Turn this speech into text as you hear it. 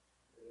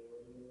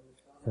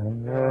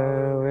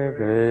with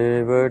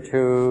great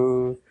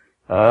virtues,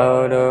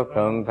 out of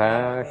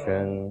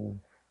compassion,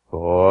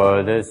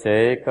 for the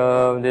sake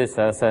of this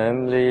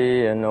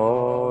assembly and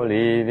all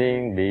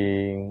living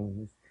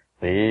beings,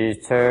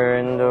 please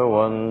turn the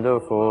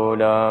wonderful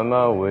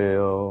Dharma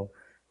wheel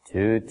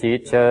to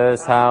teach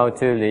us how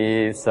to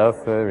leave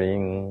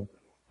suffering,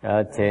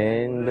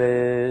 attain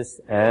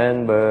bliss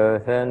and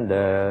birth and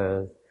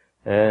death,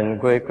 and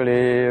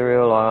quickly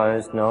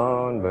realize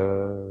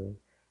non-birth.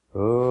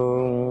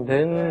 Hương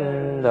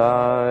thính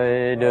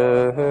đại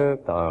đức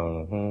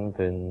tận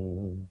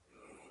tình,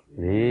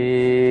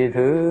 vì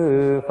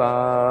thứ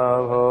pháp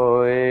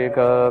hội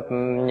cấp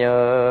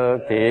nhất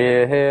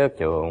thiết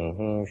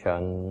chúng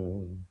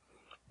sanh,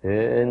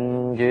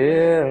 thiên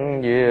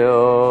duyên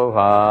diệu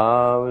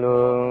pháp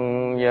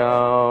luân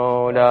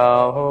giao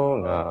đạo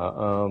ngã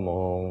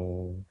môn,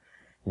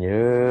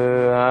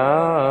 như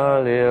á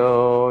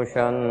liêu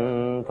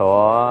sanh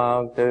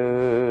thoát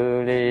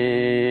tư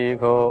ly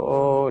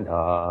khổ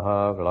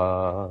đạt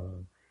lạc,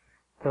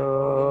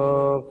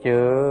 thức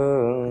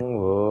chứng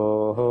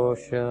vô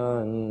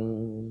sanh.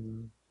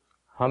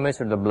 Homage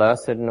to the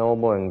Blessed,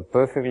 Noble, and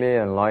Perfectly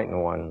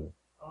Enlightened One.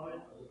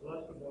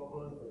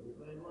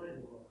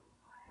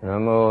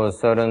 Nam mô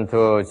Sa Đan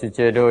Thô Chi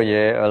Chế Đô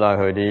Ye A La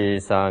Hờ Đi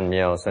San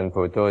Miao San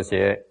Phù Tô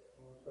Xie.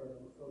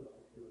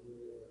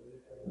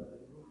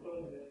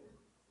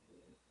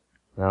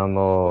 Nam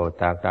mô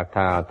Tạc Tạc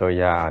Tha Tô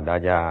Ya Đa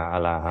Ya A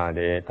La Ha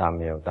Đế Tam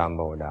Miao Tam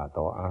Bồ Đà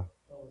Tô A.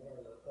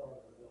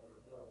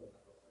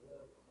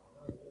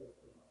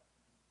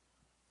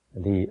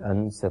 The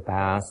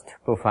unsurpassed,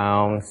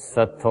 profound,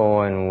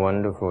 subtle, and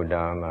wonderful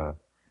Dharma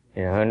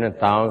in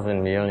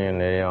 100,000 million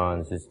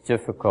aeons is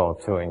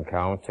difficult to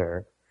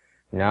encounter.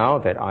 Now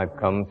that I've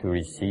come to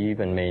receive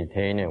and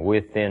maintain it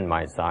within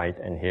my sight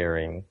and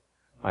hearing,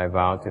 I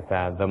vow to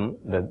fathom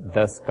the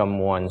thus come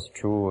one's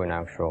true and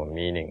actual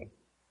meaning.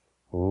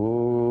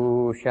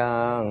 Wu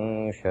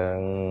shang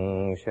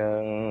sheng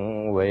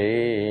sheng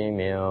wei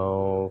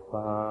miao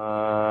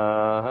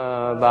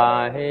fa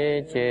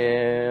bai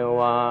jie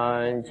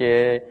wan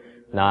jie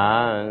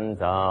nan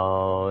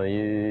zao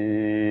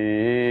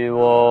yu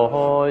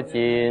wo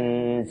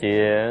jin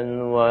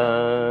jian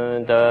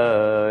wen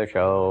de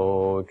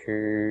shou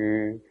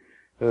zhi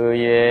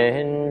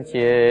yan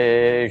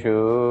jie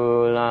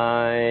ru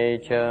lai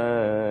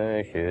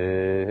chen shi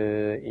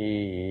yi.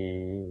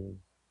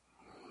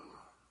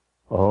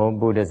 All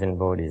Buddhas and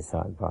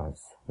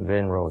Bodhisattvas,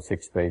 Venerable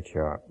Sixth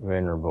Patriarch,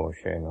 Venerable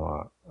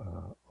Shenhua,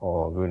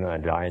 all Buddha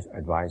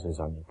advisors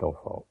on the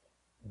Tofo.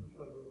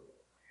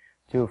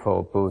 诸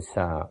佛菩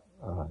萨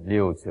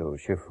六祖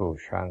师父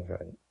上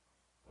人，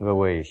各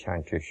位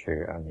善知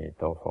識阿彌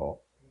陀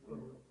佛.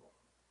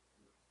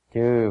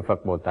 Chư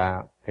Phật Bồ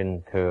Tát,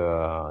 kính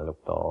thưa Lục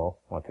Tổ,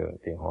 Hòa Thượng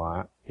Tiến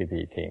Hóa, quý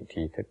vị thiện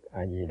tri thức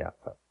A Di Đà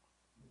Phật.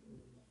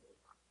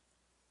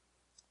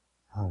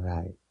 All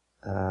right.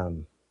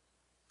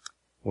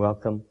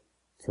 Welcome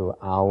to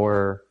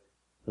our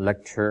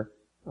lecture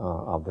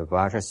of the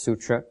Vajra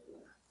Sutra.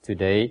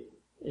 Today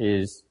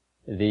is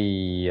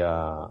the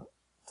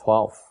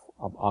 12th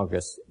of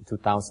August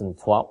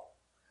 2012.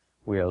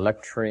 We are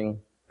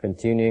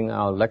continuing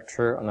our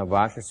lecture on the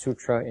Vajra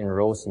Sutra in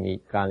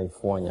Rosemead,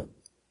 California.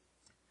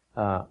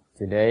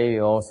 Today we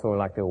also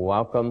like to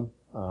welcome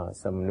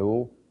some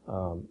new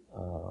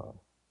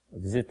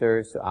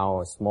visitors to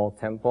our small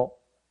temple.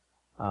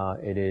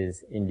 It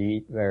is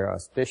indeed very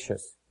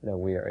auspicious that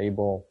we are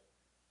able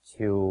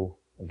to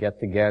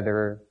get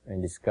together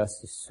and discuss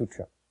the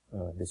sutra.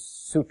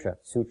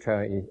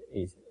 Sutra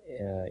is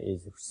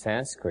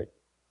Sanskrit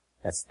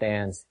that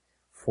stands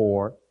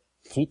for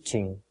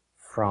teaching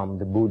from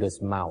the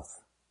Buddha's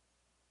mouth.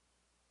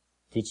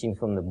 Teaching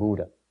from the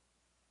Buddha.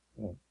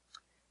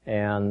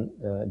 And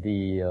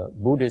the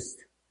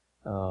Buddhists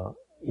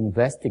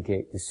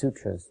investigate the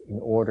sutras in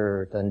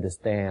order to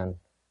understand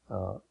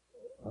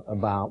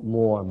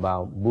more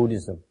about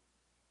Buddhism.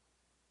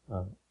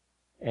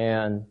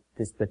 And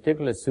this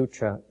particular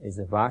sutra is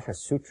a Vajra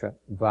Sutra.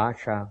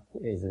 Vajra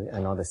is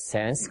another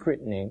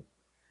Sanskrit name.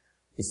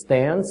 It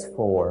stands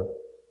for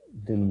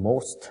the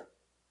most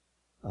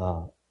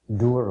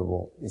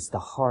durable. It's the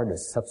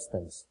hardest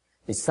substance.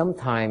 It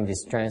sometimes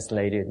is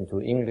translated into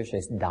English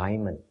as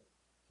diamond,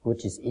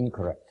 which is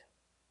incorrect.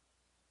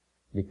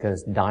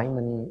 Because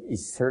diamond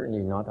is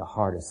certainly not the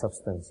hardest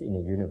substance in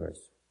the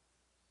universe.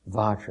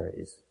 Vajra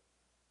is.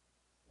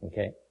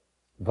 Okay?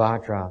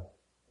 Vajra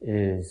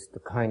is the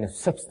kind of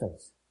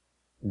substance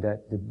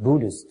that the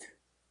Buddhist,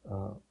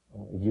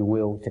 if you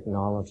will,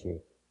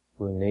 technology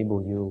will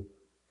enable you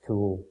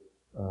to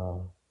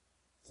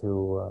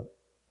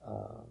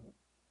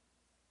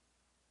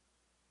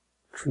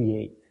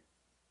create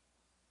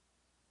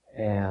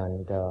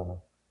and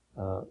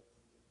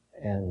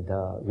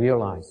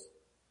realize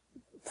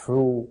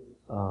through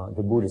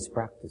the Buddhist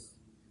practice.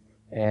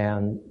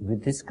 And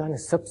with this kind of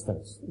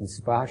substance, this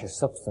Vajra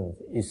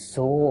substance is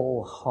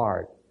so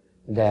hard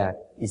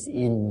that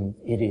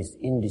it is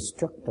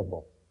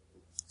indestructible.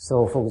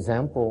 So, for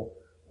example,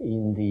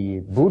 in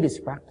the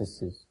Buddhist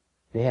practices,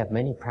 They have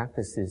many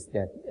practices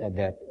that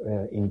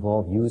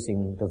involve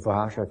using the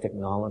Vajra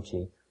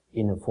technology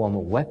in the form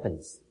of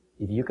weapons.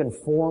 If you can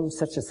form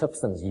such a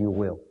substance, you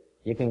will.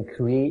 You can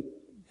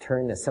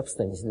turn the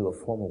substance into a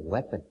form of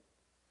weapon.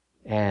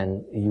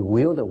 And you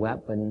wield the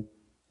weapon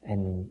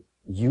and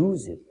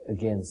use it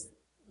against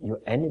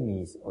your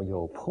enemies or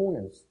your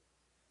opponents.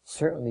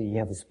 Certainly you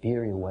have a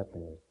superior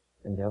weaponry,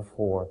 and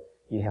therefore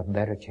you have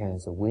better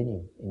chance of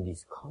winning in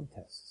these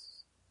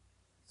contests.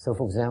 So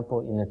for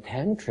example, in the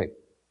tantric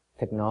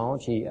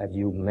technology,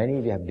 many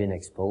of you have been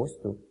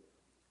exposed to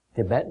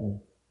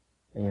Tibetan,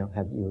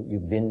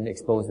 you've been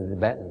exposed to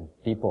Tibetan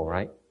people,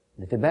 right?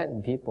 The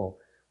Tibetan people,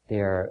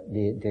 their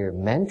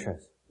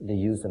mantras, they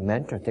use the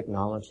mantra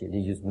technology. They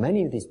use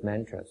many of these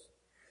mantras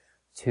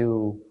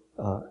to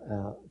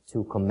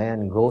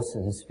command ghosts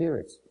and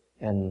spirits,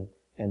 and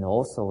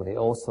also the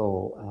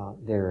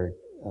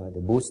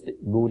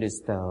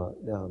Buddhist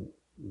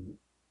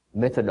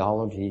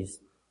methodologies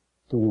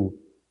to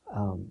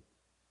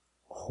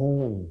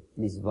hone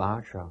these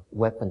Vajra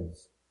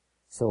weapons.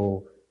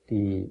 So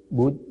the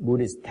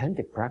Buddhist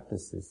tantric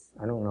practices,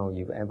 I don't know if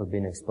you've ever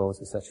been exposed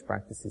to such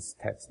practices,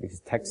 because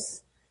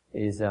Tex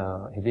has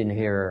been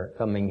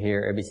coming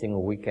here every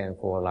single weekend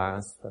for the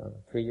last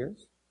 3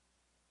 years.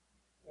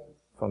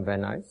 From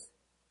Van Nuys.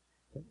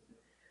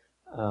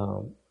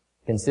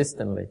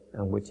 Consistently,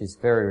 which is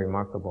very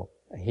remarkable.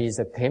 He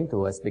came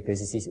to us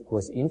because he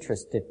was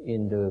interested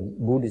in the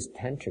Buddhist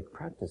tantric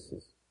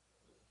practices.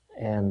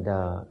 And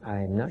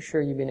I'm not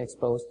sure you've been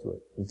exposed to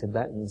it. The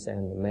Tibetans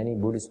and many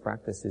Buddhist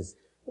practices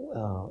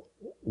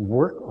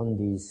work on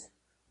these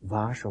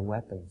Vajra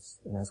weapons,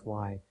 and that's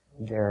why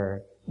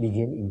they're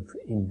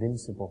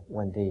invincible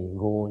when they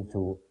go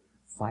into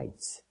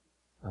fights.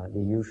 They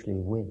usually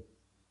win.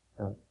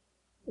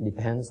 It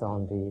depends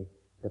on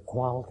the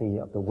quality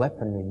of the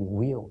weaponry you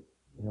wield,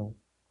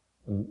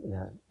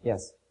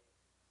 yes.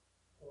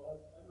 Well,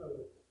 I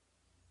know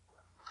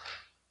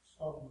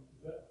some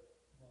Tibetan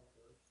monks,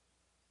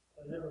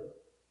 I never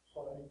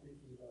saw any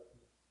teaching about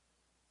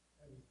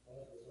any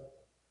Vajra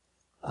weapon.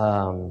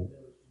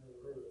 Never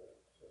heard of that.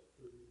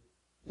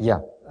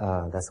 Yeah,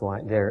 that's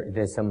why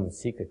there's some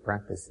secret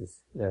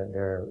practices that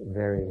they're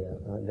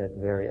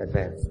very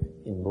advanced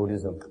in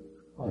Buddhism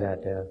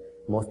that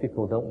most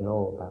people don't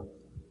know about.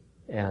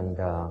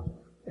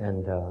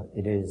 And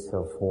it is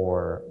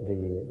for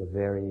the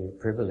very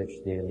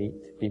privileged, the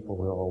elite people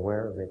who are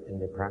aware of it and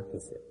they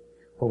practice it.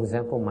 For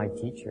example, my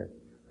teacher,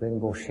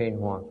 Rinpo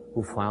Shenhua,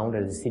 who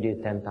founded the City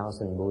of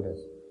 10,000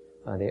 Buddhas,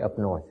 they up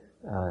north.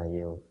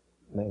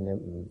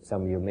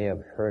 Some of you may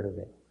have heard of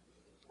it.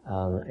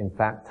 In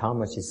fact,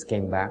 Thomas just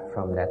came back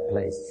from that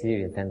place,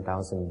 City of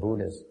 10,000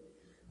 Buddhas.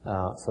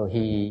 So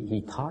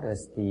he taught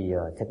us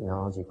the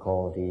technology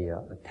called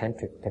the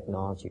tantric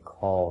technology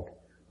called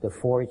the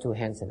 42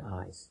 hands and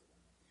eyes,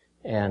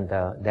 and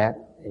that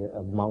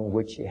among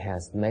which it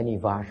has many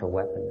Vajra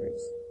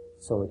weaponries.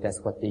 So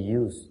that's what they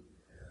use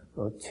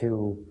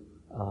to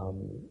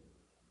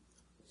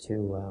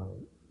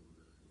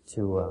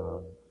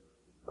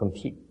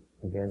compete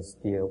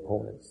against the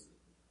opponents.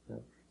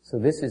 So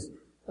this is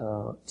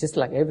just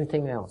like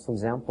everything else. For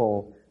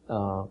example,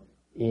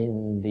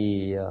 in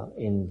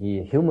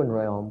the human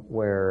realm,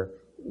 where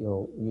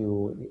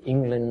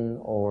England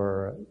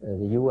or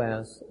the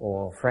U.S.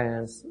 or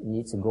France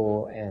needs to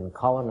go and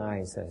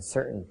colonize a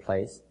certain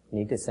place,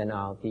 need to send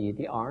out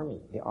the army,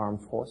 the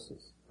armed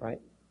forces,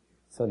 right?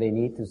 So they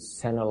need to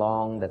send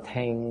along the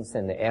tanks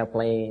and the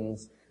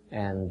airplanes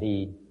and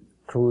the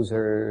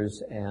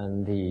cruisers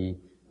and the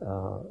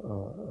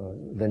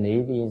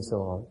navy and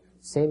so on.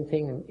 Same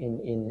thing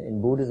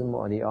in Buddhism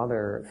or the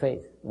other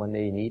faith. When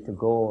they need to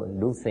go and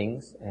do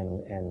things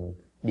and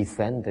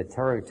defend the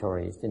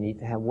territories, they need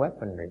to have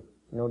weaponry,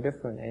 no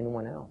different than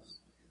anyone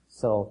else.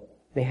 So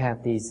they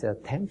have these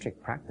tantric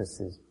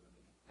practices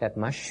that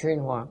Master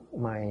Shenhua,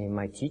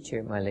 my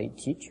teacher, my late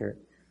teacher,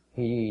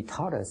 he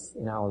taught us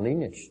in our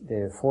lineage,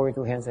 the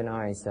 42 hands and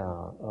eyes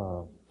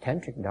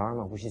tantric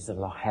dharma, which is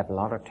have a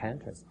lot of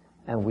tantras,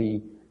 and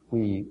we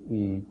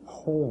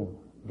hone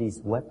these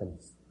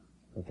weapons,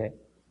 okay,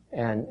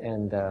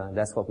 and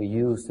that's what we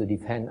use to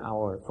defend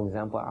for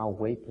example, our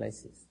way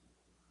places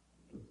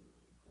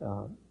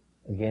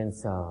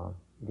against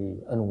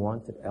the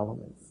unwanted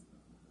elements.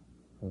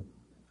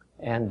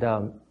 And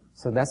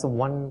so that's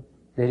one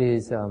that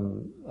is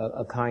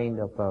a kind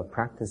of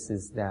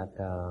practices that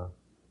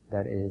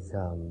is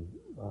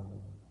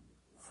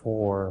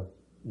for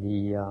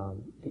the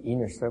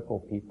inner circle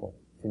people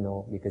to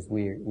know, because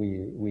we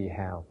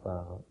have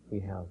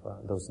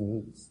those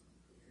needs.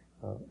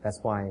 That's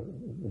why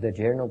the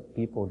general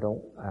people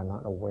are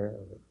not aware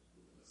of it.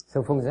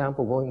 So, for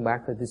example, going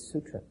back to this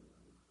sutra.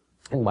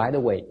 And by the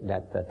way,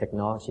 that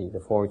technology, the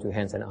 42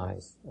 hands and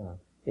eyes,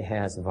 it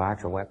has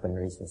Vajra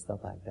weaponries and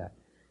stuff like that.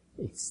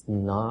 It's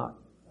not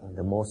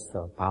the most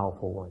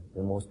powerful one.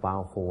 The most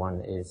powerful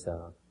one is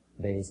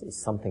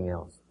something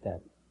else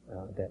that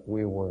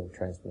we were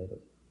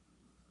transmitted.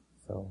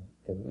 So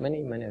there are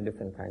many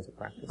different kinds of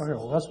practices. Okay,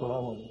 well that's what I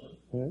want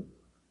to learn.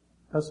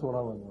 That's what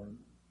I want to learn.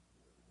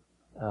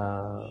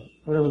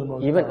 Whatever the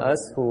most even powerful.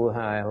 us who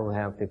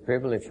have the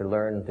privilege to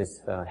learn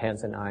this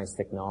hands and eyes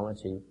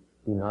technology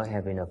do not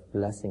have enough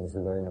blessings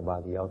to learn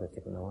about the other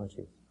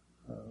technologies.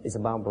 It's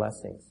about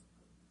blessings.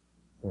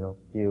 You know,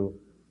 you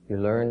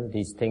learn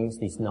these things,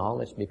 this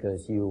knowledge,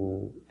 because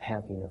you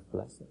have enough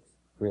blessings.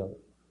 Really,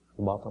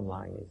 the bottom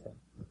line is that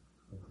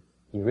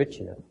you're rich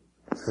enough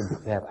to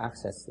have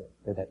access to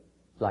that,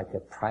 like a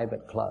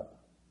private club.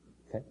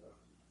 Okay,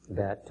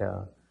 that.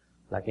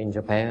 Like in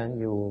Japan,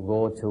 you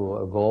go to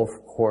a golf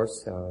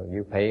course,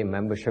 you pay a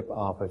membership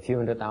of a few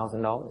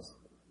 $100,000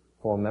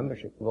 for a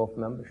membership, golf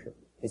membership.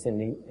 It's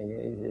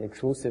an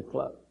exclusive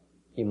club.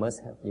 You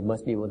must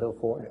be able to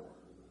afford it.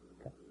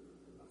 Okay.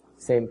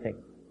 Same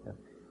thing. Yeah.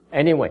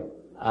 Anyway,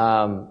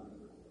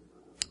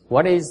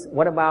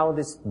 what about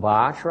this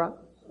Vajra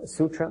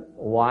Sutra?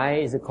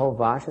 Why is it called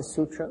Vajra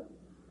Sutra?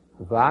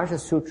 Vajra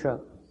Sutra,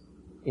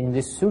 in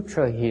this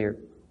sutra here,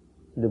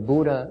 the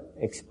Buddha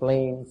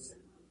explains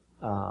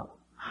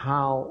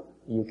how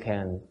you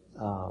can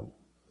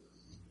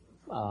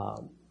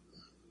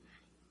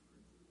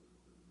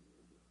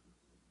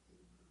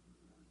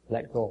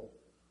let go,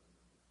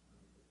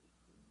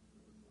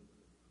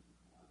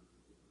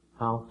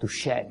 how to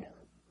shed.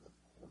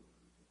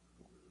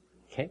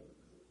 Okay,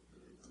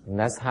 and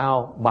that's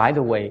how. By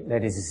the way,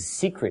 that is the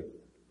secret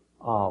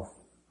of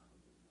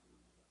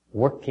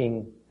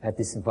working at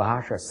this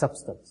Vajra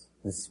substance,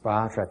 this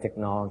Vajra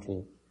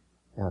technology.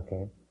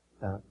 Okay.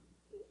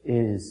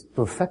 Is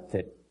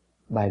perfected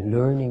by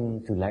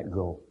learning to let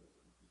go.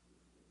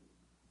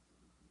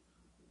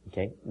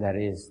 Okay, that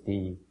is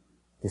the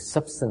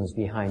substance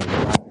behind the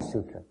Vajra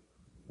Sutra.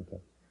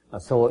 Okay,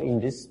 so in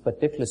this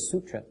particular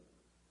sutra,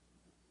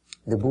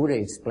 the Buddha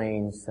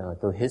explains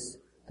to his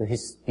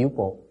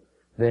pupil,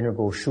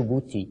 Venerable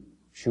Subhuti.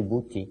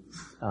 Subhuti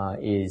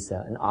is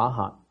an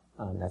arhat.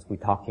 That's we're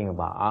talking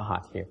about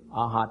arhat here.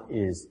 Arhat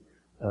is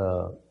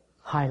a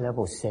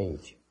high-level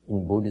sage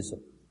in Buddhism.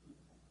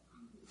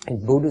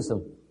 In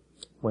Buddhism,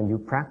 when you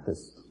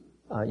practice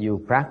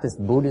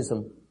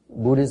Buddhism.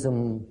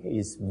 Buddhism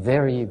is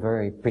very,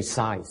 very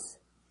precise.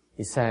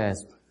 It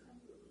says,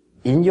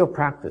 in your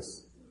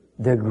practice,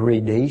 there are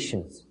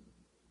gradations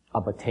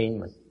of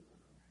attainment.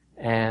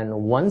 And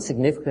one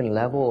significant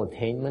level of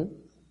attainment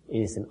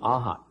is an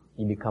arhat.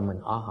 You become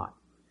an arhat.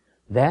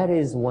 That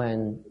is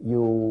when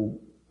you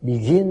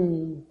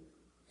begin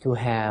to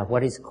have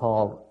what is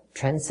called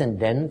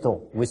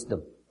transcendental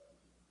wisdom.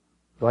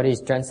 What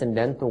is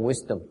transcendental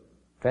wisdom?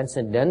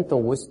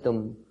 Transcendental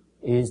wisdom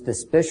is the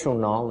special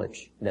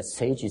knowledge that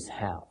sages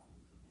have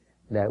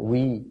that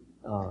we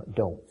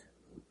don't.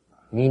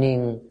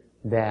 Meaning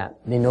that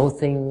they know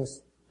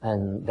things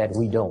and that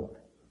we don't.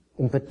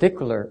 In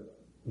particular,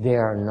 they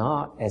are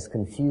not as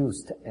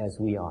confused as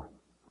we are.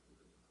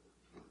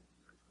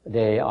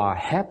 They are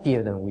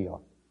happier than we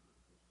are.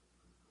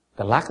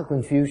 The lack of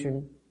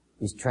confusion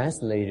is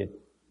translated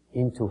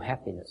into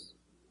happiness.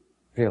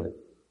 Really.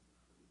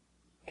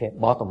 Okay,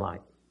 bottom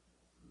line.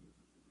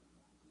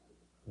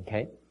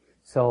 Okay?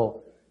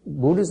 So,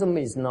 Buddhism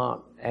is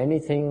not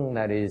anything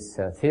that is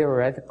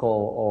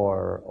theoretical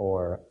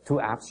or too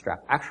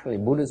abstract. Actually,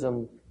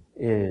 Buddhism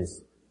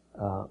is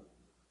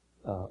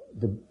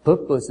the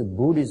purpose of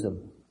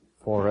Buddhism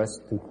for us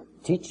to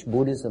teach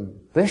Buddhism,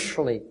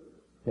 especially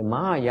the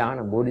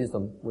Mahayana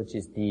Buddhism, which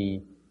is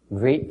the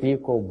great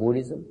vehicle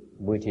Buddhism,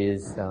 which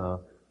is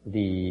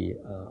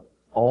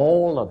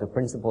all of the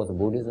principles of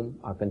Buddhism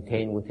are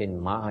contained within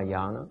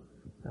Mahayana.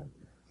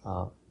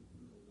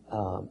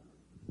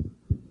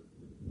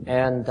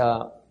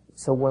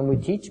 So when we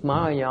teach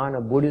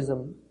Mahayana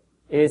Buddhism,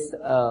 it's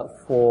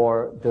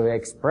for the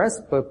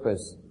express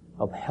purpose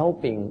of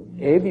helping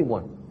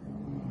everyone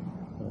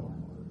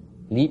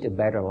lead a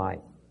better life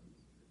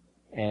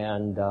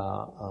and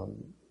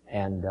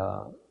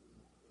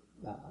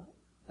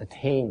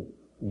attain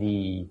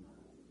the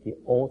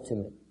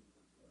ultimate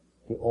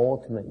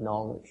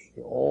knowledge,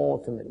 the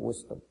ultimate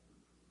wisdom.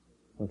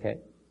 Okay?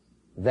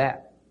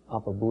 That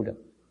of a Buddha.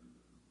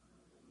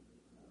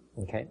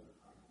 Okay?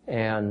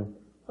 And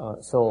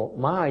so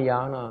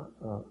Mahayana,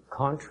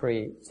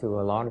 contrary to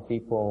a lot of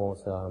people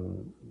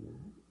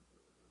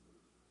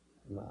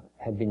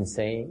have been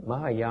saying,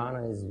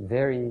 Mahayana is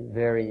very,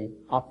 very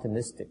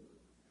optimistic.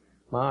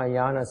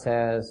 Mahayana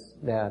says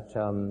that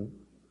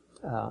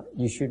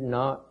you should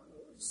not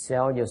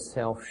sell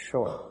yourself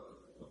short.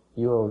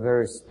 You are a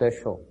very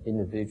special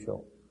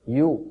individual.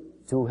 You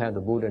too have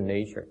the Buddha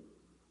nature.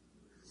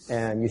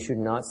 And you should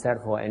not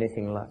settle for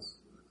anything less.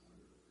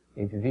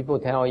 If people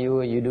tell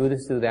you, you do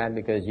this, do that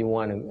because you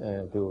want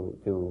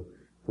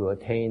to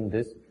attain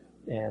this,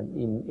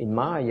 and in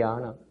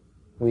Mahayana,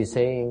 we're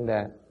saying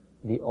that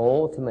the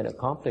ultimate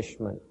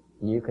accomplishment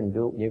you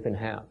can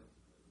have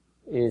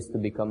is to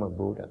become a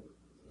Buddha.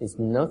 It's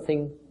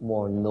nothing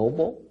more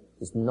noble,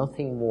 it's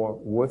nothing more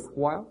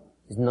worthwhile,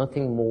 it's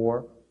nothing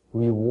more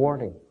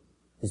rewarding,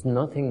 it's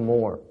nothing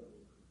more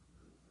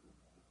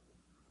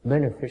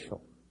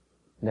beneficial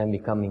than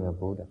becoming a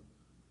Buddha.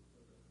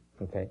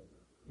 Okay?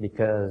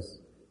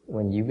 Because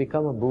when you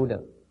become a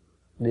Buddha,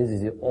 this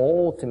is the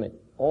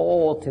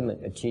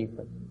ultimate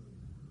achievement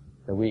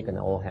that we can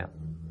all have.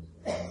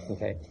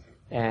 Okay?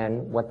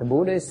 And what the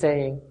Buddha is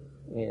saying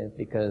is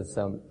because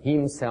he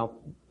himself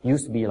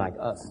used to be like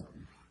us,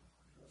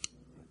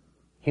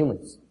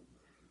 humans.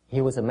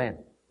 He was a man.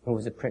 He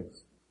was a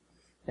prince.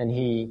 And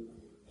he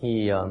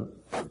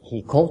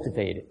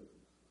cultivated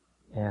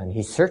and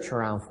he searched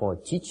around for a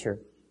teacher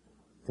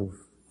to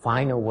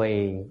find a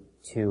way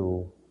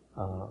to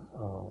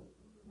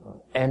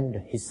end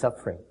his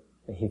suffering.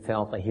 He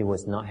felt that he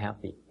was not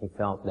happy. He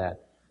felt that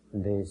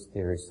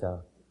there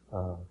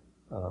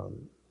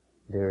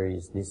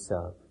is this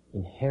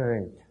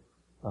inherent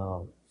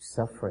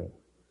suffering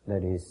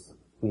that is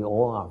we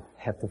all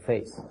have to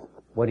face.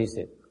 What is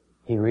it?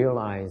 He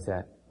realized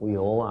that we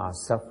all are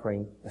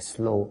suffering a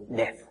slow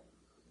death.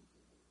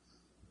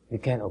 You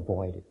can't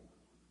avoid it.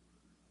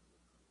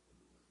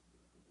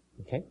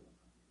 Okay?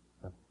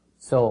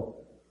 So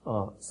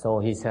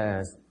he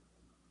says,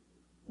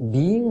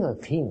 being a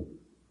king,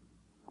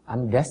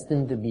 I'm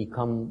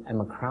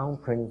a crown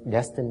prince,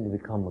 destined to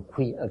become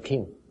a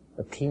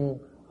king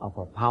of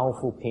a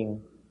powerful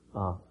king,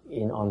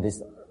 on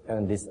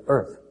this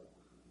earth.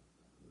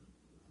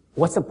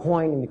 What's the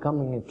point in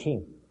becoming a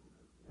king?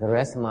 The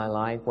rest of my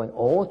life, when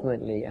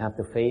ultimately I have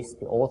to face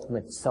the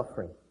ultimate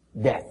suffering,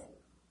 death.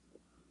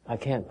 I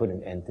can't put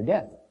an end to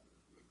death.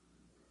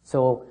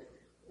 So,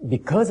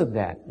 because of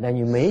that, then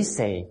you may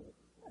say,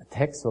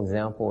 text, for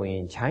example,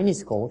 in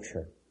Chinese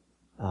culture,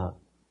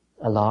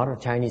 a lot of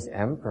Chinese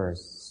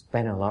emperors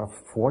spend a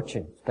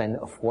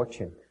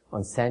fortune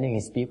on sending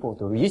his people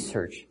to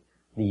research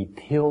the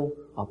pill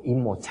of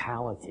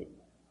immortality.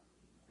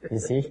 You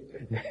see?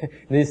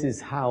 This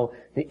is how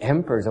the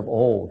emperors of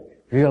old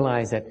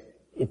realized that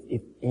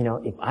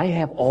if I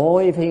have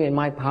everything in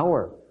my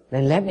power,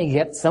 then let me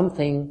get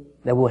something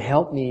that will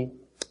help me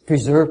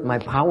preserve my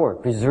power,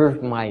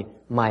 preserve my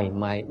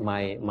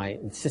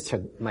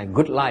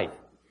good life.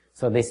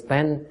 So they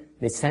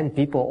send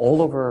people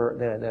all over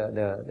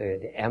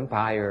the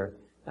empire,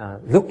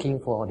 looking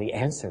for the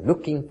answer,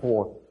 looking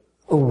for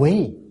a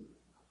way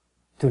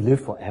to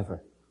live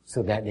forever,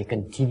 so that they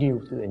continue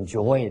to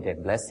enjoy their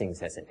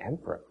blessings as an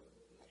emperor.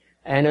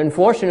 And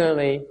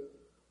unfortunately,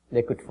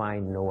 they could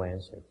find no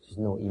answer. There's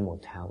no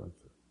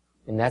immortality.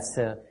 And that's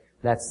a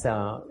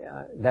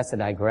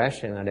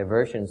digression, a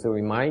diversion, to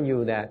remind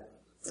you that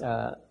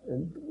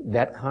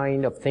that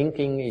kind of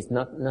thinking is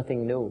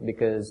nothing new,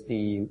 because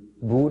the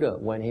Buddha,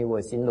 when he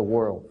was in the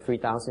world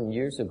 3,000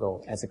 years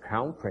ago as a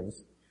crown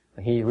prince,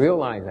 he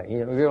realized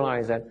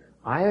that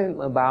I am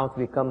about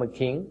to become a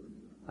king,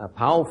 a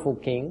powerful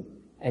king,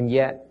 and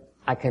yet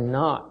I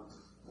cannot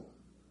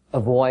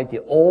avoid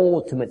the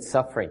ultimate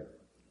suffering,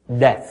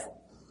 death.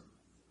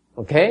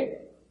 Okay?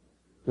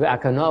 I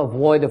cannot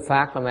avoid the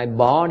fact that my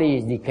body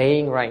is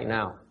decaying right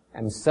now.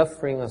 I'm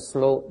suffering a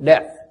slow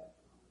death.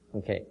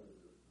 Okay.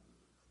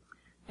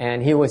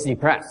 And he was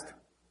depressed.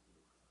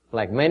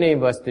 Like many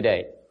of us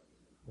today.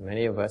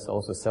 Many of us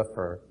also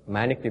suffer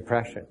manic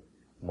depression.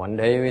 One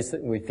day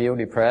we feel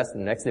depressed, the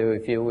next day we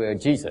feel we are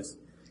Jesus.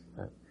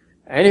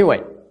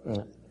 Anyway,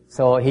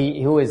 so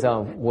he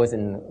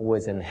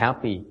wasn't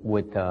happy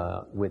with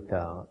the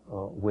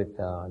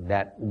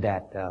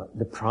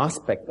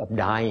prospect of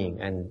dying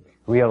and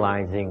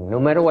realizing no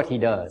matter what he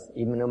does,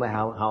 even no matter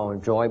how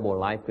enjoyable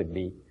life could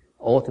be,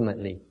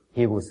 ultimately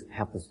he was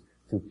have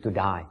to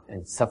die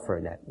and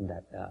suffer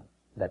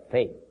that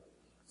fate.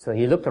 So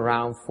he looked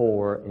around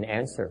for an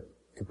answer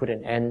to put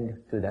an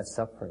end to that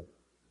suffering,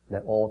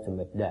 that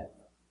ultimate death.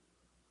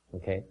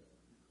 Okay,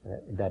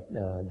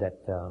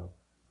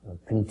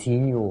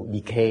 continual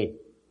decay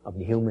of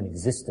the human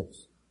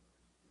existence.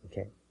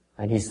 Okay,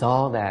 and he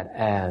saw that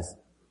as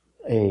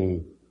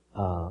a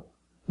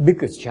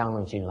biggest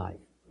challenge in life,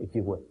 if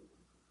you would.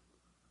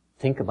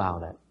 Think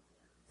about that.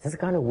 That's the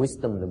kind of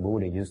wisdom the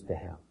Buddha used to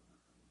have.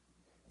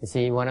 You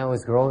see, when I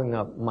was growing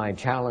up, my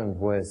challenge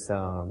was,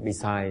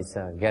 besides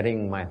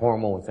getting my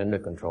hormones under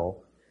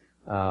control,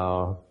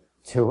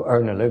 to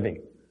earn a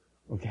living,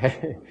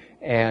 okay,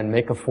 and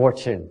make a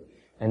fortune.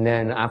 And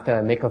then after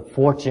I make a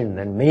fortune,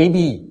 then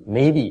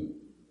maybe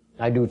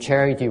I do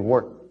charity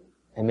work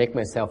and make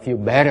myself feel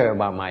better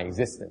about my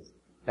existence.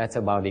 That's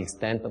about the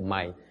extent of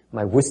my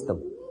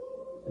wisdom,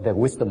 the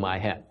wisdom I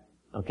had.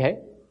 Okay?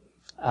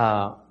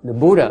 The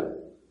Buddha,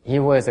 he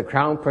was a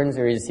crown prince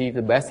who received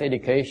the best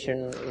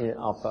education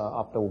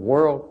of the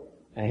world,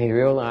 and he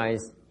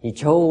realized he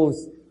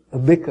chose a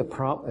bigger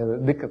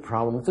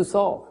problem to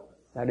solve.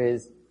 That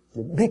is,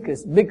 the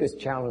biggest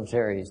challenge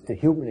there is to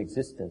human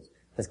existence.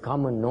 That's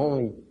common not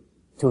only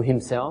to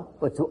himself,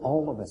 but to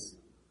all of us.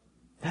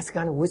 That's the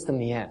kind of wisdom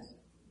he has.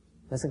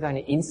 That's the kind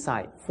of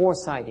insight,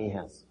 foresight he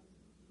has.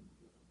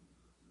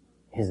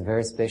 He's a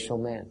very special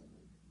man.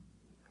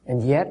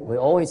 And yet, with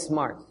all his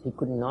smarts, he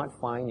could not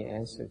find the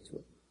answer to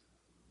it.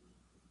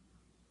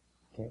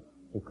 Okay?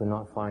 He could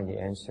not find the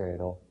answer at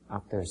all.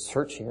 After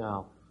searching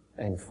out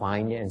and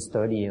finding and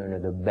studying under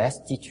the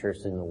best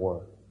teachers in the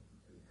world,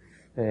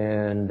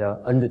 and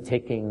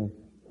undertaking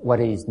what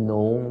is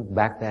known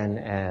back then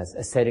as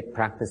ascetic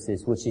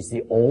practices, which is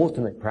the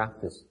ultimate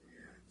practice,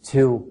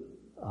 to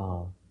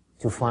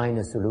to find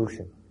a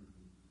solution,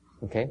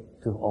 okay,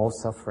 to all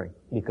suffering.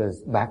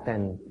 Because back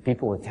then,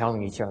 people were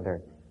telling each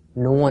other,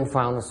 no one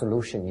found a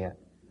solution yet.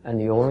 And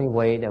the only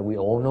way that we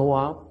all know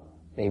of,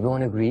 that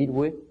everyone agreed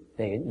with,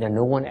 that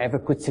no one ever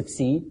could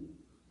succeed,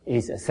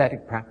 is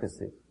ascetic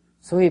practices.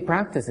 So he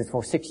practiced it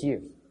for 6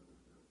 years.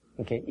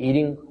 Okay,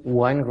 eating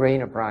 1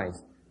 grain of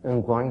rice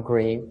and 1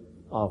 grain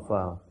of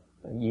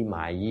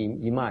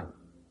yimai,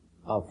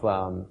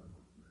 of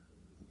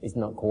it's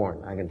not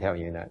corn, I can tell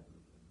you that.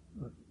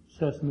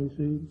 Sesame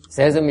seed?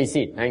 Sesame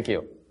seed, thank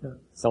you. Yeah.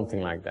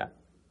 Something like that.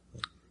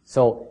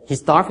 So he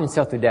starved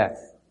himself to death.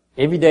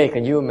 Every day,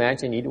 can you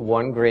imagine, eat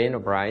 1 grain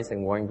of rice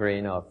and 1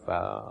 grain of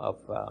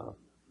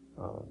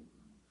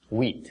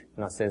wheat,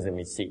 not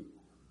sesame seed.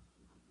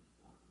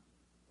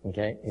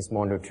 Okay, it's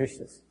more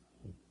nutritious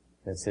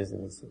than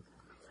sesame seed.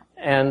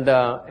 And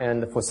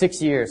for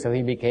 6 years, so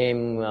he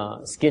became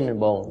skin and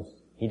bones.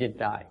 He did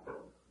die.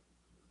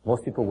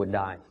 Most people would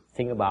die.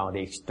 Think about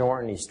the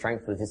extraordinary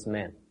strength of this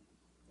man.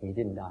 He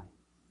didn't die.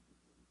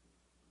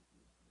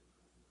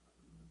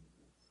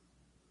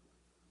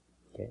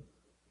 Okay,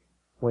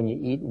 when you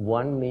eat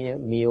 1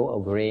 meal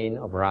of grain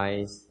of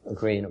rice, a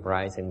grain of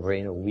rice and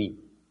grain of wheat,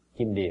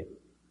 kim dear,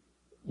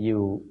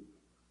 you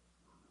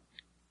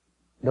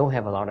don't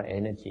have a lot of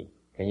energy.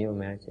 Can you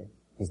imagine?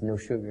 There's no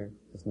sugar,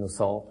 there's no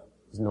salt,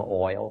 there's no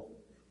oil,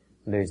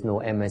 there's no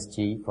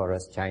MSG for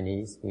us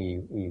Chinese.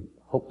 We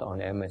hooked on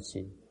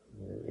MSG,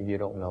 if you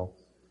don't know.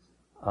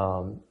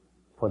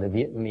 For the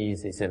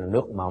Vietnamese, it's a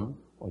nước mắm,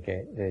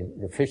 okay,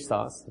 the fish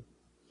sauce.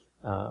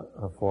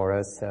 For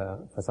us,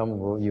 for some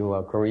of you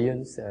are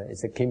Koreans,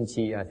 it's a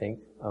kimchi, I think.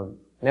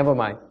 Never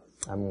mind,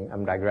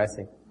 I'm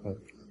digressing.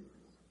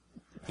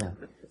 Yeah.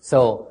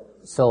 So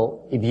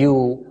if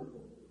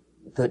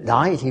the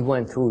diet he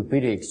went through is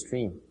pretty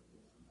extreme,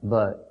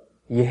 but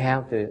you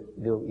have to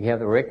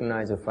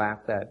recognize the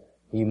fact that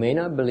you may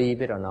not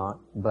believe it or not,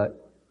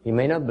 but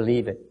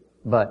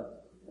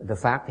the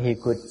fact that he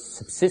could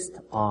subsist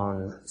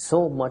on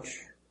so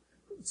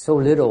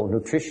little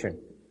nutrition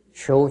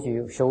shows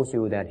you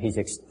that his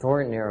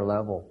extraordinary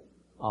level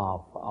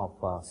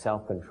of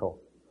self-control,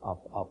 of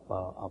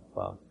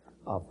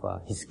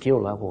his skill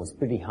level is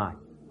pretty high,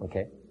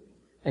 okay?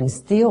 And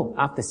still,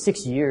 after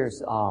 6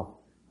 years of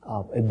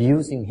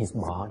abusing his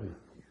body,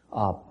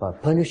 of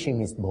punishing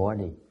his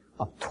body,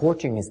 of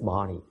torturing his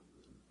body,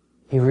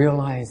 he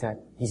realized that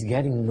he's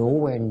getting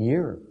nowhere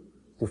near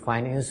to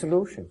finding a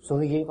solution. So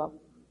he gave up.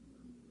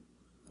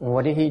 And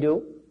what did he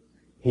do?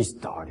 He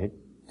started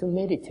to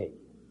meditate.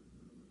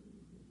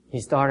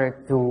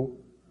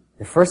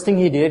 The first thing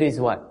he did is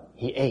what?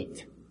 He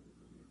ate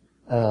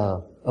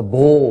a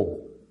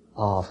bowl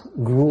of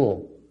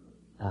gruel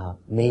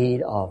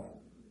made of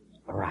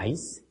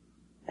rice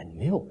and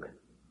milk.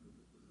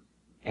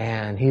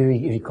 And he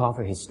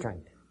recovered his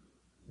strength.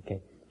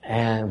 Okay.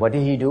 And what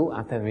did he do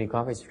after he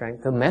recovered his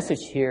strength? The message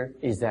here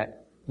is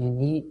that you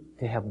need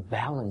to have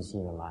balance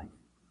in your life.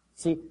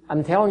 See,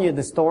 I'm telling you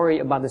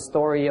about the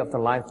story of the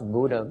life of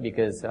Buddha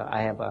because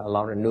I have a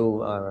lot of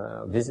new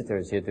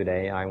visitors here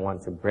today. I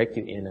want to break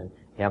you in and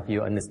help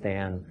you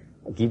understand,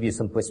 give you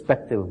some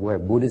perspective where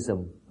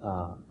Buddhism,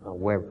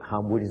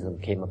 how Buddhism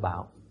came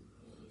about.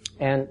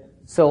 And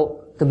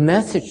so the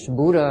message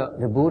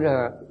the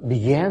Buddha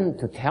began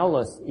to tell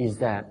us is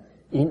that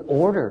in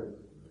order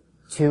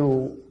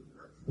to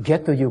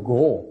get to your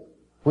goal,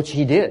 which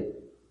he did,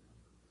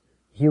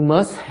 you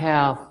must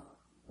have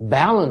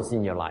balance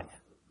in your life.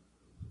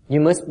 You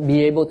must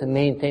be able to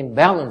maintain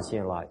balance in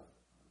your life.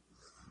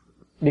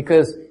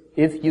 Because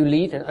if you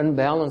lead an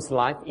unbalanced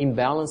life,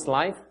 imbalanced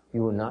life,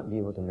 you will not be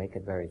able to make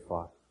it very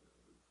far.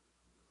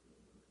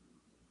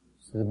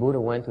 So the Buddha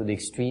went to the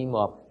extreme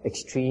of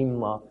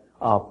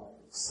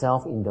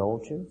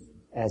self-indulgence.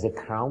 As a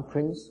crown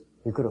prince,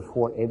 he could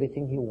afford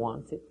everything he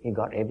wanted. He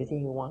got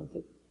everything he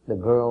wanted. The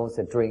girls,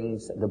 the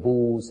drinks, the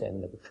bulls,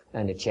 and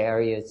the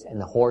chariots,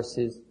 and the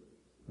horses.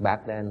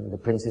 Back then, the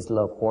princes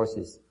loved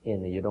horses,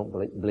 and you don't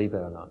believe it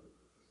or not.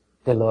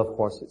 They love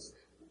horses.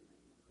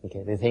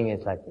 Okay, they think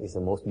it's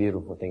the most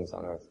beautiful things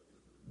on earth.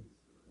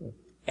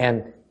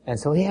 And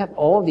so he had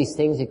all these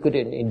things he could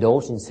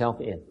indulge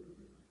himself in.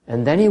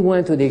 And then he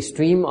went to the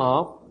extreme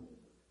of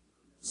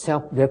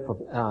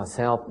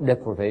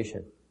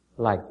self-deprivation.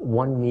 Like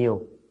 1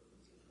 meal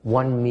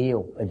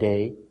a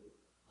day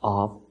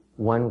of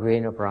 1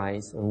 grain of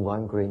rice and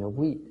 1 grain of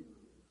wheat.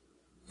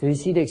 So you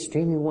see the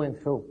extreme he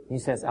went through. He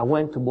says, I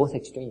went to both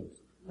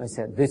extremes. I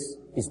said, this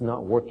is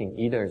not working.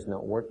 Either is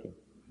not working.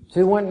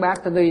 So he went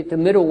back to the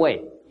middle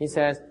way. He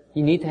says,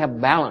 you need to have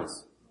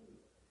balance.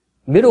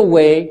 Middle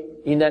way,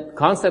 in that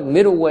concept,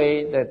 middle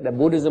way that the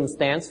Buddhism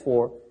stands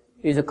for,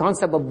 is a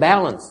concept of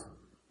balance.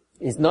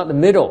 It's not the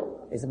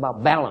middle. It's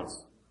about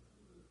balance.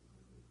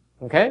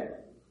 Okay?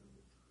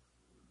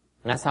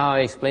 That's how I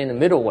explain the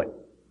middle way.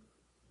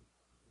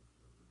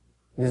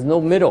 There's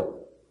no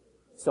middle.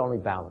 It's only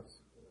balance.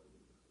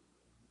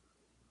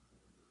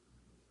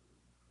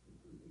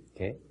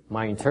 Okay?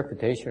 My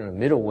interpretation of the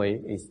middle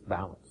way is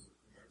balance.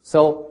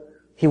 So,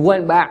 he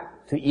went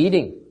back to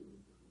eating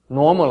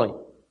normally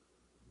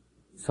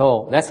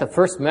So that's the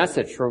first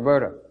message,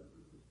 Roberta.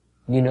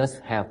 You must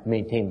have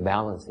maintained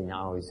balance in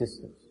our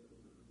existence,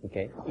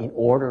 okay, in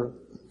order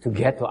to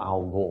get to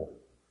our goal.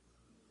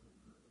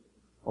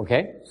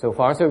 Okay, so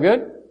far so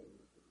good?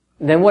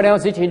 Then what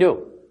else did he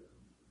do?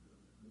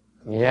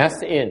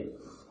 Yes, in.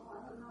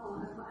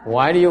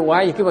 Why do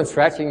you keep on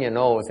scratching your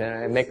nose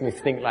and make me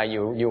think like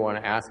you want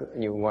to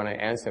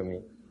answer me?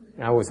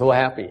 I was so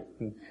happy.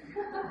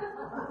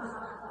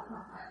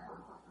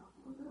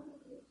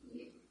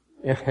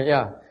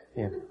 Yeah.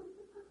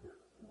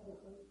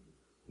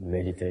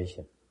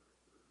 Meditation,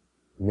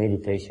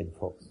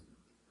 folks.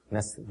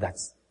 That's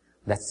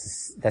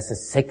the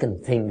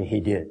second thing that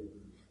he did.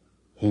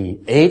 He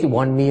ate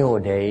one meal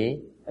a day.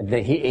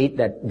 He ate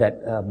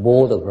that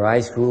bowl of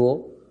rice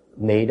gruel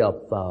made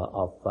of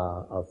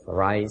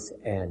rice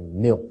and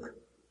milk.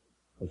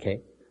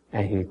 Okay?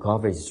 And he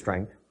recovered his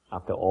strength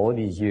after all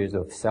these years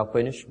of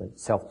self-punishment,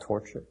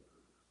 self-torture.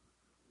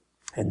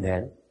 And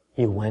then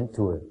he went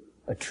to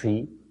a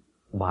tree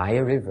by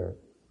a river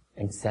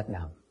and sat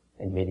down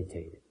and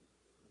meditated.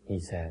 He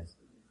says,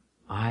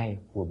 I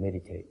will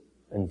meditate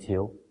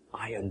until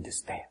I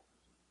understand.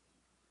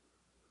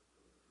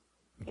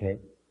 Okay?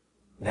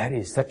 That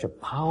is such a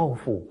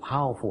powerful,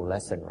 powerful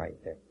lesson right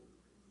there.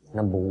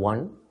 Number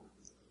one,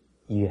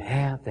 you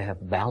have to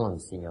have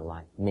balance in your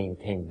life.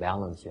 Maintain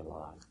balance in your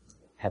life.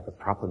 Have a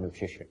proper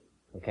nutrition.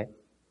 Okay?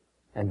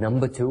 And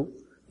number two,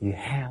 you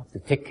have to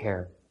take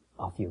care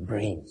of your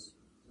brains,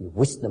 your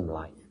wisdom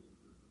life.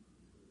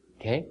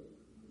 Okay?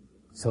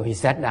 So he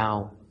sat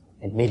down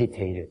and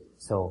meditated.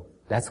 So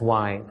that's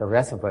why the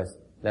rest of us,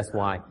 that's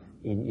why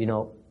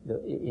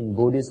in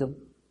Buddhism,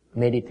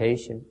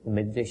 meditation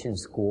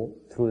school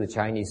through the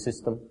Chinese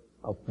system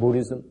of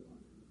Buddhism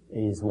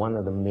is one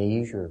of the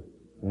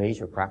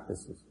major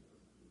practices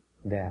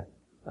that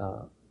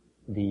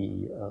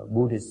the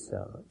Buddhists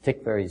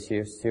take very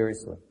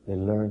seriously. They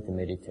learn to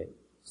meditate.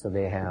 So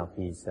they have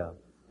these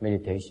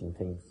meditation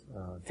things,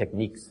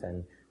 techniques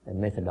and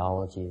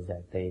methodologies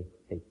that they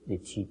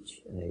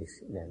teach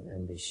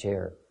and they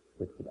share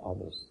with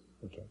others.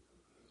 Okay.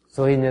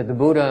 So the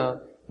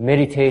Buddha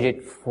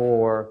meditated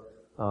for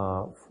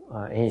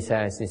he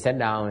sat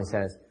down and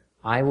says,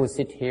 I will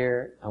sit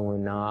here, I will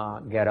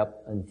not get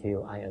up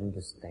until I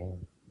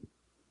understand.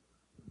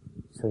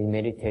 So he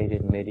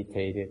meditated,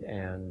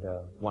 and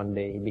one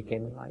day he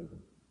became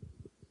enlightened.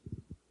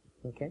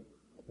 Okay?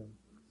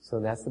 So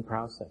that's the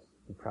process.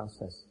 The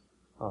process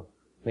of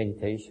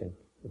meditation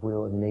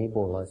will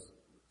enable us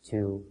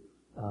to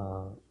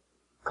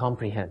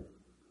comprehend.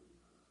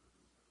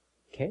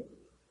 Okay?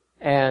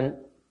 And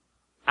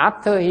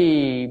after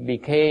he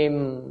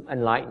became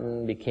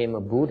enlightened, became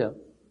a Buddha,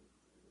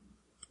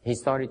 he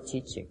started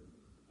teaching.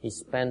 He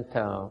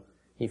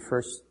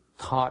first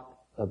taught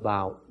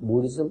about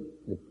Buddhism,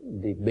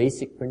 the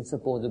basic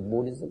principles of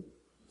Buddhism.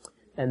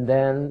 And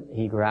then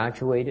he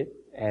graduated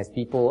as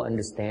people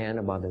understand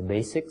about the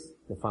basics,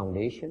 the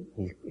foundation.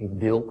 He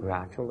built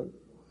gradually.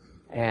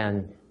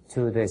 And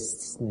to the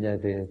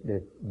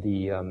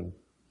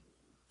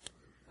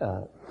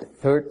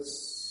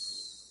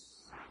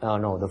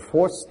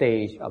fourth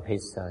stage of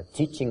his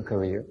teaching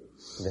career,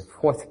 the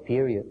fourth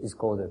period is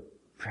called the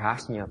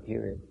Prajna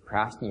period.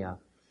 Prajna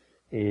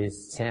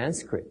is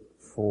Sanskrit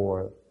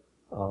for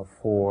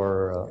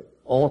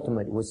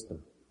ultimate wisdom,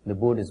 the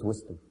Buddha's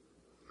wisdom.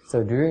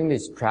 So during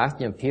this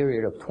Prajna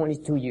period of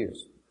 22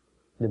 years,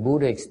 the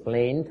Buddha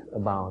explained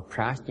about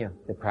Prajna,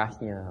 the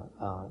Prajna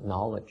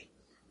knowledge.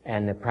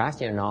 And the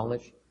Prajna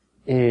knowledge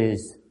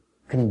is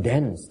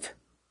condensed.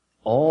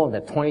 All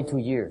the 22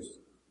 years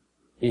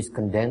is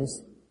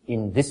condensed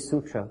in this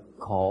sutra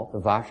called the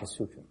Vajra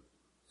Sutra.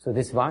 So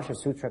this Vajra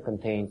Sutra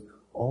contains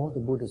all the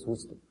Buddha's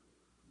wisdom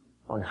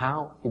on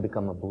how to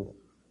become a Buddha.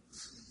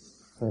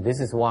 So this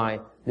is why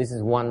this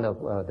is one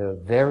of the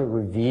very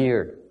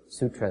revered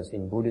sutras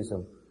in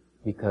Buddhism,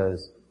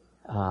 because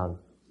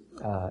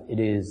it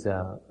is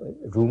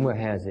rumor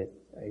has it,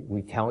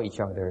 we tell each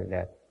other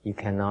that you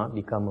cannot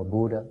become a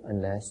Buddha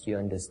unless you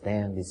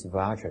understand this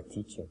Vajra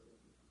teaching,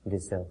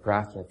 this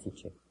Prajna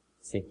teaching.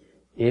 See,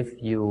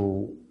 if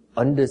you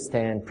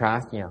understand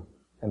Prajna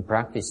and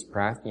practice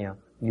Prajna,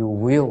 you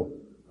will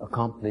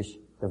accomplish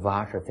the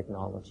Vajra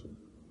technology.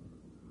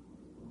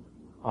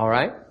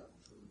 Alright?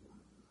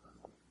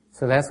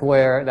 So that's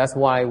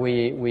why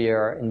we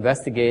are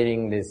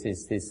investigating this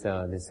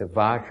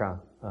Vajra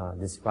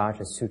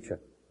Sutra.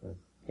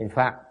 In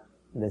fact,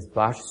 this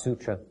Vajra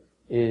Sutra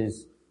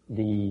is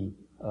the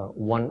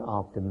one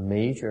of the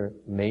major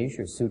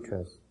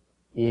sutras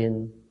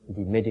in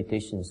the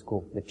meditation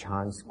school, the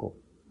Chan school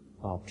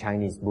of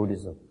Chinese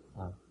Buddhism.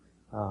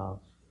 Some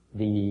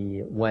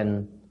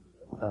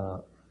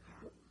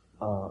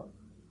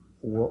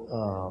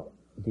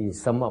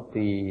of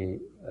the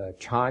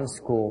Chan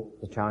school,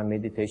 the Chan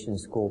meditation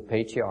school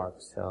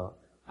patriarchs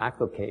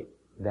advocate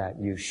that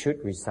you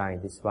should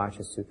recite this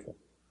Vajra Sutra.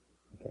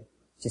 Okay,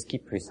 just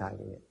keep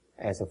reciting it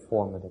as a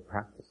form of the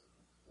practice,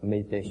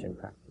 meditation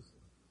practice.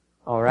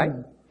 All right.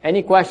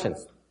 Any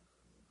questions?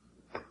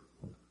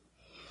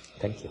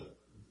 Thank you.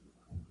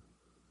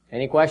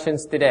 Any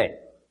questions today?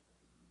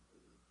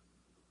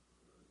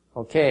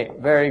 Okay,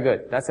 very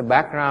good. That's the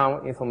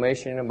background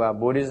information about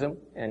Buddhism.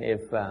 And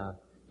if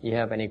you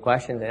have any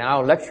questions in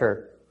our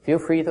lecture, feel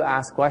free to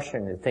ask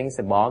questions. If things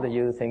that bother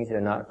you, things that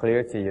are not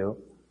clear to you.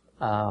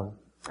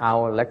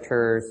 Our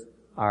lectures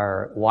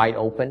are wide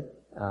open.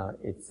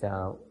 If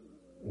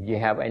you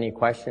have any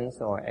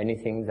questions or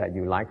anything that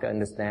you like to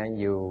understand,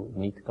 you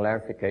need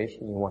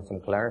clarification, you want some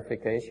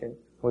clarification,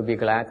 we'll be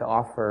glad to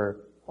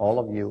offer all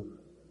of you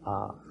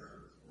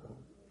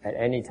at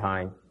any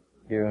time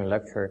during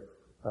lecture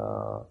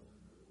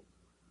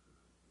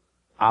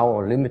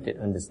our limited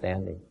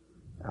understanding,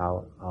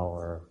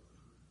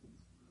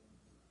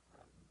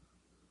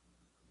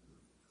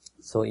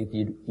 So if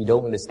you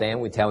don't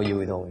understand, we tell you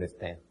we don't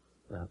understand.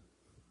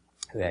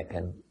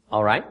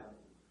 All right.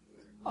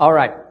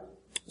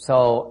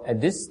 So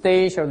at this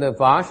stage of the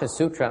Vajra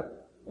Sutra,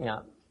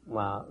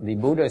 the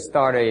Buddha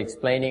started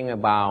explaining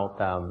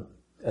about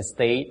a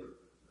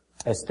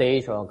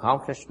stage or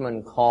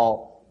accomplishment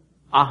called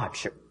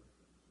Arhat.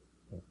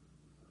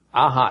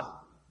 Arhat.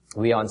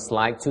 We are on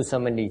slide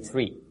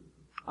 273.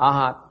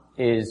 Arhat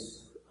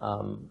is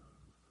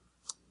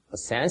a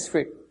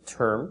Sanskrit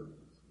term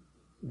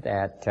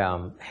that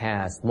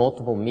has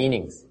multiple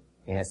meanings.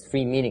 It has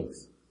 3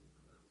 meanings.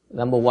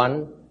 Number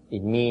 1,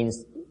 it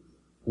means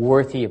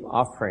worthy of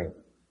offering.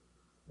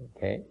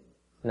 Okay.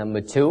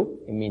 Number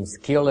 2, it means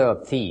killer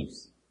of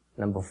thieves.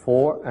 Number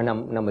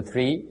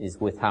 3 is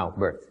without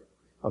birth.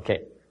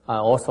 Okay.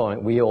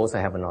 We also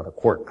have another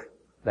quirk.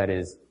 That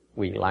is,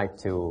 we like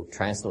to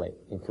translate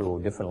into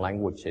different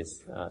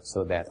languages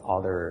so that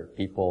other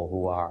people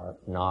who are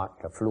not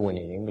fluent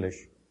in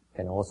English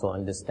can also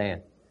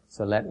understand.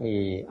 So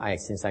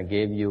since I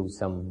gave you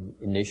some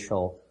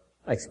initial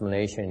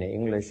explanation in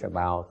English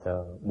about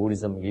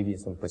Buddhism, give you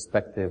some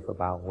perspective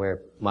about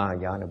where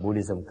Mahayana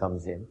Buddhism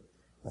comes in,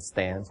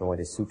 stands, or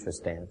the sutra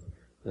stands.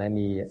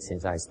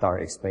 Since I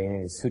start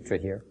explaining the sutra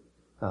here,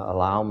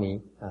 allow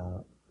me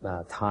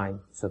time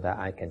so that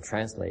I can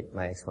translate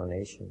my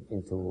explanation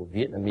into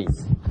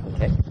Vietnamese.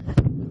 Okay?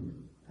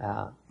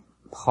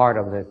 Part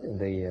of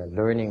the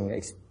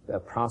learning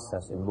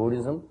process in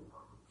Buddhism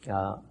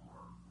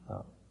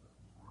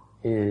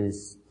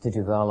is to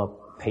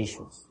develop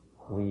patience.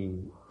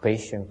 We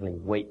patiently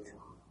wait.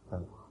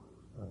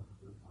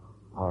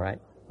 Alright.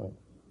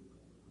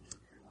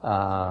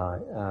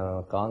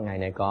 Ngày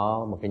này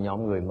có một cái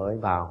nhóm người mới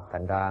vào,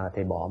 thành ra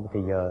thầy bỏ một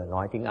thời giờ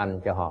nói tiếng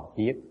Anh cho họ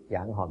biết,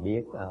 giảng họ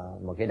biết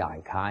một cái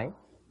đại khái,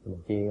 một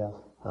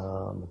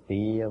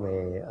tí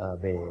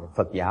về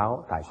Phật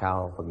giáo, tại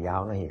sao Phật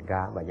giáo nó hiện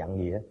ra và giảng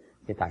nghĩa,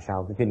 thì tại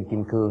sao cái kinh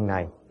Kim Cương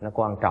này nó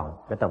quan trọng,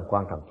 cái tầm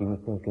quan trọng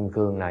Kim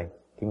Cương này,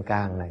 Kim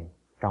Cang này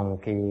trong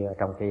cái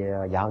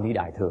giáo lý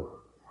Đại thừa.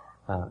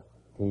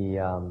 Thì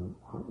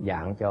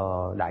giảng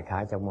cho đại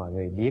khái cho mọi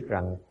người biết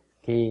rằng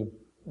cái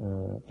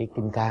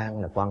Kim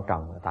Cang là quan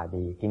trọng, tại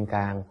vì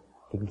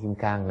Kim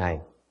Cang này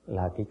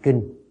là cái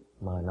kinh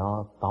mà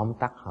nó tóm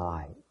tắt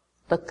lại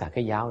tất cả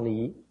cái giáo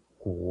lý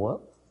của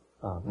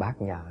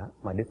Bát Nhã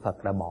mà Đức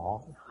Phật đã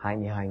bỏ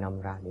 22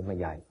 năm ra để mà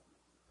dạy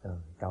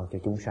cho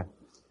chúng sanh.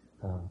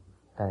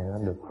 Nó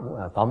được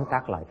tóm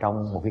tắt lại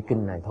trong một cái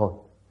kinh này thôi.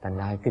 Thành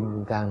ra kinh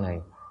Kim Cang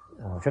này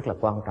rất là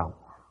quan trọng.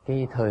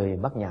 Cái thời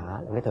Bát Nhã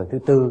là cái thời thứ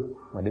 4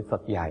 mà Đức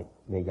Phật dạy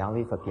về giáo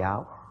lý Phật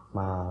giáo,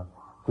 mà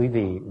quý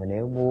vị mà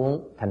nếu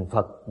muốn thành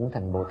Phật, muốn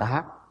thành Bồ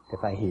Tát thì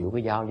phải hiểu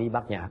cái giáo lý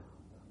Bát Nhã.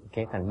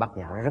 Cái thành Bát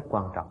Nhã nó rất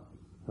quan trọng.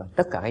 Và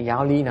tất cả cái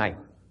giáo lý này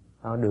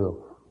nó được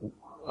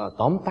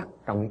tóm tắt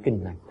trong cái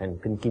kinh này. Thành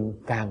kinh Kim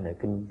Cang là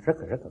kinh rất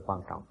là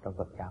quan trọng trong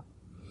Phật giáo.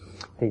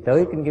 Thì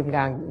tới kinh Kim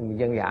Cang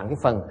dân giảng cái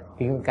phần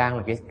Kim Cang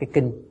là cái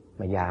kinh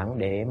mà giảng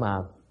để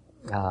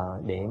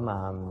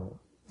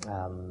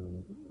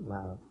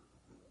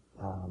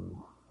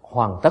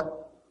hoàn tất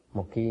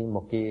một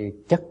cái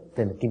chất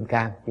tên là Kim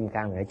Cang. Kim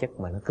Cang là cái chất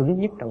mà nó cứng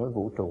nhất trong cái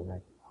vũ trụ này.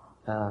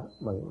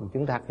 Mà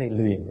chúng ta có thể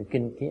luyện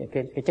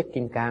cái chất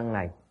Kim Cang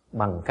này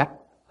bằng cách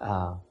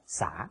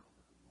xả.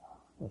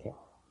 Okay.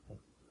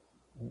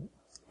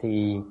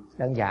 Thì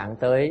đang giảng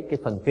tới cái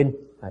phần kinh.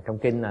 Trong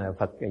kinh là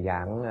Phật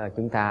giảng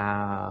chúng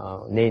ta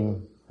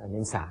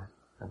nên xả.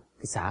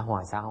 Cái xả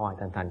hoài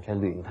thành sẽ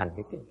luyện thành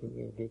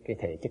cái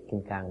thể chất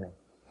Kim Cang này.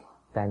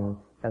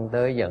 Đang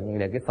tới dẫn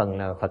là cái phần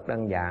là Phật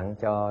đang giảng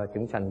cho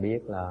chúng sanh biết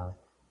là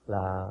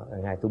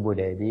ngài Tu Bồ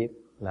Đề biết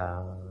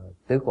là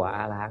tứ quả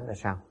A La Hán là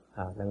sao.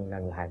 Đang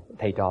là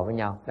thầy trò với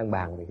nhau đang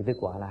bàn về cái tứ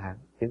quả A La Hán.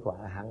 Tứ quả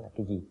A La Hán là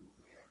cái gì?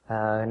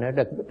 Nó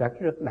rất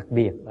đặc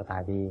biệt là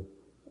tại vì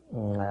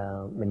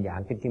mình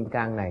giảng cái Kim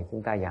Cang này,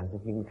 chúng ta giảng cái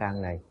Kim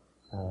Cang này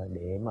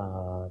để mà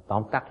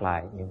tóm tắt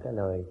lại những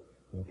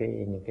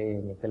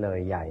cái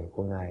lời dạy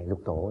của ngài Lục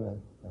Tổ nữa.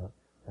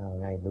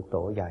 Ngài Lục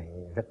Tổ dạy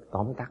rất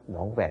tóm tắt,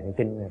 vỏn vẹn, cái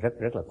kinh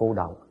rất là cô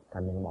đọng.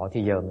 Thành mình bỏ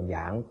thời giờ mình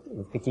giảng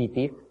cái chi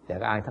tiết để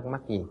có ai thắc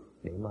mắc gì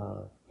để mà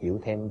hiểu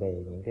thêm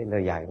về những cái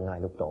lời dạy của ngài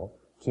Lục Tổ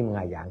khi mà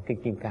ngài giảng cái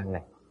Kim Cang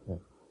này.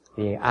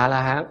 Thì A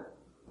La Hán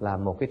là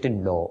một cái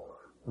trình độ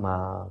mà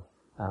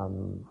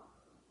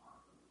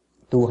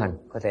tu hành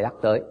có thể đắc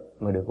tới,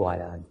 mà được gọi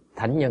là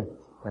thánh nhân,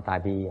 mà tại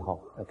vì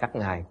các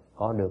ngài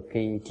có được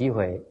cái trí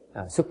huệ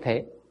xuất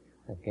thế,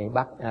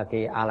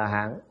 Cái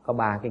A-la-hán có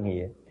 3 cái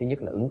nghĩa. Thứ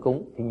nhất là ứng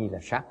cúng, thứ nhì là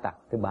sát tặc,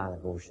 thứ ba là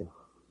vô sinh.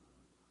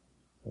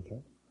 Okay.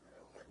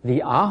 The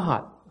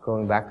Arhat,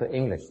 going back to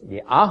English, the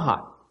Arhat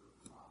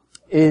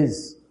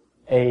is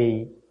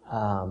a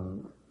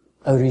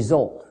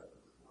result,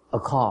 a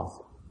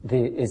cause.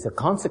 There is a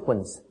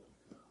consequence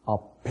of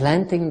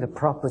planting the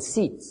proper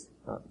seeds.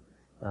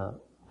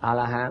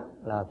 A-la-hán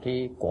là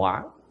cái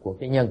quả của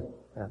cái nhân.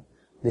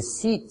 The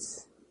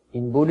seeds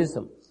in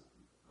Buddhism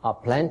are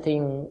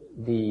planting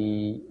the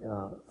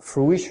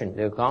fruition,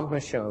 the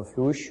accomplishment of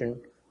fruition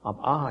of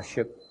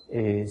arhatship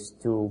is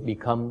to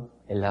become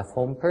a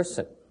left-form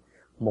person.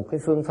 Một cái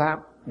phương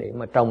pháp để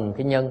mà trồng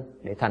cái nhân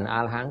để thành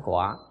A-la-hán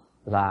quả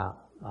là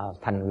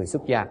thành người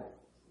xuất gia.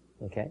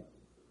 Okay?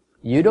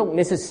 You don't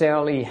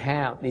necessarily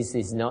have, this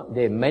is not,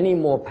 there are many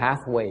more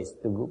pathways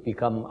to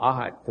become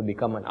arhat, to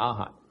become an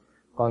arhat.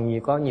 Còn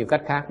có nhiều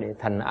cách khác để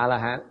thành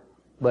A-la-hán.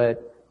 But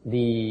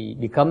the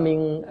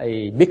becoming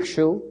a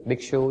bhikshu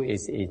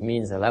is, it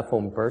means a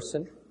left-form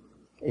person,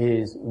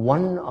 is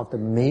one of the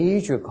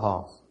major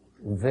cause,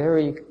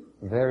 very,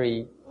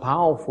 very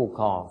powerful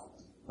cause,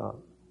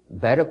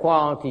 better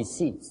quality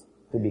seeds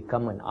to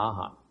become an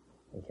arhat.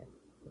 Okay.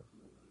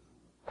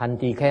 Thành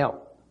tỳ kheo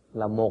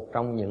là một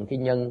trong những cái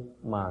nhân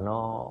mà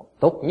nó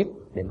tốt nhất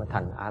để mà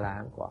thành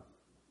A-la-hán quả.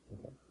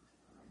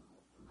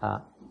 Okay.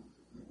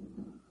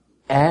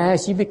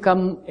 As you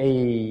become a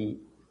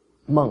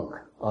monk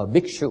or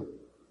bhikshu,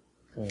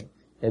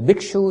 the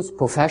bhikshu's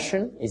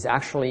profession is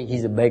actually,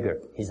 he's a beggar,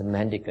 he's a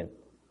mendicant.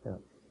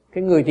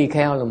 Cái người tỳ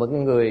kheo là một cái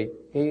người,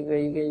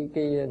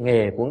 cái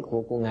nghề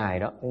của ngài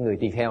đó, cái người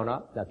tỳ kheo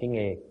đó là cái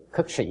nghề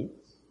khất sĩ.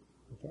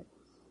 Okay.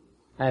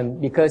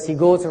 And because he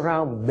goes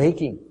around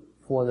begging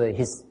for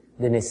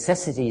the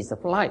necessities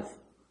of life,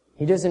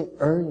 he doesn't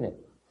earn it.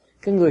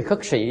 Cái người khất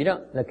sĩ đó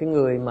là cái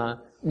người mà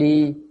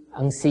đi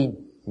ăn xin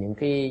những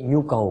cái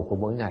nhu cầu của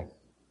mỗi ngày.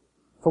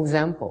 For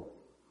example,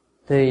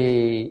 the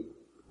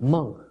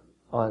monk,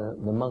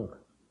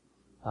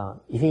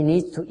 if he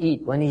needs to eat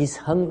when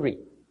he's hungry,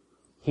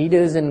 he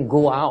doesn't go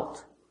out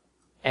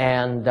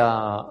and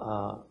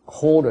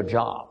hold a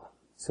job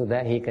so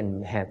that he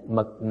can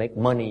make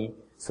money,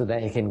 so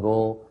that he can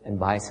go and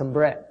buy some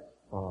bread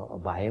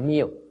or buy a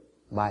meal,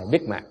 buy a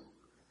Big Mac.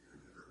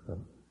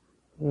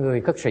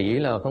 Người khất sĩ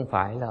là không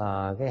phải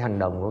là cái hành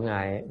động của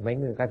ngài, mấy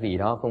người các vị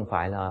đó không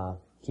phải là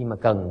khi mà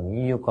cần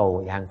nhu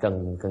cầu hàng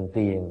cần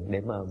tiền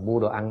để mà mua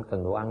đồ ăn,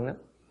 cần đồ ăn đó,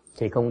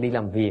 thì không đi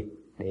làm việc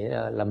để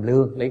làm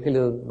lương, lấy cái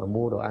lương mà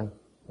mua đồ ăn.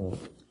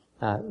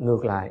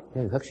 Ngược lại,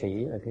 cái người khất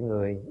sĩ là cái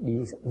người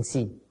đi ăn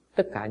xin,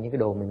 tất cả những cái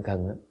đồ mình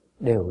cần đó,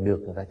 đều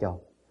được người ta cho.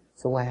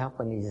 So what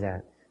happens is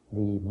that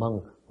the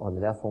monk or the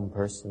left-form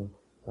person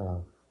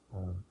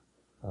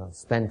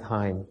spend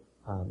time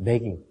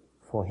begging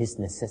for his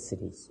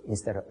necessities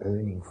instead of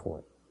earning for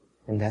it.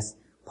 And that's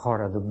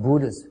part of the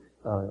Buddha's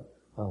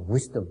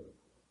wisdom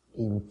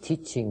in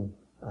teaching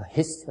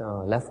his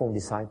left-form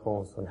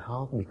disciples on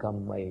how to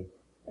become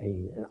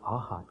an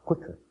arhat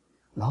quicker.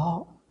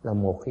 Đó là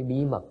một cái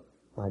bí mật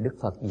mà Đức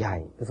Phật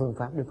dạy, cái phương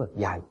pháp Đức Phật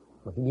dạy,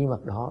 và cái bí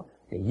mật đó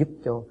để giúp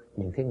cho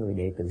những cái người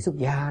đệ tử xuất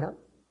gia đó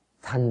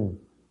thành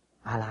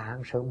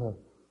A-la-hán sớm hơn.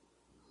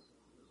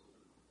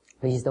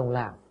 Please don't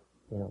laugh.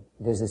 You know,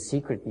 there's a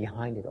secret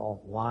behind it all.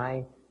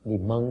 Why the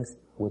monks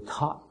were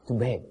taught to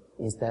beg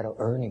instead of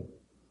earning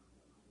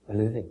a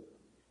living.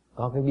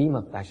 Có cái bí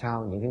mật tại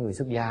sao những cái người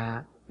xuất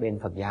gia bên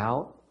Phật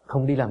giáo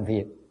không đi làm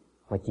việc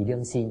mà chỉ đi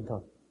ăn xin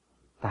thôi.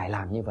 Tại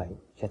làm như vậy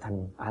sẽ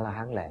thành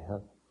A-la-hán lẹ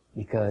hơn.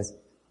 Because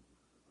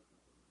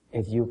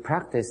if you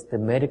practice the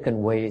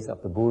mendicant ways of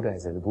the Buddha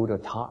as the Buddha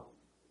taught,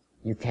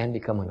 you can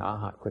become an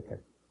arhat quicker.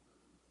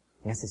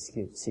 That's the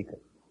secret.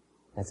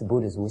 That's the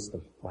Buddha's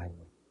wisdom, by the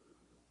way.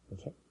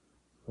 Okay?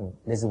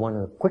 This is one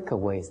of the quicker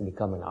ways to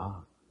become an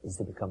arhat, is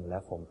to become a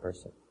left-form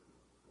person.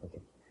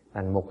 Okay?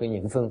 Là một cái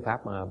những phương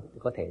pháp mà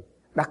có thể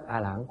đắc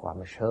A-la-hán quả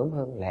mà sớm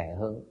hơn, lẹ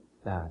hơn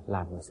là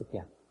làm người xuất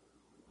gia.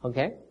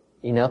 Okay?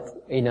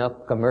 Enough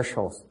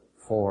commercials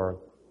for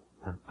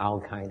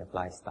our kind of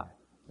lifestyle.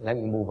 Let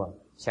me move on.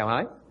 Shall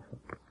I?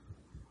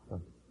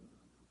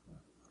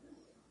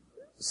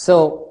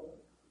 So,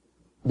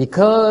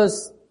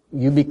 because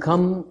you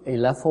become a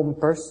left-form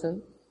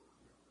person,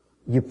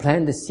 you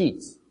plant the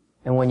seeds.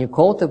 And when you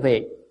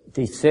cultivate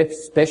these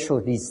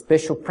special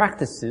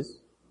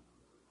practices,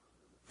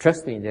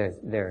 trust me,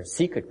 there are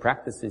secret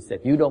practices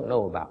that you don't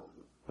know about.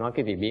 Nói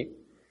cái vị biết.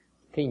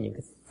 Những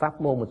cái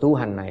pháp môn mà tu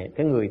hành này,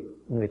 cái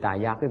người tại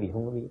gia cái vị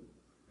không có biết.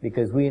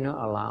 Because we are not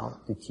allowed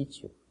to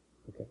teach you.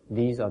 Okay?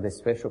 These are the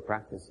special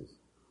practices,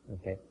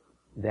 okay,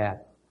 that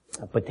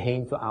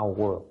pertain to our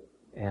world.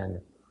 And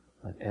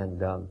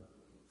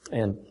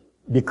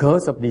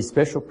because of these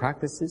special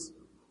practices,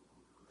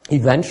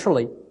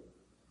 eventually,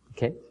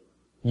 okay,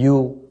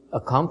 you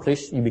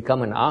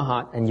become an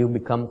arhat and you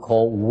become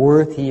called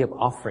worthy of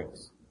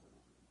offerings.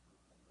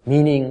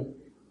 Meaning,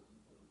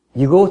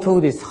 you go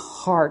through this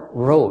hard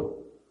road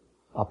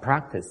of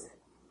practice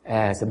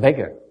as a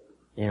beggar,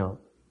 you know,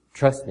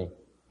 trust me,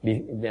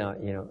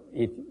 you know,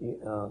 it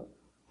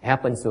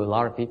happens to a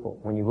lot of people.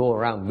 When you go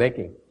around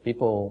begging,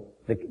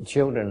 the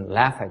children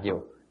laugh at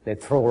you. They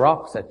throw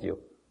rocks at you.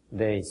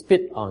 They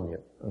spit on you.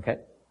 Okay?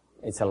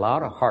 It's a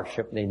lot of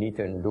hardship they need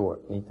to endure,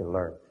 need to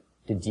learn,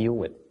 to deal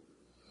with.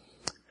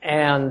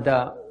 And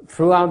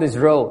throughout this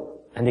road,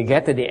 and they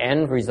get to the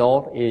end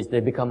result is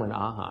they become an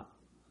arhat.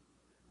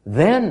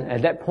 Then,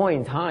 at that point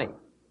in time,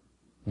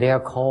 they are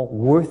called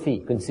worthy,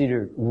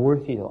 considered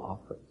worthy of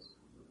offerings.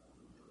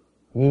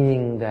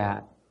 Meaning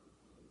that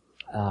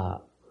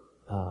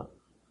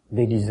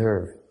they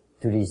deserve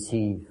to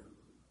receive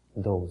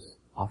those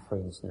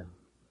offerings now.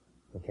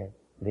 Okay?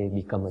 They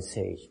become a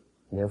sage.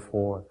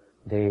 Therefore,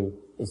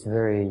 it's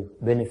very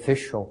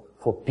beneficial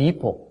for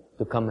people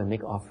to come and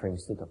make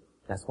offerings to them.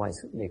 That's why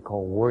they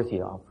call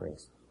worthy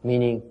offerings.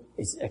 Meaning,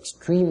 it's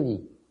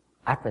extremely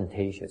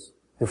advantageous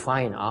to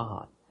find an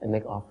arhat and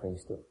make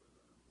offerings to it.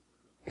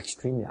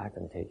 Extremely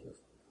advantageous.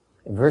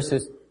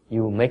 Versus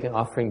you make an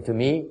offering to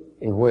me,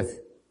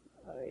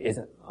 it's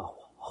a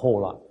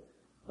whole lot.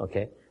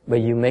 Okay?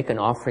 But you make an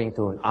offering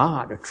to an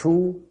arhat, a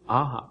true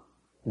arhat,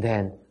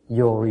 then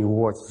your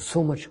rewards are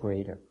so much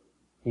greater.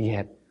 You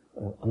have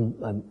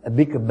a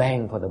bigger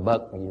bang for the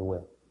buck, if you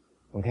will.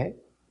 Okay?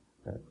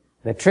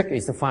 The trick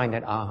is to find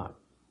that arhat.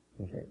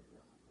 Okay?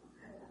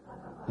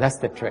 That's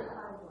the trick.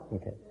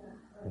 Okay?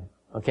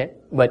 Okay?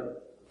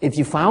 But if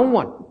you found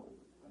one,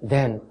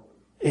 then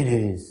it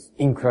is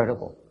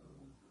incredible.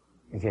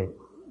 Okay?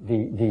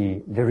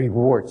 The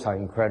rewards are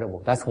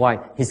incredible. That's why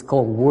he's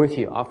called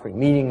worthy offering,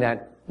 meaning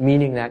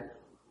that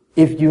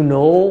if you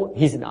know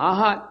he's an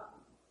arhat,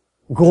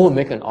 go and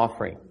make an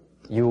offering.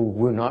 You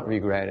will not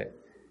regret it.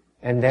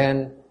 And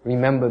then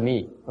remember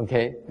me,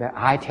 okay? That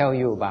I tell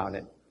you about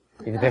it.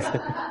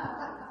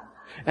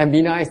 And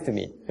be nice to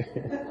me.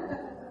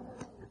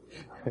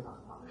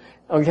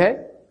 Okay?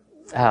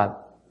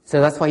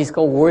 So that's why he's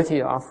called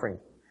worthy offering.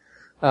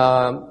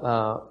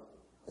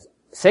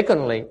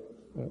 Secondly,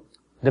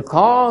 the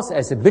cause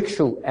as a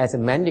bhikshu, as a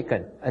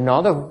mendicant,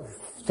 another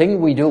thing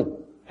we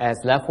do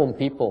as left home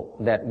people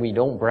that we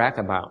don't brag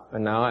about,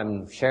 and now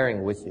I'm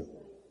sharing with you,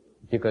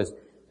 because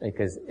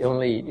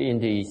only in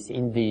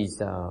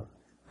these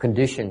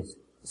conditions,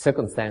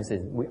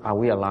 circumstances, are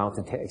we allowed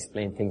to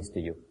explain things to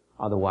you.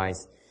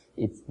 Otherwise,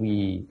 if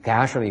we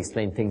casually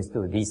explain things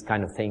to these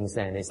kind of things,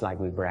 then it's like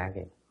we're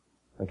bragging.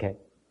 Okay?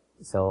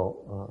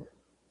 So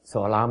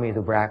allow me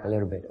to brag a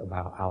little bit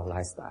about our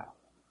lifestyle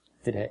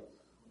today.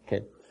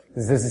 Okay?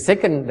 The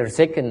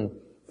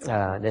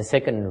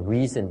second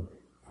reason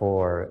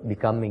for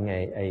becoming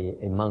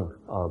a monk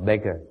or a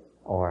beggar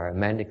or a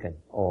mendicant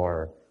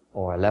or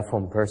a left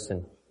home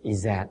person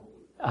is that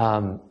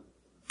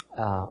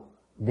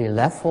the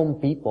left home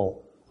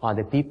people are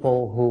the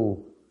people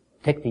who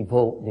take the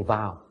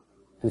vow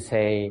to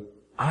say,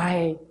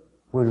 I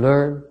will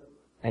learn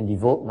and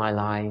devote my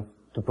life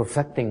to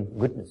perfecting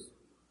goodness.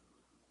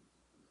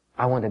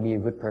 I want to be a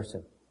good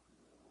person.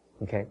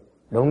 Okay?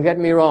 Don't get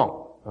me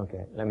wrong.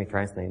 Okay, let me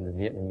translate in the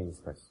Vietnamese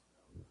first.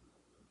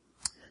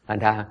 Thành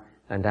ra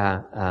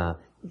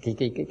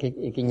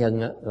cái nhân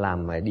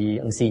làm mà đi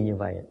ăn xin như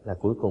vậy là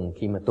cuối cùng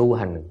khi mà tu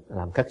hành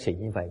làm khất sĩ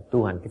như vậy,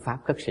 tu hành cái pháp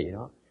khất sĩ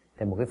đó,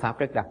 thì một cái pháp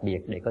rất đặc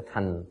biệt để có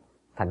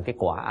thành cái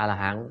quả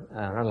A-la-hán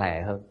nó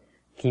lẹ hơn.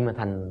 Khi mà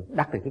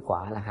đắc được cái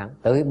quả A-la-hán,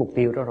 tới mục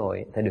tiêu đó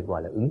rồi thì được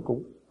gọi là ứng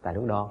cúng. Tại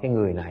lúc đó cái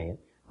người này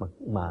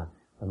mà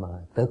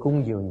tới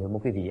cúng dường như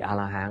một cái vị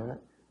A-la-hán đó,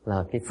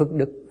 là cái phước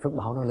đức, phước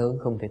báo nó lớn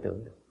không thể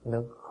tưởng được,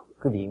 lớn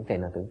cứ vị không thể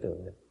nào tưởng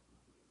tượng được.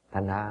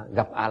 Thành ra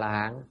gặp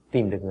A-la-hán,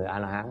 tìm được người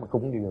A-la-hán mà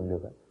cúng dường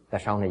được, là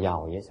sau này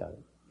giàu dễ sợ,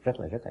 rất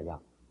là giàu.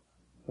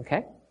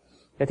 Ok.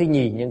 Cái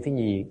nhân thứ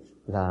nhì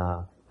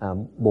là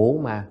bố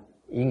ma.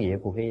 Ý nghĩa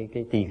của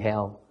cái tỳ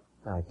kheo,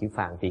 chữ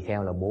Phạn tỳ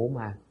kheo là bố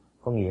ma,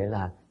 có nghĩa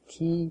là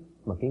khi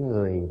mà cái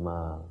người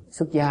mà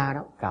xuất gia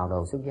đó, cạo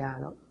đầu xuất gia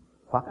đó,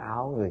 khoác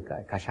áo người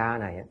cà sa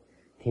này,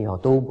 thì họ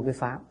tu một cái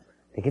pháp,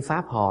 thì cái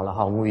pháp họ là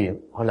họ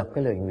nguyện, họ lập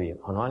cái lời nguyện,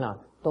 họ nói là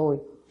tôi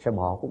sẽ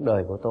bỏ cuộc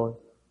đời của tôi,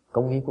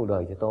 cống hiến cuộc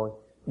đời cho tôi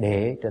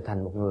để trở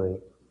thành một người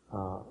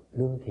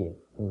lương thiện,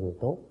 một người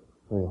tốt,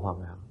 người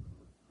hoàn hảo.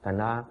 Thành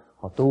ra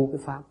họ tu cái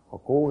pháp, họ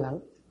cố gắng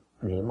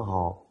để mà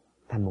họ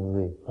thành một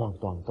người hoàn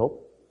toàn tốt.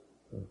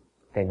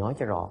 Thầy nói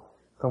cho rõ,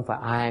 không phải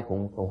ai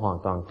cũng hoàn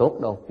toàn tốt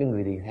đâu. Cái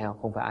người đi theo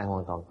không phải ai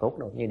hoàn toàn tốt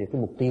đâu. Nhưng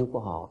cái mục tiêu của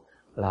họ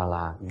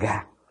là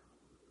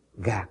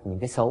gạt những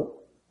cái xấu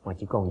mà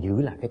chỉ còn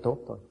giữ lại cái tốt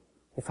thôi.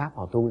 Cái pháp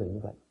họ tu là như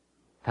vậy.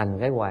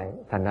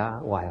 Thành ra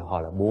ngoài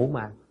họ là bố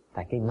ma.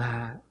 Tại cái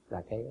ma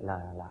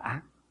là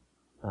ác.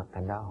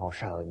 Thành ra họ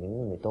sợ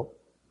những người tốt.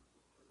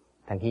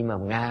 Thành khi mà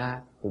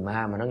người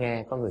ma mà nó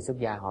nghe có người xuất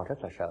gia họ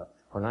rất là sợ.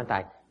 Họ nói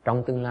tại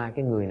trong tương lai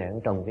cái người này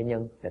cũng trồng cái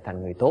nhân để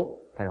thành người tốt,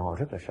 thành họ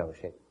rất là sợ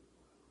sệt.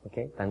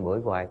 Okay? Thành bởi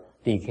vậy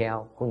tỳ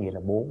kheo có nghĩa là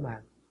bố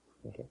ma.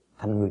 Okay?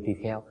 Thành người tỳ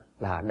kheo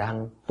là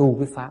đang tu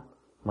cái pháp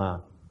mà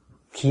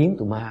khiến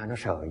tụi ma nó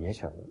sợ, dễ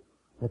sợ,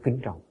 nó kính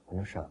trọng,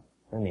 nó sợ,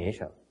 nó nể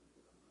sợ.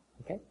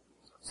 Okay?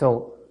 So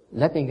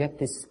let me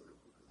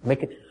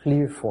make it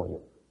clear for you.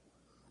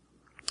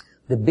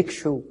 The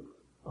bhikshu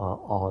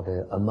or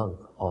a monk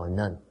or a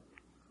nun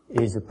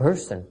is a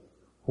person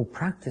who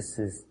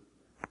practices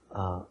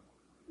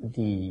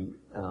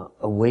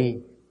a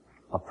way,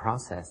 a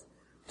process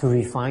to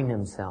refine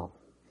himself,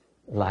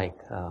 like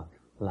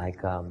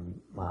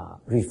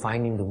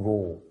refining the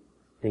gold.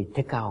 They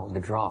take out the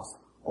dross,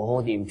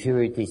 all the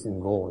impurities in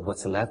gold.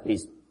 What's left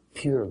is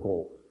pure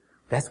gold.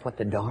 That's what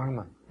the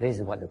Dharma, this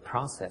is what the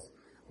process,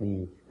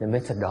 the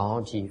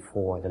methodology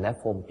for the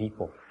left form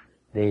people.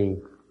 They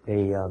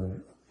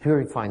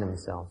purify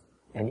themselves.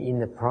 And in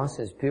the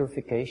process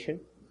purification,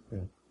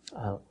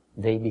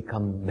 they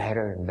become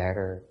better and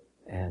better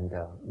and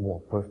more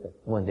perfect.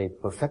 When they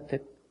perfect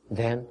it,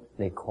 then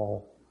they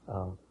call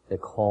the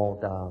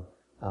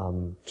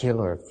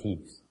killer of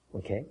thieves.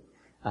 Okay?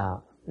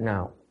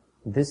 Now,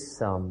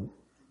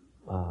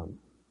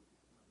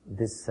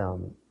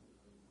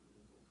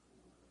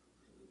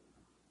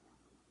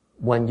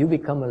 when you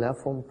become a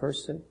left form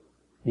person,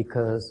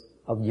 because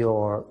of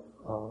your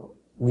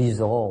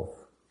resolve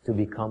to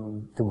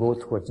go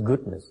towards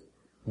goodness,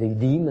 the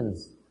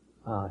demons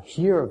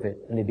hear of it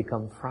and they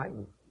become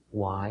frightened.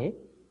 Why?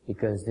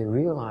 Because they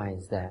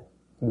realize that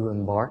you're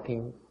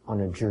embarking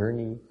on a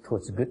journey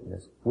towards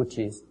goodness, which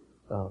is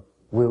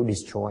will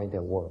destroy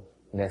their world.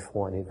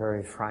 Therefore, they're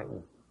very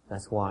frightened.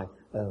 That's why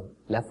a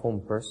left form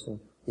person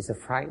is a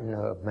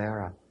frightener of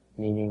Mara,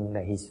 meaning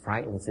that he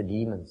frightens the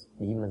demons.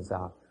 Demons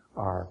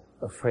are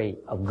afraid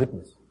of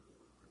goodness.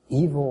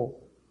 Evil,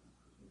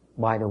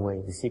 by the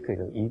way, the secret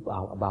of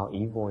evil, about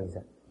evil is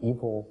that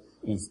evil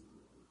is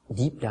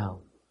deep down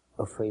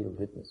afraid of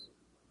goodness.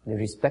 They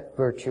respect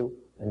virtue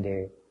and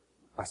they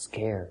are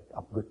scared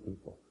of good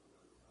people.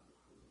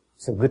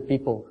 So good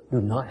people do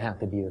not have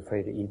to be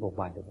afraid of evil,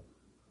 by the way.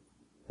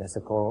 That's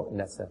the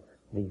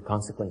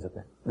consequence of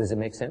that. Does it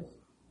make sense?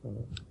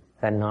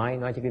 Thầy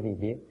nói cho quý vị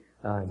biết,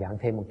 giảng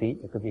thêm một tí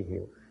cho quý vị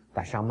hiểu.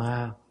 Tại sao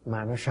ma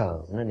nó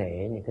sợ, nó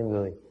nể những cái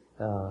người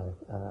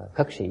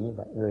khất sĩ như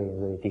vậy,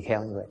 người tỳ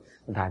kheo như vậy?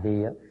 Tại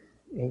vì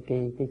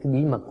cái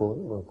bí mật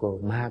của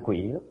ma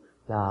quỷ đó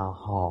là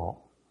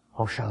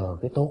họ sợ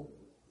cái tốt.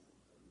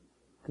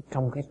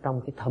 Trong cái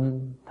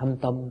thâm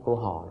tâm của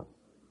họ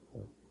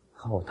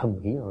thầm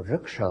nghĩ họ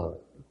rất sợ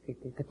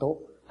cái tốt.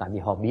 Tại vì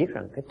họ biết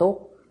rằng cái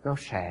tốt nó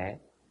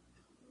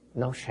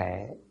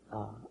sẽ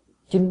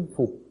chinh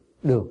phục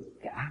được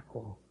cái ác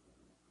của họ.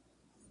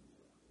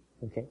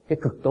 Okay. Cái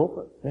cực tốt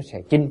đó, nó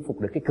sẽ chinh phục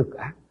được cái cực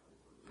ác.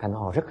 Thành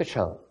họ rất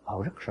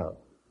sợ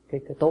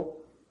cái tốt.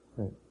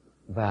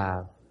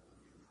 Và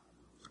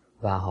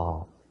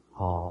họ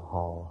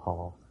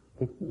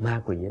cái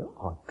ma quỷ đó,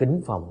 họ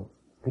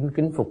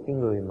kính phục cái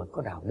người mà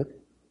có đạo đức,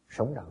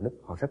 sống đạo đức,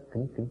 họ rất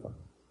kính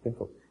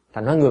phục.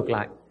 Thành nói ngược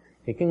lại,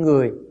 thì cái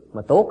người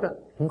mà tốt đó,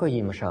 không có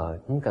gì mà sợ,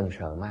 không cần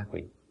sợ ma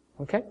quỷ.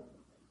 Okay?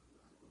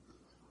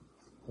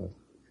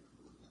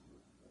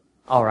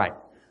 All right.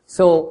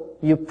 So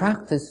you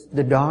practice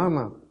the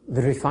Dharma,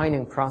 the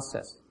refining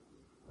process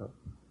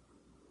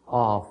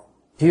of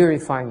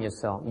purifying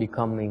yourself,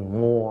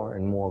 becoming more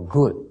and more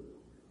good.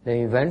 Then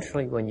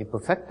eventually, when you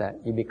perfect that,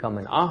 you become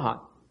an Arhat.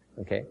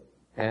 Okay?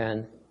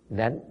 And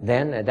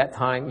then at that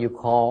time you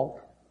call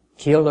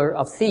killer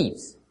of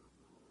thieves.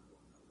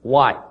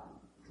 Why?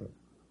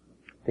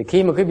 Thì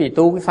khi mà quý vị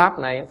tu cái pháp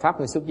này, pháp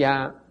người xuất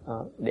gia,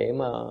 để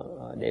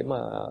mà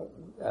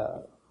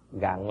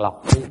gạn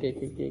lọc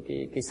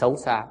cái xấu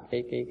xa,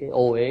 cái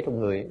ô uế trong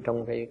người,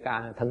 trong cái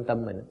thân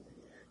tâm mình,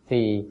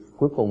 thì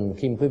cuối cùng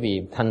khi quý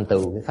vị thành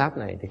tựu cái pháp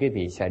này thì quý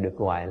vị sẽ được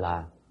gọi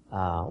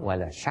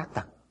là sát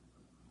tặc,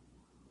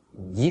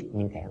 giết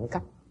những kẻ ăn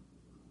cắp.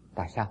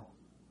 Tại sao?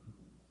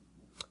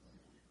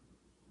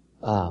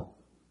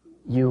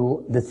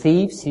 The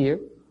thieves here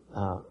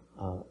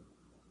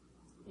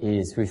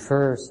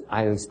refers.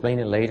 I'll explain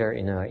it later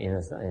in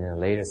a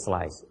later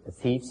slice. The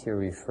thieves here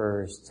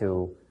refers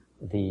to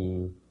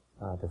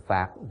the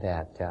fact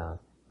that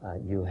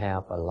you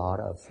have a lot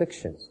of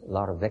afflictions, a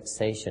lot of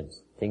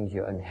vexations, things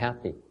you're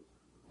unhappy.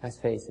 Let's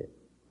face it.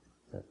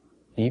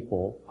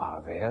 People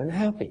are very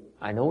unhappy.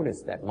 I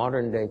notice that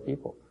modern day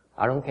people.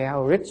 I don't care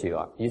how rich you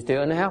are, you're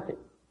still unhappy.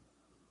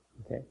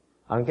 Okay?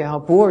 I don't care how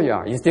poor you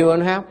are, you're still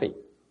unhappy.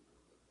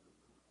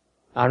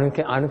 I don't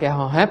care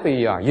how happy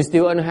you are, you're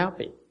still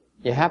unhappy.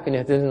 Your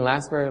happiness doesn't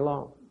last very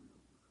long.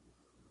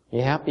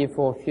 You're happy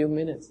for a few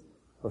minutes,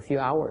 for a few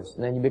hours,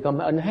 and then you become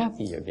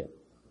unhappy again.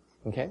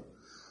 Okay?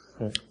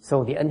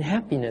 So the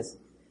unhappiness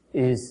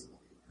is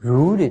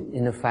rooted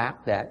in the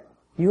fact that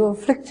you are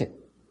afflicted.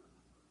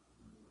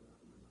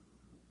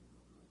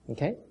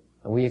 Okay?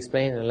 We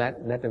explain that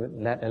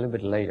a little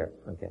bit later.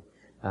 Okay?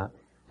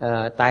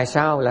 Tại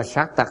sao là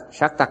sát tặc?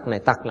 Sát tặc này,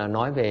 tặc là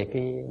nói về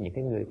những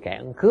cái người kẻ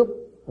ăn cướp.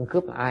 Ăn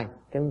cướp là ai?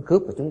 Cái ăn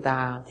cướp của chúng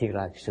ta thì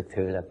là thực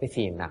sự là cái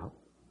phiền não.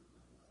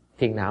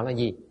 Phiền não là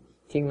gì?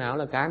 Phiền não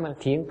là cái mà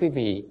khiến quý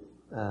vị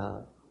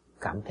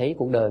cảm thấy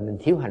cuộc đời mình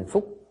thiếu hạnh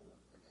phúc.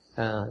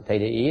 Thầy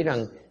để ý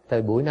rằng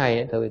thời buổi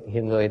này, thời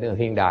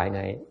hiện đại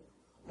này,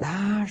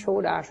 đa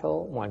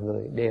số mọi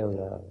người đều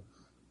là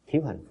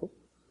thiếu hạnh phúc.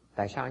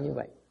 Tại sao như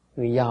vậy?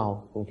 Người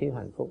giàu cũng thiếu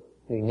hạnh phúc,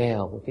 người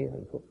nghèo cũng thiếu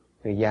hạnh phúc,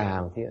 người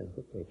già cũng thiếu hạnh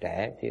phúc, người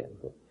trẻ cũng thiếu hạnh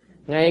phúc.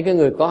 Ngay cái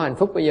người có hạnh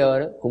phúc bây giờ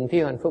đó cũng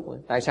thiếu hạnh phúc.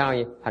 Tại sao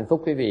vậy? Hạnh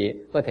phúc quý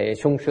vị có thể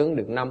sung sướng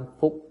được 5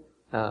 phút,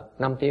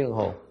 5 tiếng đồng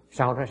hồ,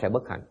 sau đó sẽ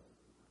bất hạnh.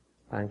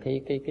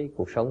 Cái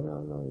cuộc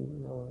sống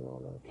nó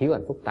thiếu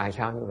hạnh phúc. Tại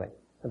sao như vậy?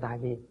 Tại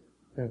vì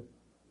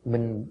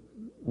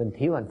mình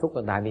thiếu hạnh phúc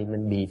là tại vì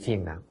mình bị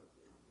phiền não.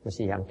 Mình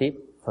sẽ giảng tiếp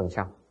phần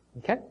sau.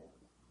 Okay?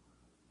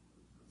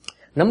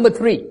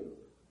 Number 3.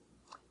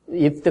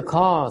 If the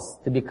cause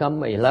to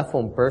become a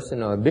left-form person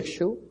or a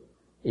bhikshu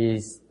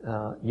is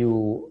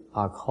you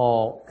are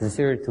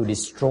considered to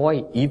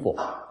destroy evil.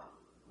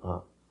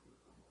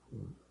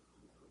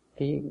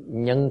 Cái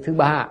nhân thứ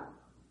 3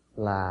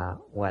 là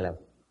gọi là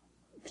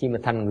khi mà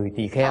thành người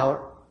tỳ kheo,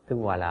 tức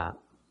gọi là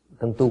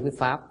thân tu cái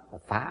pháp là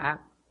phá ác.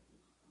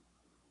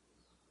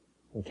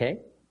 Okay?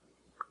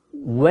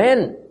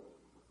 When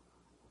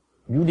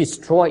you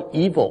destroy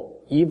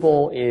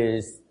evil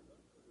is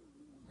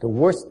the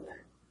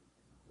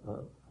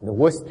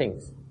worst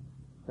things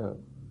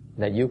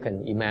that you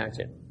can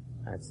imagine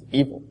as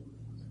evil.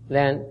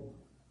 Then,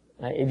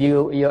 if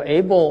you're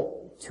able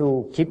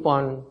to keep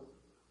on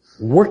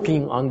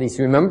working on this,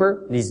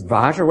 remember this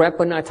Vajra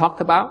weapon I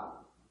talked about?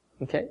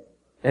 Okay?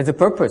 There's a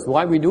purpose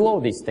why we do all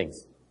these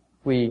things.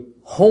 We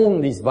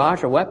hone these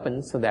Vajra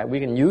weapons so that we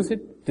can use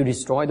it to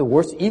destroy the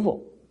worst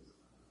evil.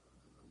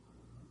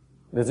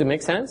 Does it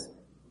make sense?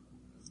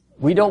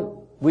 We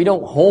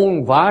don't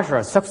hone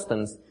Vajra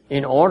substance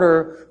in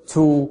order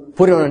to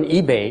put it on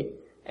eBay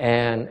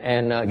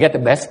and get the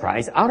best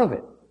price out of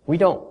it. We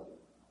don't.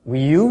 We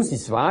use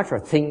these Vajra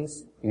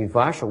things, these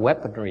Vajra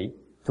weaponry,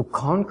 to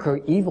conquer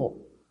evil,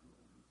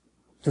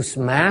 to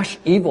smash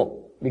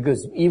evil,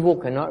 because evil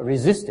cannot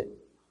resist it.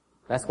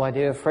 That's why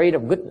they're afraid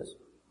of goodness.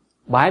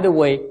 By the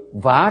way,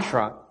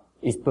 Vajra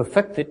is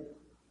perfected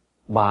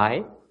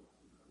by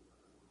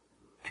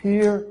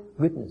pure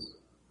goodness.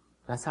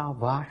 That's how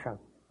Vajra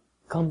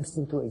comes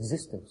into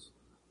existence.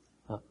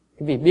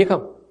 Quý vị biết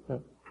không?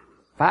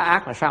 Phá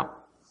ác là sao?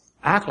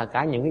 Ác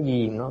là những cái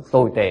gì nó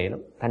tồi tệ lắm.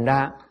 Thành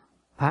ra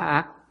phá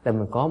ác là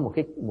mình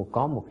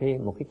có một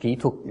cái kỹ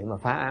thuật để mà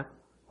phá ác.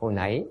 Hồi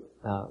nãy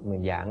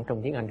mình giảng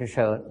trong tiếng Anh sơ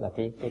sơ là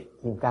cái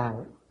kim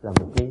cang là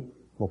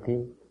một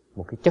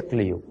cái chất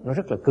liệu nó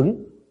rất là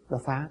cứng, nó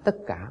phá tất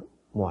cả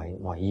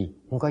mọi gì,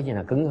 không có gì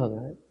nào cứng hơn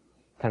đó.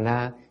 Thành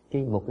ra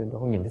một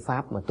trong những cái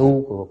pháp mà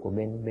tu của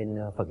bên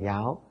Phật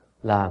giáo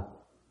là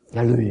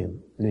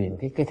luyện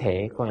cái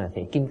thể coi là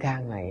thể kim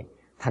cang này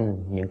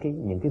thành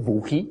những cái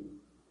vũ khí.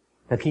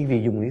 Và khi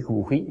vì dùng cái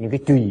vũ khí, những cái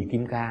chùy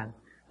kim cang,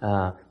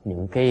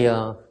 những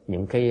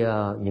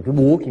cái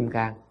búa kim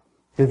cang,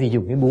 tôi vì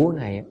dùng cái búa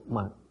này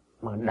mà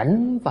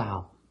đánh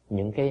vào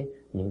những cái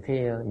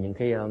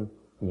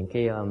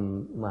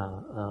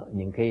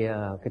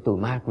tụi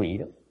ma quỷ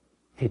đó,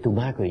 thì tụi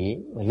ma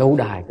quỷ lâu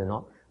đài của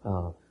nó,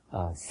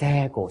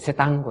 xe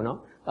tăng của nó,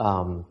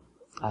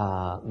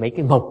 mấy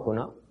cái mộc của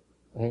nó,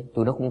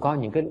 tụi nó cũng có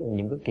những cái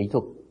kỹ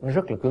thuật nó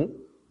rất là cứng.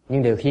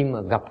 Nhưng đều khi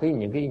mà gặp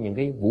những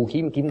cái vũ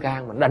khí kim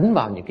cang mà đánh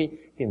vào những cái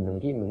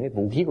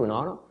vũ khí của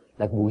nó đó,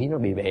 là vũ khí nó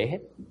bị bể hết,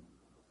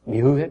 bị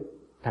hư hết.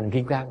 Thành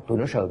kim cang, tụi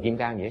nó sợ kim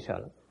cang dễ sợ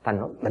lắm.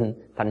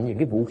 Thành những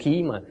cái vũ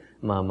khí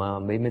mà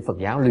bên Phật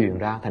giáo luyện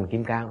ra thành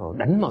kim cang rồi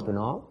đánh vào tụi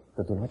nó,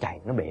 rồi tụi nó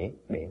chạy, nó bể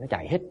nó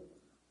chạy hết.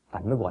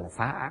 Thành mới gọi là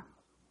phá ác.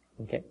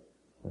 Okay.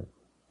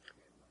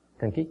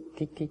 Thành cái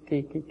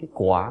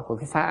quả của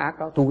cái phá ác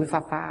đó, tu cái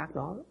pháp phá ác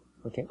đó.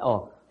 Okay.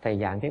 Thầy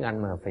giảng tiếng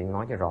Anh mà phải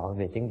nói cho rõ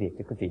về tiếng Việt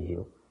cho quý vị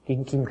hiểu.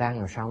 Kim cang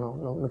là sao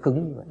nó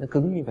cứng như vậy? Nó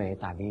cứng như vậy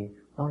tại vì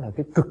nó là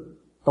cái cực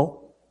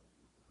tốt.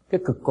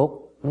 Cái cực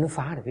tốt nó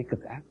phá được cái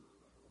cực ác.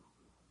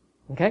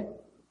 Ok?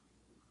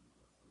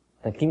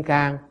 Tại kim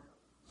cang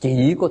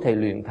chỉ có thể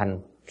luyện thành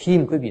khi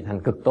mà quý vị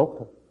thành cực tốt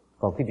thôi.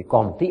 Còn quý vị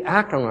còn một tí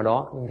ác trong nào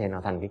đó không thể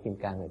nào thành cái kim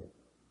cang này được.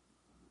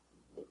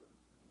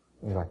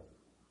 Như vậy.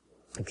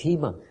 Khi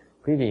mà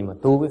quý vị mà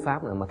tu cái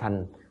pháp này mà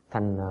thành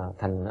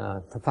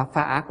pháp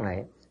phá ác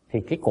này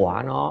thì cái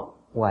quả nó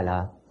gọi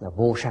là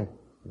vô sanh.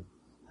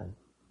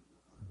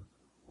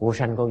 Vô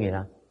sanh có nghĩa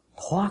là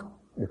thoát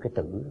được cái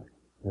tử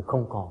rồi,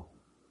 không còn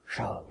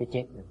sợ cái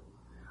chết nữa.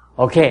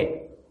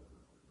 Okay.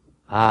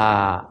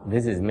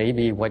 This is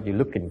maybe what you're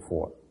looking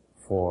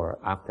for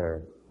after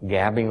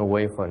gabbing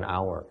away for an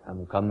hour.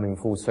 I'm coming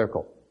full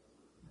circle.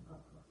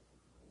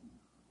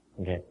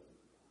 Okay.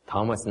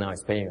 Thomas now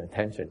is paying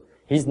attention.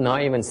 He's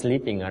not even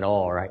sleeping at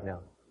all right now.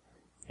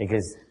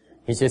 Because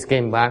he just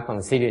came back from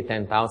the City of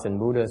 10,000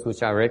 Buddhas,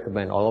 which I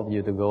recommend all of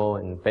you to go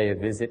and pay a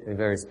visit. A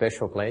very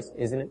special place,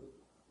 isn't it?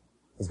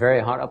 It's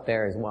very hot up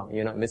there as well.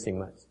 You're not missing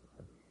much.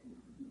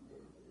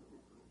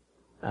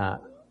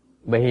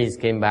 But he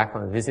came back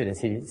from a visit in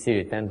the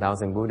City of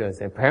 10,000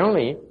 Buddhas.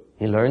 Apparently,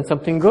 he learned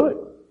something good.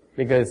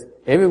 Because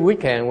every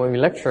weekend when we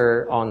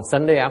lecture on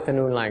Sunday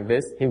afternoon like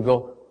this, he would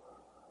go,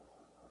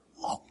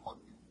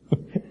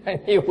 and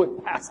he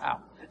would pass out.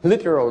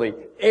 Literally,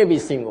 every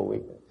single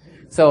week.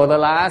 So the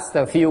last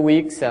few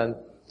weeks,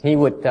 he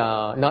would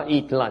not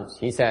eat lunch.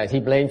 He said he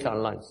blames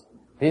on lunch.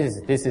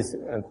 This is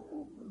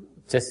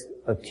just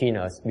between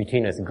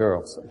us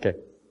girls. Okay.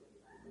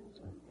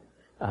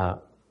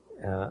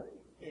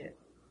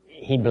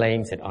 He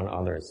blames it on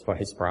others for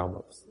his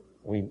problems.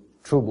 We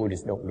true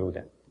Buddhists don't do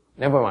that.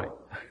 Never mind.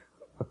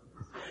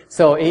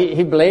 So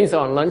he blames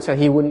on lunch, so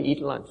he wouldn't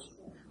eat lunch.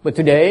 But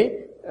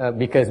today,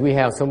 because we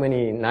have so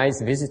many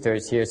nice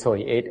visitors here, so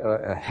he ate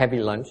a heavy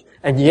lunch.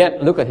 And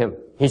yet, look at him.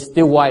 He's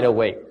still wide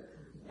awake.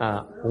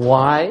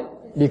 Why?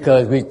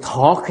 Because we're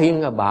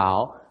talking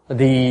about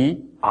the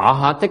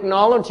AHA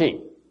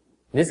technology.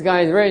 This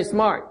guy is very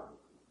smart.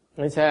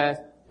 He says,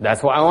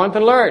 that's what I want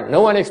to learn.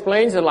 No one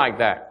explains it like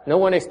that. No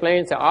one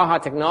explains the AHA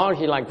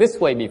technology like this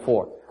way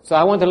before. So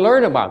I want to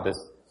learn about this.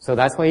 So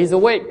that's why he's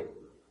awake.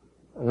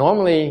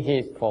 Normally,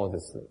 he falls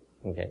asleep.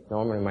 Okay.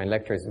 Normally, my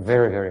lecture is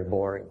very, very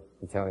boring,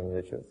 I'm telling you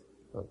the truth.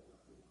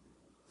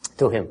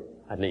 To him,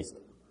 at least.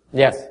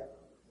 Yes?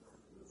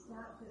 It's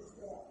not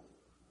just that.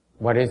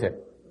 What is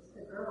it? It's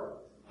the girls.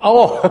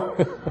 Oh!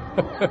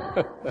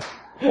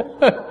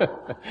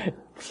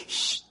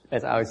 Shh,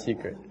 that's our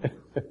secret.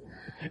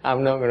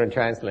 I'm not going to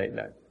translate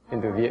that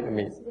into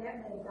Vietnamese.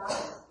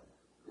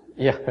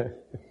 Yeah.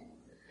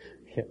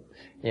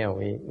 Yeah,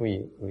 we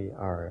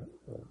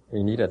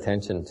need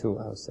attention to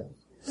ourselves.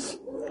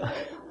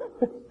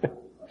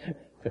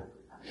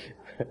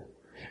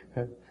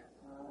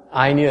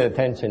 I need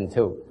attention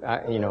too.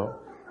 I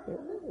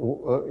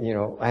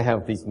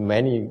have these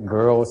many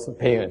girls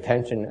paying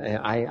attention, and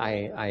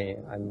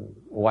I'm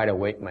wide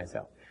awake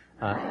myself.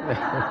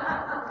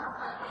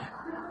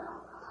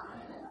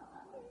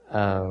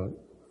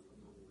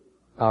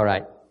 All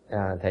right.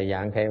 Thầy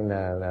giảng thêm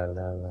là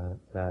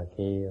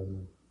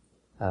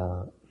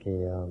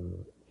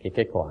cái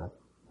kết quả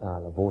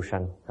là vô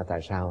sanh, là tại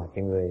sao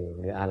cái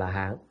người A La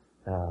Hán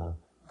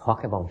thoát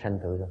cái vòng sanh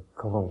tử rồi,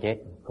 không còn chết,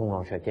 không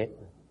còn sợ chết.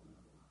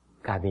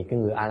 Cả vì cái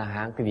người A La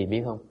Hán, quý vị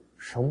biết không,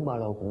 sống bao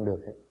lâu cũng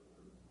được hết,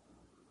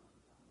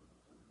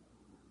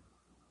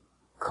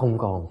 không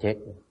còn chết,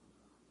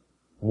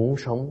 muốn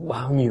sống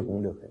bao nhiêu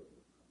cũng được hết,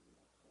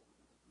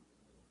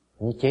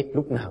 muốn chết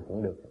lúc nào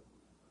cũng được hết,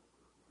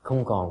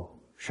 không còn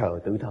sợ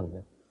tử thần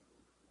nữa.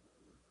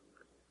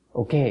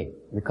 Okay,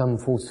 become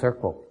full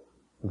circle.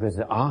 Because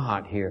the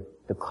Arhat here,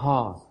 the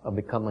cause of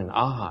becoming an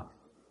Arhat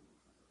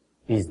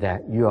is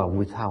that you are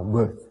without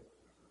birth.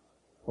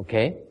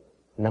 Okay?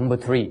 Number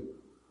 3,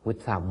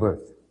 without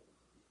birth.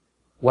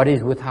 What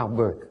is without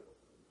birth?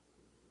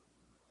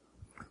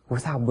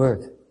 Without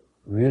birth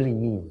really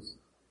means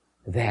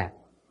that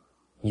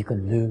you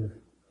can live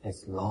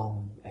as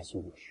long as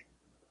you wish.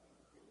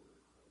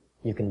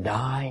 You can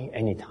die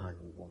anytime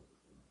you want.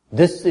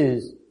 This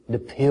is the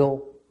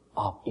pill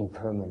of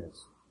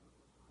impermanence.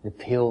 The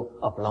pill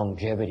of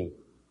longevity.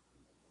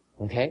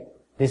 Okay?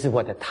 This is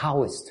what the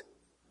Taoists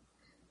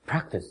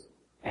practice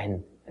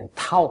and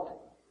tout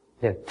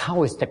the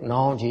Taoist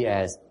technology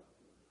as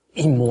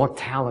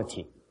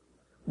immortality.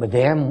 But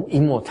their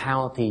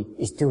immortality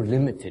is still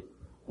limited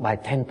by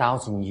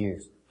 10,000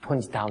 years,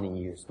 20,000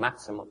 years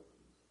maximum.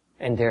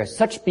 And there are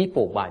such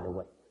people, by the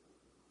way,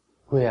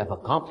 who have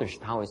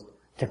accomplished Taoist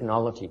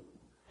technology.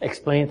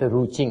 Explain to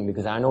Ru Ching,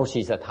 because I know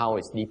she's a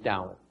Taoist deep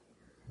down.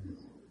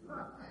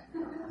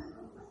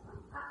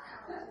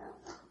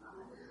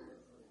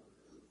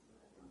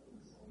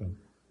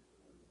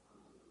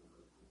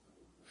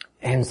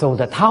 And so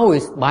the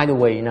Taoists, by the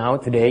way, now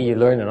today you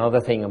learn another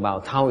thing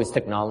about Taoist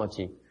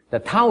technology. The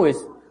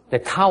Taoists, they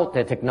tout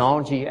the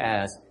technology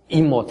as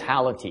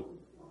immortality.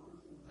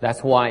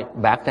 That's why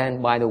back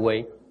then, by the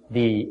way,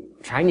 the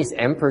Chinese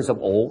emperors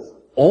of old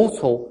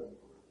also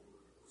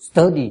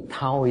studied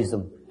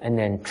Taoism and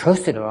then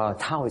trusted a lot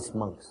of Taoist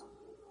monks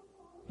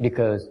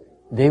because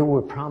they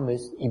were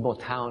promised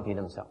immortality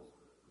themselves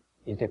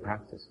if they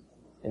practice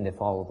and they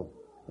follow them.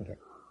 Okay.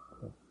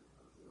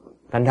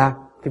 Thành ra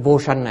cái vô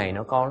sanh này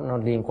nó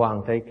liên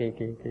quan tới cái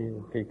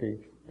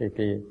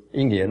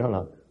ý nghĩa nó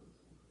là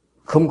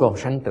không còn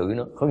sanh tử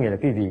nữa, có nghĩa là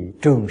cái vị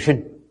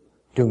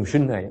trường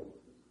sinh này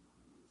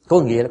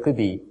có nghĩa là cái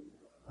vị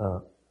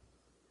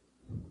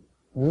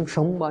muốn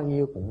sống bao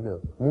nhiêu cũng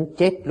được, muốn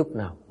chết lúc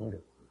nào cũng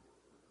được.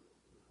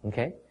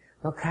 Okay?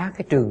 Nó khác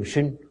cái trường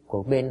sinh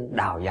của bên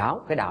đạo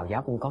giáo. Cái đạo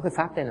giáo cũng có cái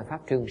pháp tên là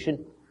pháp trường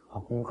sinh.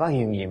 Họ cũng có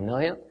nhiều nhiệm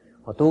nơi á,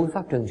 họ tu cái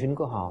pháp trường sinh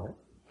của họ đó.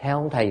 Theo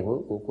ông thầy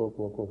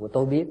của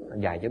tôi biết,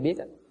 dạy cho biết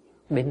á,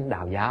 bên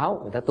đạo giáo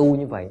người ta tu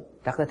như vậy,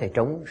 ta có thể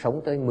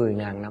sống tới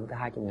 10.000 năm tới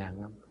 20.000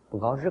 năm. Và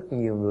có rất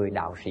nhiều người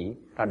đạo sĩ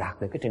đã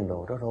đạt được cái trình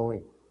độ đó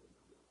rồi,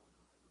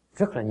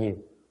 rất là nhiều.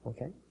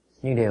 Okay?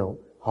 Nhưng đều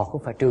họ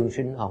không phải trường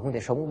sinh, họ không thể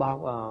sống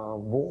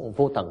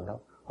vô tận đâu,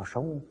 họ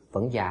sống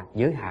vẫn già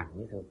giới hạn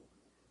như thường,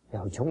 thì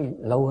họ sống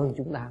lâu hơn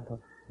chúng ta thôi.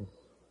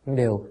 Nhưng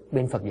đều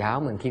bên Phật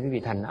giáo mình khi quý vị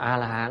thành A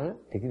La Hán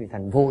thì quý vị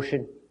thành vô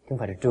sinh, chứ không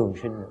phải là trường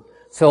sinh nữa.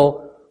 So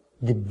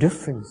the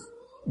difference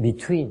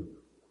between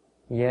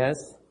yes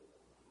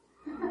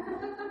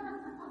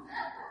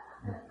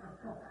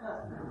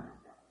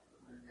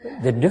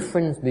the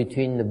difference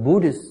between the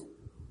Buddhist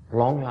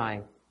long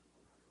life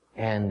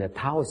and the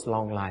Taoist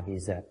long life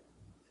is that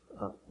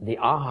the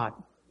Arhat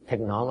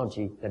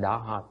technology, the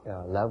Arhat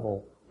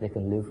level, they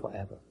can live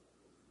forever.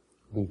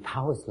 The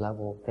Taoist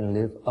level can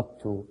live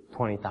up to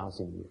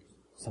 20,000 years,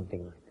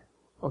 something like that.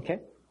 Okay?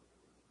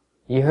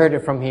 You heard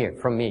it from here,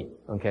 from me.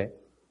 Okay?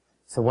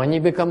 So when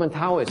you become a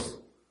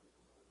Taoist,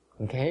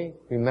 okay,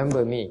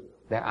 remember me.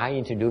 that I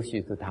introduced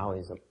you to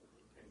Taoism.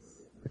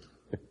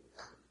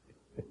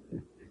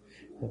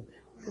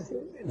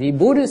 The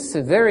Buddhists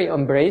are very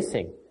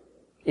embracing.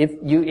 If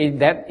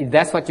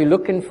that's what you're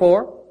looking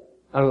for,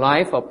 a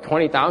life of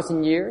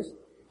 20,000 years,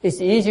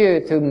 it's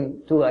easier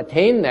to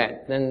attain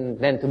that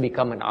than to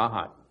become an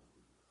arhat.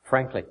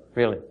 Frankly,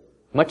 really.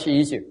 Much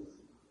easier.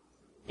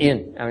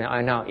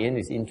 I know Ian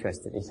is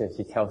interested.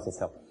 She tells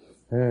herself,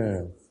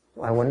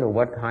 I wonder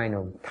what kind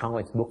of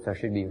Taoist books I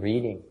should be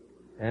reading.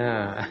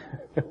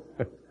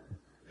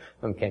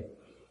 Okay.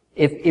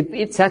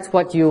 If that's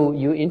what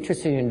you're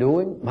interested in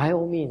doing, by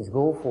all means,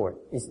 go for it.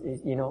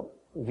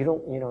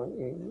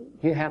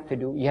 You have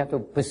to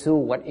pursue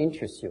what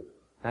interests you.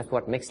 That's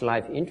what makes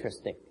life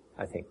interesting,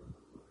 I think.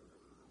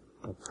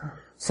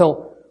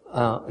 So,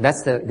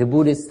 that's the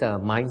Buddhist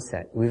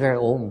mindset. We're very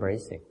all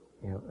embracing.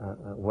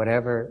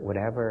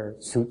 Whatever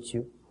suits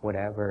you,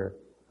 whatever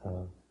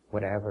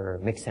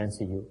makes sense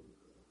to you,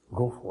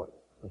 go for it.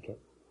 Okay?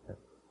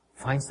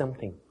 Find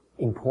something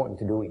important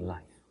to do in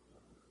life.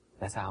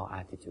 That's our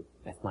attitude.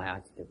 That's my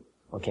attitude.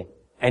 Okay.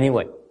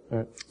 Anyway,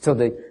 so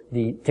the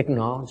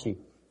technology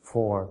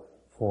for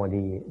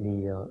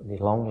the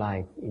long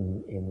life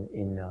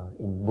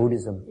in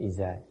Buddhism is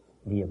that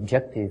the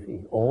objective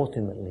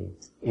ultimately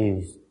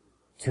is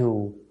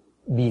to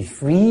be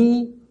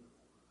free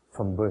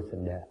from birth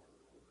and death.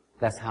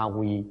 That's how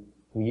we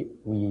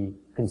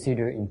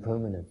consider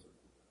impermanence.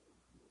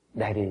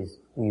 That is,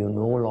 we are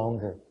no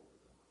longer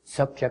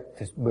subject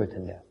to birth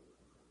and death.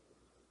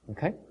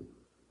 Okay?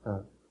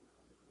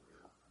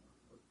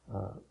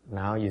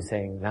 Now you're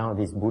saying, now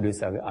these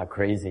Buddhists are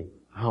crazy.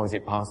 How is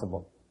it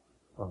possible?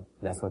 Well,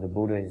 that's what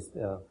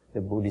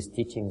the Buddhist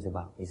teaching is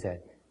about. He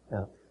said,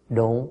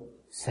 don't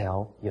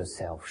sell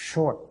yourself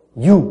short.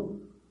 You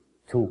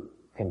too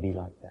can be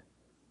like that.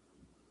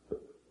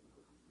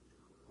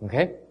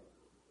 Okay?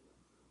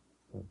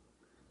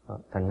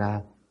 Thành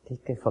ra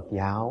cái Phật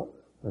giáo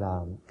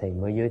là thầy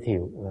mới giới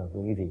thiệu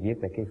quý vị biết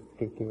về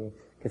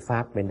cái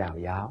pháp bên Đạo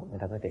giáo, người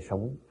ta có thể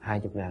sống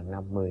 20.000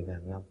 năm,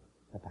 10.000 năm,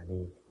 tại vì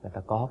người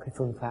ta có cái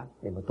phương pháp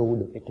để mà tu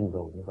được cái trình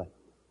độ như vậy.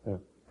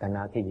 Thành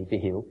ra quý vị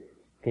hiểu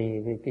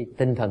cái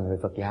tinh thần người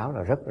Phật giáo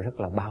là rất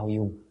là bao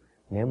dung.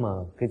 Nếu mà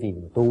cái gì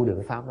mà tu được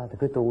cái pháp đó thì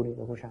cứ tu đi,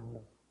 đâu có sao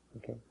đâu.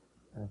 Okay.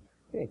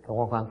 Cái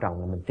quan trọng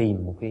là mình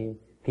tìm một cái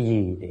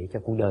gì để cho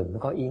cuộc đời nó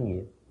có ý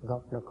nghĩa,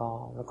 nó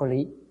có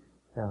lý.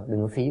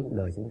 Đừng có phí cuộc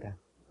đời chúng ta.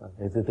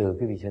 Từ từ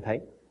quý vị sẽ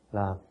thấy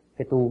là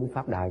cái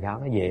pháp Đạo giáo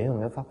nó dễ hơn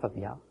cái pháp Phật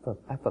giáo.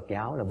 Pháp Phật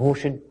giáo là vô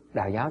sinh,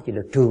 Đạo giáo chỉ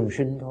là trường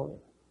sinh thôi.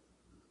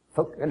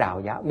 Cái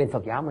Đạo giáo bên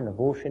Phật giáo mình là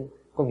vô sinh,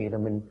 có nghĩa là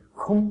mình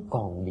không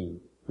còn bị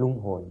luân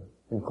hồi,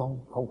 mình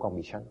không còn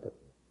bị sanh tử.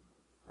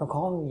 Nó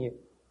khó hơn nhiều.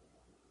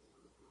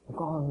 Nó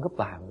khó hơn gấp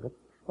vàng,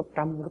 gấp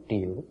trăm, gấp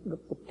triệu,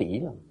 gấp tỷ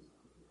lần.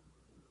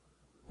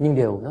 Nhưng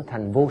đều nó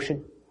thành vô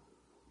sinh.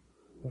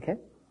 Okay?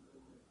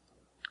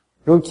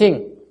 Routine.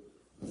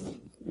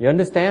 You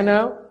understand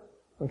now?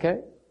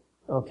 Okay?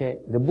 Okay.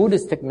 The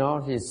Buddhist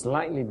technology is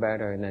slightly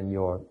better than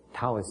your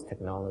Taoist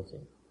technology.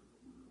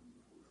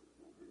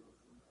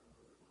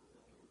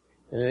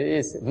 It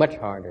is much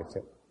harder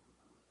too.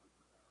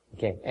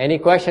 Okay. Any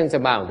questions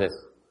about this?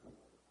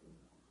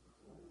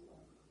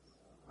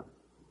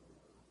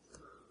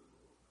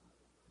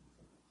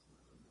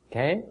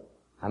 Okay.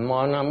 I'm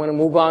going to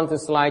move on to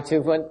slide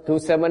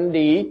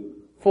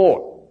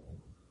 274.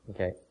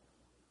 Okay.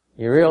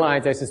 You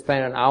realize I should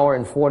spend an hour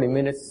and 40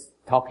 minutes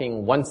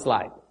talking one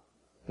slide.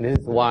 This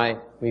is why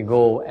we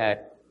go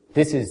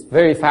this is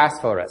very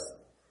fast for us.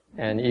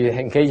 And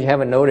in case you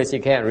haven't noticed,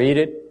 you can't read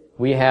it.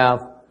 We are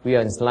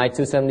on slide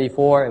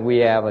 274 and we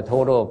have a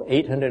total of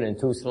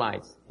 802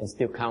 slides and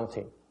still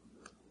counting.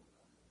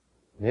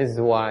 This is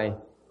why,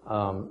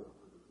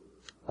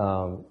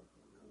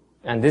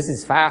 and this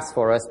is fast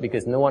for us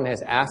because no one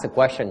has asked a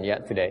question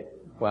yet today.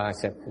 Well,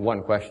 except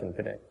one question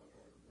today.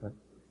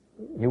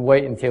 You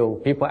wait until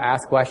people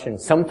ask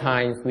questions.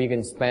 Sometimes we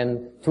can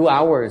spend 2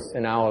 hours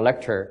in our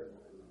lecture,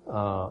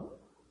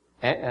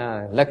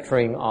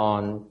 lecturing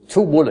on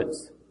 2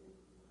 bullets.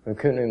 We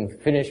couldn't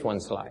finish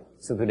one slide.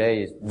 So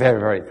today is very,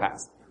 very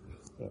fast.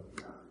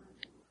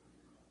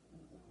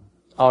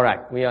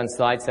 Alright, we're on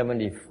slide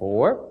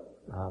 74.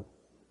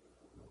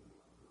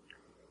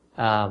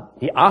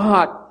 The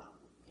Arhat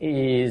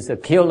is a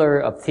killer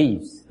of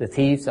thieves. The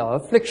thieves are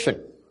affliction.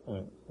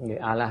 Người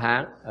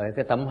A-la-hán, ở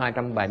cái tấm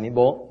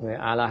 274, người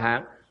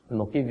A-la-hán là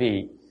một cái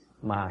vị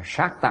mà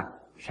sát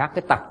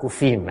cái tặc của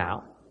phiền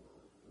não.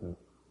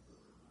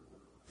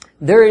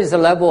 There is a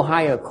level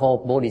higher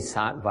called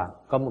Bodhisattva.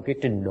 Có một cái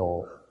trình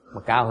độ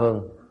mà cao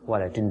hơn, gọi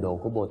là trình độ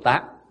của Bồ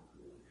Tát.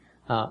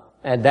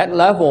 At that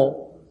level,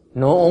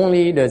 not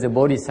only does the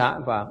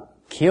Bodhisattva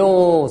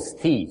kills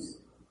thieves,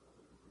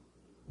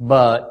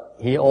 but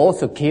he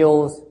also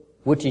kills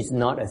which is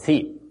not a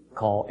thief,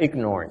 called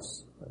ignorance.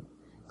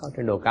 Có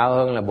trình độ cao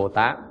hơn là Bồ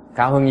Tát,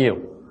 cao hơn nhiều.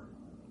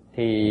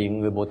 Thì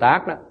người Bồ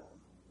Tát đó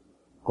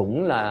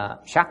cũng là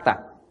sát tặc,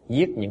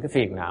 giết những cái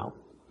phiền não,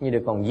 nhưng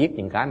được còn giết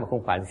những cái mà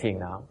không phải là phiền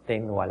não,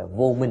 tên gọi là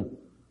vô minh.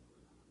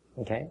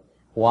 Okay?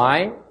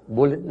 Why?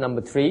 Bullet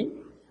number 3.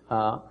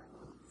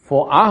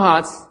 For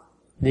arhats,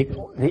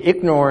 the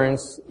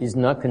ignorance is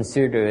not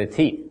considered a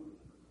thief.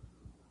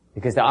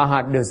 Because the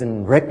arhat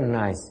doesn't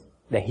recognize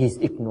that he's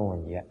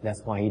ignorant yet.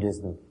 That's why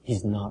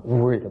he's not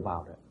worried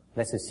about it.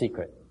 That's the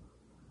secret.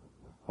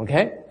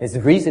 Okay? It's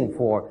the reason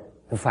for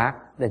the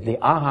fact that the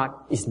arhat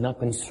is not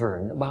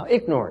concerned about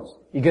ignorance.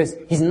 Because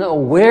he's not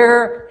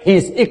aware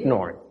he's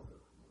ignorant.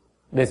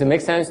 Does it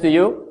make sense to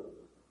you?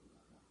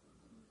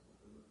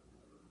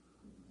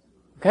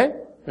 Okay?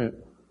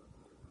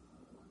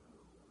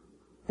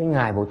 Cái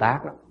Ngài Bồ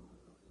Tát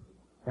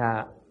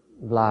đó,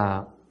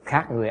 là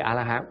khác người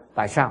A-la-hán.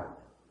 Tại sao?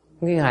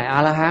 Cái Ngài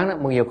A-la-hán đó,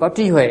 mặc dù có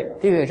trí huệ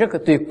rất là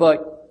tuyệt vời.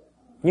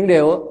 Nhưng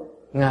điều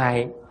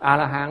Ngài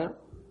A-la-hán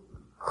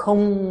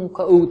không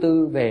có ưu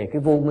tư về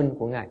cái vô minh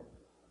của Ngài.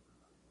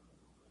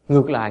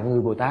 Ngược lại,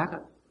 người Bồ Tát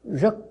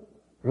rất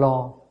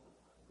lo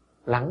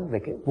lắng về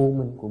cái vô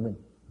minh của mình.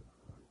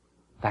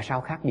 Tại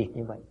sao khác biệt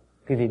như vậy?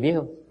 Quý vị biết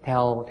không?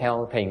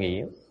 Theo thầy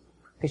nghĩ,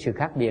 cái sự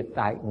khác biệt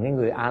tại những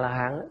người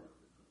A-la-hán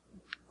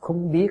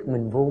không biết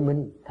mình vô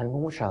minh, thành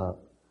không có sợ.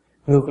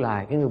 Ngược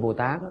lại, cái người Bồ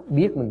Tát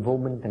biết mình vô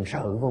minh, thành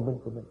sợ vô minh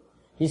của mình.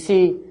 You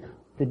see,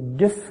 the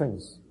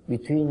difference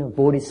between a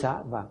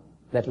bodhisattva,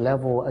 that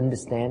level of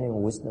understanding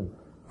of wisdom,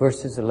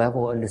 versus the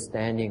level of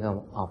understanding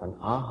of an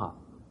arhat,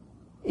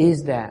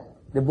 is that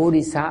the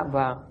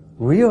bodhisattva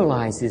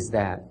realizes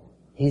that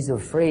he's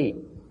afraid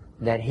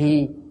that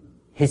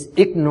his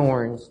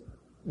ignorance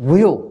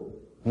will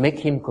make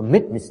him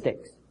commit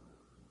mistakes.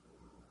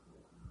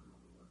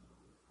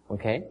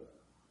 Okay?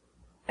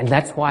 And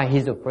that's why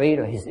he's afraid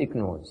of his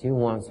ignorance. He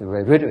wants to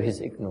get rid of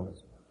his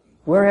ignorance.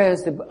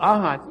 Whereas the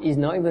arhat is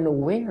not even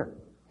aware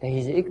that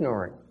he's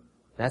ignorant.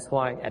 That's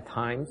why at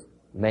times,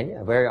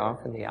 very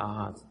often the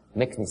arhat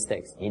makes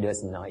mistakes. He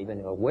does not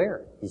even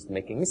aware he's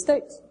making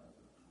mistakes.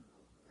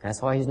 That's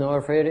why he's not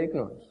afraid of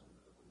ignorance.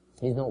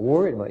 He's not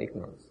worried about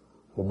ignorance.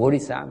 The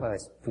bodhisattva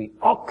is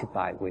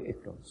preoccupied with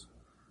ignorance.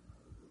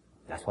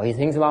 That's why he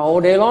thinks about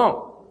all day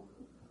long.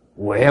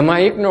 Where am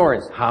my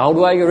ignorance? How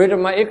do I get rid of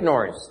my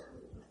ignorance?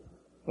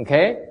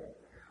 Okay?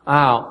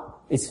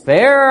 It's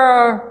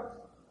fair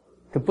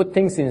to put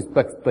things in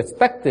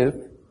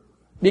perspective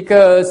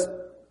because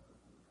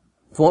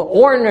for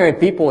ordinary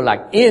people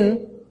like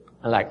and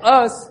like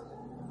us,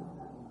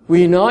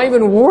 we're not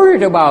even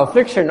worried about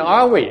affliction,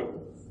 are we?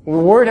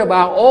 We're worried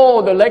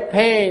about, the leg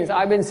pains.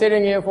 I've been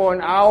sitting here for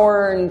an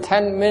hour and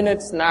 10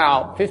 minutes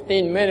now,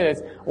 15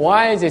 minutes.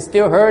 Why is it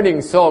still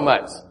hurting so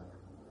much?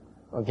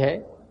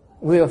 Okay?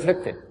 We're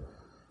afflicted.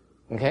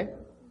 Okay?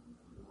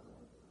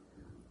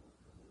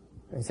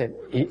 I said,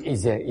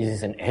 is there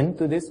an end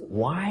to this?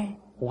 Why?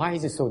 Why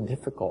is it so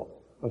difficult?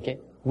 Okay?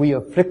 We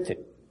are afflicted.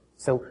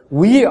 So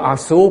we are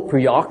so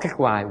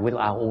preoccupied with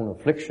our own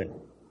affliction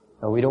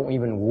that we don't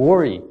even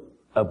worry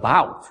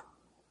about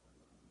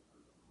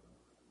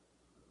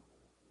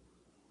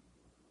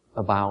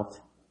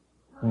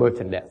birth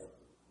and death.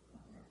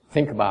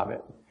 Think about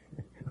it.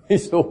 We're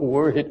so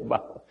worried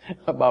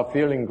about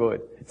feeling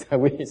good. So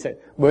we say,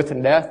 birth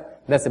and death,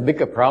 that's a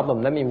bigger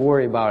problem. Let me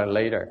worry about it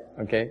later.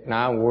 Okay?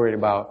 Now I'm worried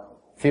about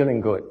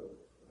feeling good.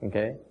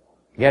 Okay?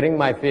 Getting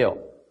my fill.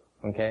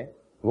 Okay?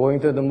 Going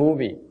to the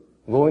movie.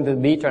 Going to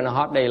the beach on a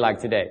hot day like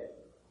today.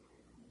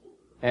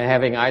 And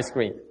having ice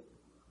cream.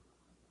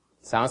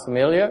 Sounds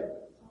familiar?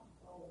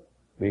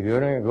 We're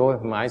going to go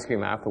for ice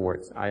cream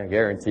afterwards. I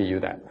guarantee you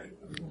that.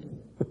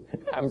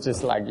 I'm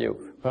just like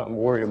you. I'm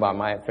worried about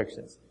my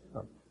afflictions.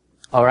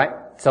 Alright?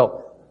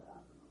 So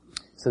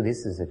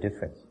this is the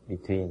difference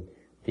between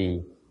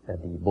the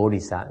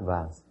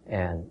bodhisattvas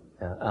and,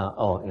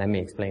 let me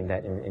explain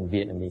that in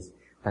Vietnamese.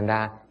 Thành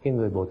ra, cái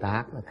người Bồ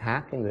Tát nó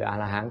khác cái người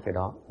A-la-hán chỗ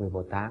đó. Người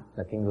Bồ Tát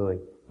là cái người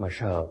mà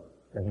sợ,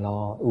 đừng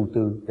lo ưu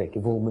tư về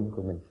cái vô minh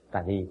của mình.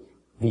 Tại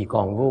vì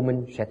còn vô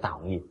minh sẽ tạo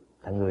nghiệp.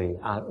 Thành người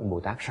Bồ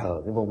Tát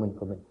sợ cái vô minh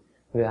của mình.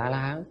 Người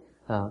A-la-hán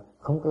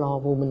không có lo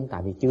vô minh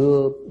tại vì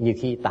nhiều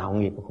khi tạo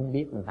nghiệp mà không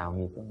biết mình tạo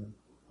nghiệp của mình.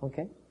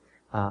 Ok?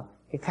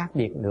 Cái khác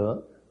biệt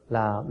nữa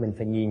là mình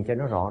phải nhìn cho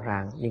nó rõ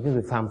ràng. Những cái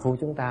người phàm phu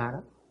chúng ta đó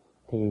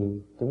thì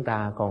chúng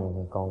ta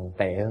còn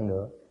tệ hơn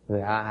nữa.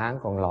 Người A-hán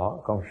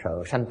còn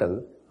sợ sanh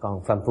tử,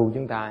 còn phàm phu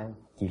chúng ta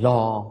chỉ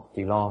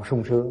lo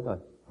sung sướng thôi.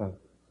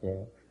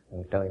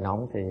 Trời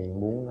nóng thì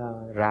muốn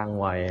ra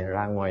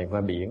ngoài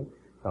biển,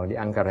 rồi đi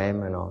ăn cà rem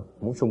mà nó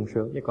muốn sung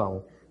sướng, chứ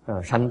còn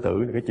sanh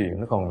tử thì cái chuyện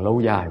nó còn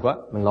lâu dài quá,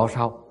 mình lo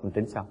sau, mình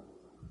tính sau.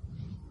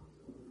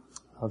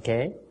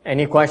 Okay,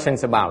 any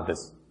questions about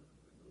this?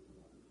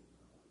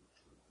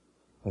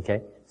 Okay,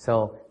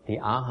 so the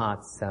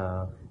arhats,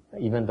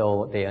 even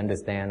though they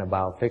understand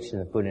about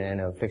affliction, put an end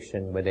to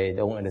affliction, but they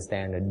don't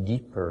understand a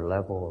deeper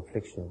level of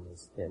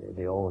afflictions.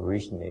 They all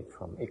originate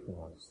from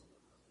ignorance.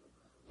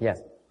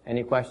 Yes,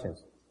 any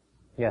questions?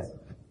 Yes.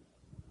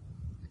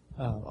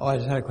 I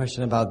just had a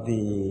question about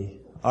the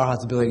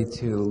arhat's ability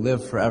to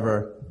live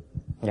forever.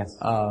 Yes.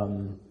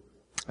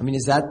 I mean,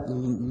 is that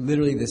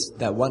literally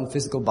that one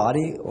physical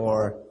body,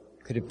 or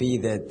could it be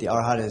that the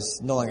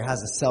arhat no longer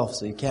has a self,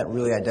 so you can't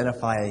really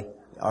identify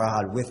the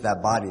arhat with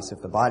that body? So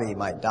if the body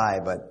might die,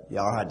 but the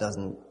arhat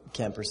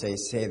can't per se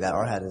say that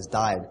arhat has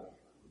died.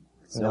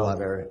 It's no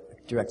longer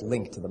direct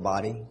link to the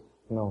body?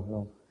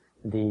 No.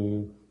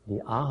 The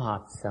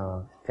arhats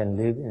can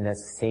live in that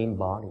same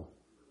body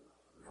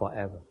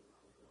forever.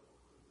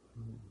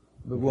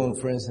 But well,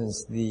 for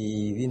instance,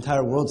 the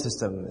entire world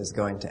system is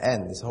going to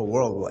end. This whole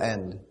world will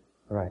end.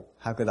 Right.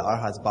 How could the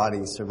arhat's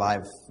body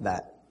survive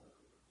that?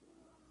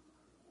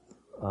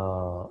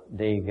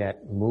 They get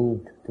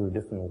moved to a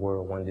different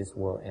world when this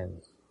world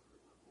ends.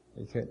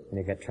 Okay.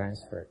 They get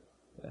transferred.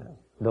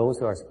 Those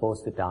who are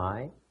supposed to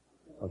die,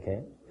 okay,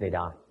 they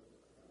die.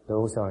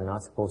 Those who are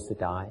not supposed to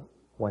die,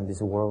 when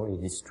this world is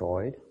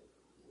destroyed,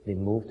 they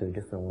move to a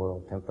different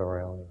world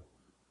temporarily.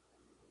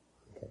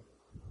 Okay.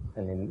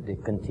 And then they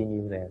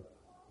continue there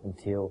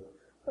until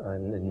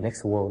the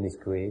next world is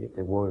created,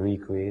 the world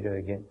recreated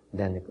again,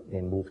 then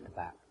they move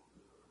back.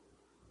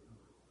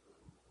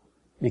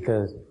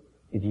 Because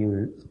if you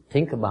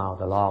think about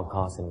the law of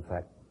cause and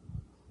effect,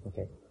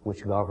 okay,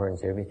 which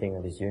governs everything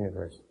in this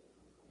universe,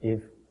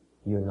 if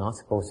you're not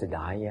supposed to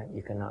die yet,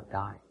 you cannot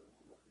die.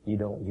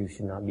 You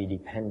should not be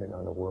dependent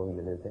on the world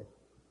you live in.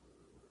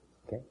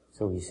 Okay?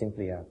 So you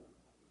simply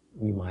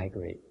we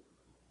migrate.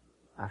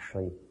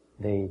 Actually,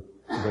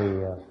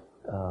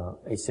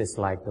 it's just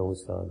like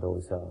those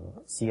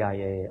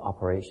CIA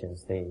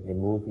operations. They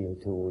move you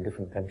to a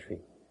different country,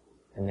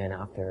 and then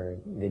after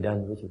they're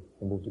done with you,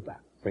 they move you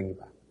back, bring you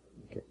back.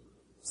 Okay,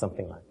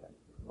 something like that.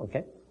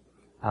 Okay,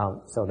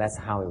 so that's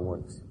how it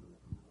works.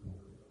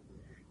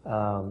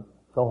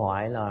 Câu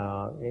hỏi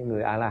là những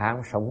người A La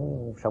Hán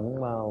sống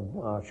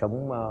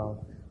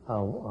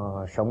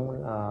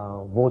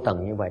vô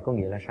tận như vậy có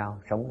nghĩa là sao?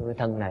 Sống cái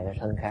thân này là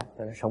thân khác,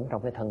 nó sống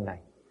trong cái thân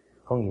này.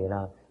 Có nghĩa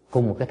là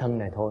cùng một cái thân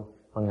này thôi,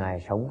 mà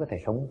Ngài sống có thể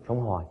sống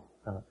hoài.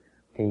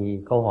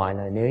 Thì câu hỏi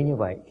là nếu như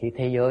vậy, khi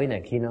thế giới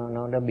này khi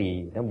nó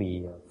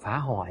bị phá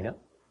hoại đó,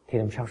 thì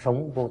làm sao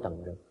sống vô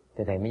tận được?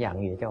 Thì thầy mới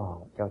giảng nghĩa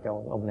cho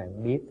ông này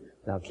biết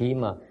là khi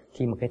mà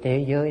cái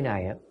thế giới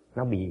này á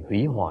nó bị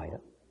hủy hoại đó,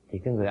 thì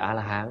cái người A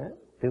La Hán á,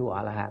 tứ của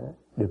A La Hán á,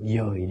 được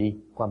dời đi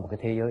qua một cái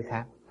thế giới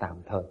khác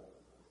tạm thời,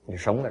 để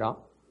sống ở đó.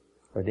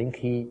 Rồi đến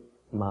khi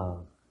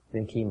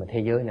mà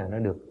thế giới này nó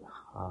được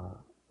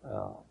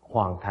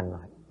hoàn thành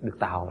lại, được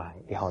tạo lại,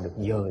 thì họ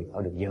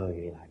được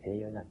dời lại thế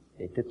giới này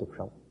để tiếp tục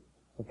sống.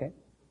 Ok?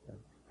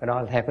 Cái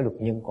đó là theo cái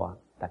luật nhân quả.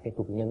 Tại cái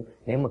luật nhân,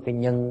 nếu mà cái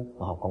nhân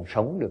mà họ còn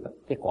sống được,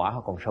 cái quả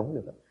họ còn sống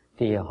được,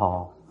 thì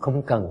họ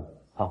không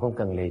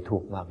cần lệ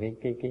thuộc vào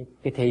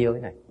cái thế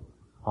giới này.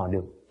 Họ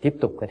được tiếp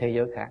tục cái thế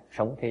giới khác,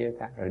 sống thế giới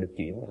khác, rồi được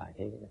chuyển về lại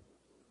thế giới này.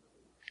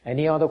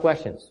 Any other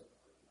questions?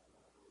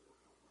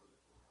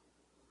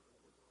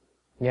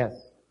 Yes.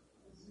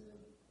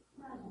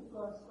 那如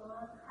果说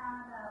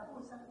他的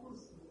不生不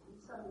死、不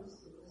生不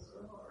死的时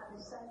候，他的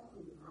身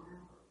体呢，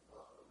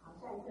好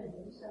像一个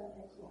人生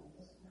来讲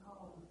的时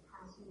候，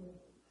他是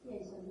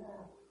变成了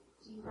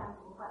金刚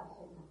不坏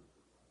身的。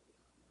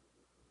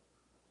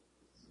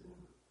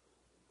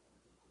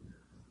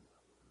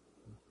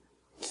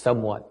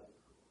Somewhat.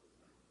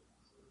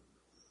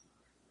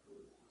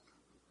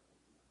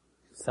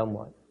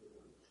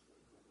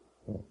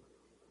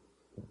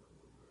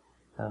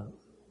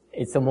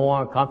 It's a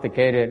more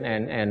complicated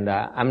and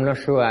I'm not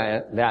sure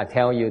that I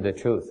tell you the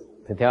truth.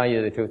 To tell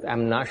you the truth,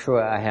 I'm not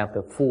sure I have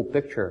the full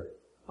picture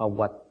of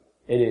what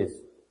it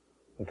is.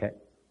 Okay?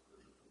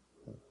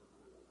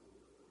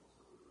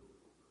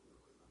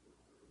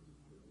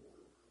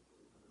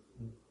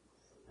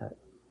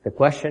 The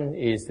question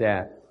is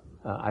that,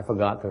 I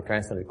forgot to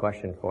translate the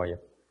question for you.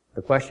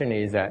 The question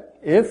is that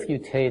if you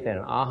take an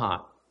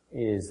arhat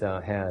has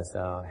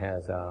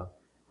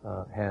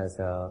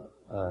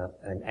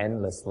an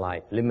endless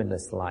life,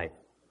 limitless life,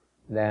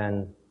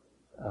 then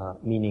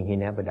meaning he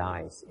never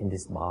dies in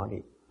this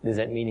body. Does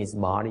that mean his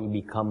body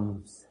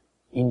becomes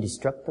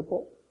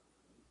indestructible?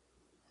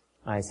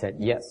 I said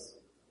yes,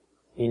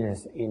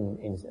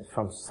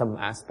 from some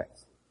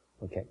aspects.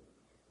 Okay,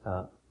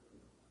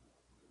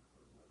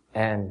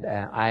 and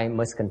I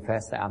must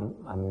confess that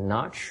I'm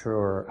not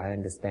sure I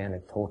understand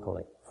it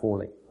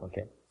fully.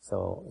 Okay.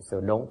 So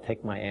don't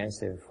take my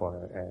answer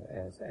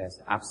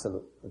as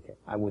absolute. Okay,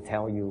 I will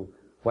tell you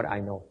what I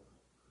know,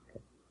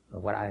 okay,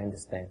 what I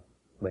understand,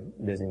 but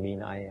doesn't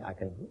mean I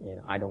can,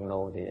 I don't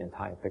know the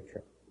entire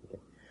picture. Okay.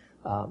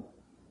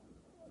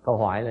 Câu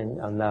hỏi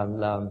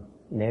là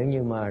nếu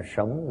như mà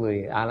sống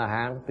người A La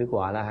Hán, tứ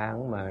của A La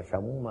Hán mà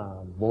sống mà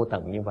vô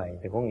tận như vậy,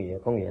 thì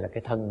có nghĩa là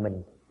cái thân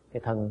mình,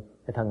 cái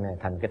thân này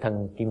thành cái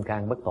thân kim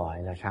cang bất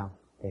toại là sao?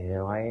 Thì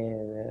nói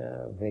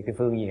về cái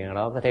phương diện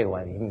đó có thể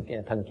gọi là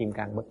cái thân kim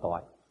cang bất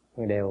toại.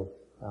 Nhưng đều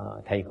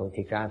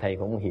thiệt ra thầy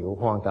cũng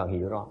hoàn toàn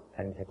hiểu rõ.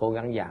 Thầy sẽ cố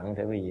gắng giảng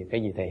tại vì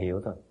cái gì thầy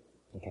hiểu thôi.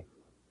 Okay.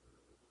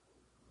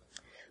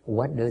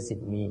 What does it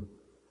mean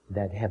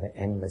that have an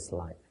endless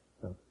life?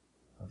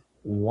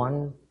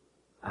 One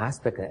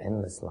aspect of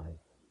endless life.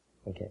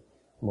 Okay.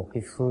 Một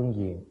cái phương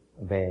diện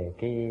về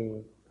cái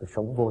cuộc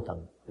sống vô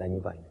tận là như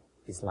vậy.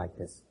 It's like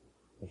this.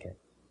 Okay.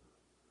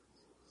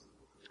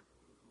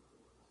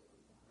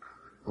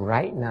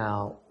 Right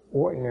now,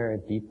 ordinary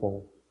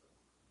people,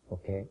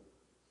 okay,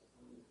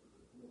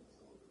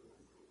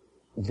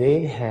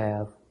 they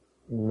have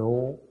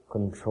no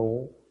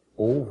control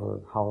over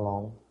how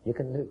long you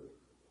can live.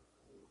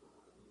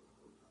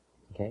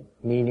 Okay?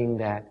 Meaning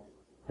that,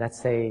 let's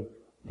say,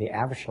 the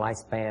average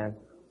lifespan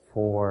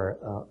for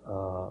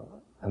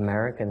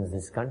Americans in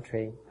this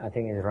country, I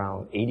think is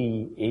around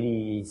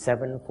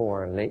 87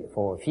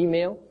 for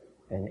female,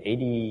 and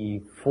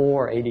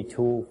 84,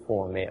 82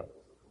 for male.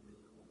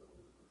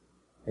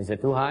 Is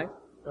it too high?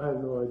 I have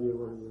no idea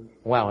what it is.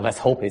 Well, let's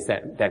hope it's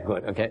that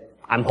good, okay?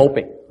 I'm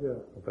hoping. Yeah.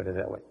 I'll put it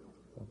that way.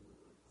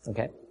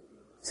 Okay?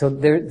 So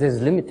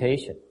there's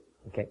limitation.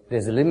 Okay?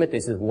 There's a limit.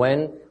 This is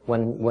when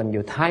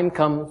your time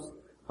comes,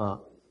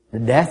 the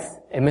death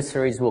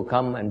emissaries will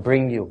come and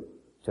bring you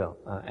to,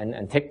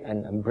 and take,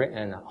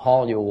 and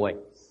haul you away.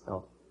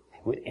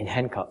 In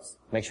handcuffs.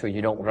 Make sure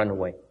you don't run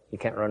away. You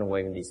can't run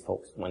away with these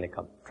folks when they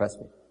come. Trust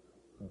me.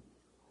 No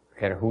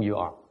matter who you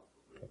are.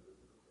 Okay.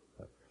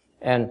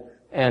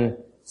 And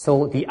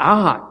so the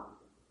arhat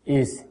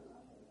is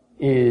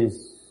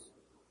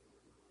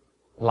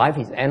life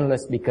is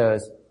endless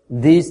because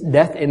these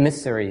death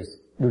emissaries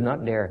do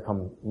not dare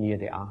come near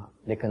the arhat.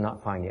 They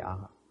cannot find the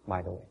arhat,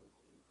 by the way.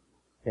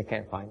 They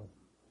can't find it.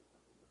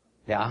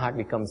 The arhat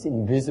becomes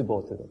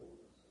invisible to them.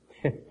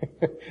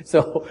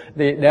 So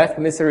the death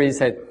emissary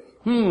said,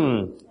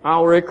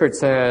 our record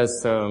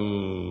says,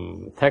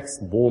 Tex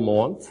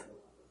Beaumont,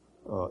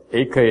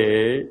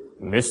 aka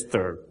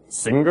Mr.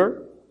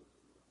 Singer,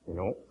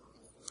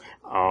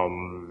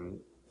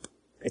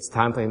 it's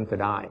time for him to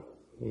die.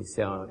 He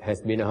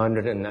has been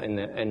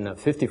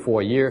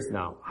 154 years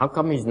now. How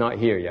come he's not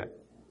here yet?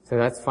 So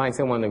let's find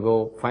someone to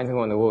go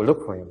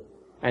look for him.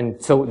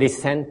 And so they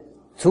sent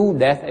 2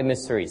 death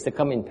emissaries. They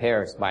come in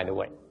pairs, by the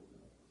way.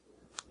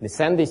 They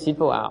send these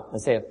people out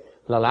and say,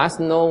 the last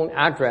known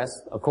address,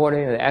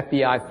 according to the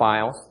FBI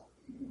files,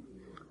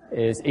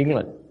 is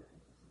England.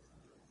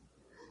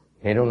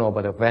 They don't know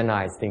about the Van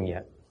Nuys thing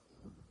yet.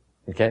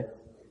 Okay?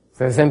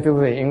 So they send people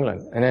to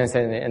England, and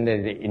then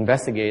they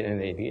investigate,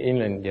 and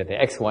the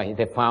ex-wife,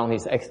 they found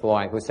his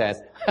ex-wife who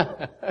says,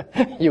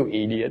 you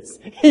idiots,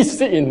 he's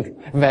in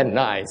Van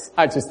Nuys.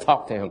 I just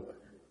talked to him.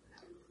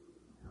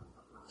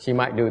 She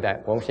might do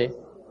that, won't she?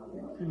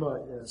 She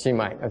might, yeah. She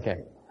might,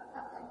 okay.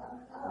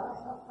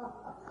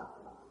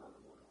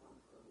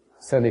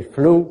 So they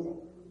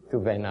flew to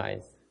Van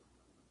Nuys.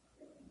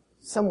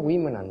 Some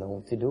women are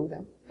known to do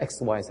that.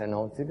 Ex-wives are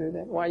known to do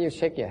that. Why you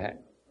shake your head?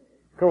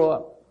 Grow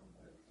up.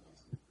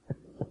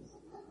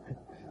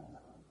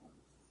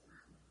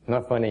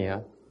 Not funny,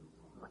 huh?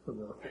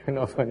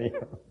 Not funny.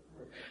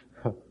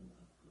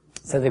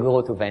 So they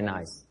go to Van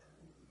Nuys.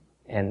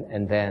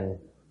 And then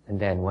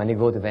when they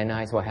go to Van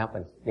Nuys, what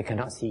happens? They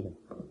cannot see him.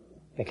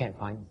 They can't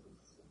find him.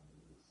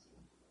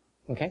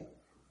 Okay?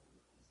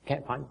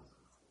 Can't find him.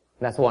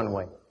 That's one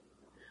way.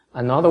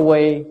 Another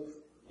way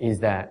is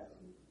that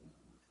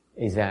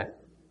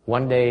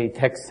one day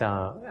Tex,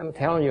 I'm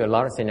telling you a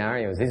lot of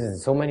scenarios. This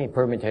is so many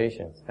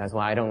permutations. That's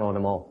why I don't know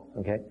them all.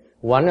 Okay?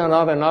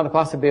 Another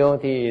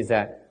possibility is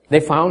that they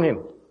found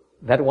him.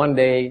 That one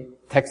day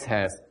Tex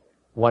has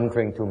one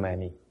drink too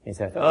many. He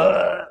says,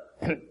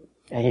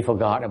 and he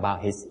forgot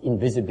about his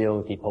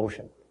invisibility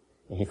potion.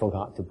 And he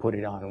forgot to put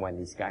it on when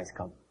these guys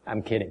come.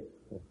 I'm kidding.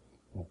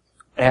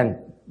 And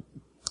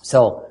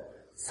so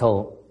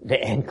they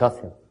handcuff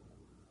him.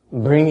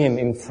 Bring him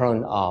in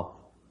front of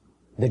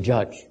the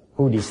judge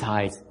who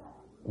decides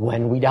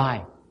when we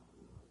die.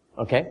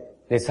 Okay?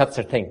 There's such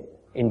a thing.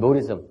 In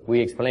Buddhism, we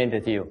explained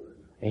it to you.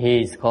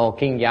 He's called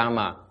King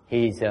Yama.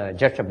 He's a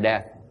judge of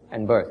death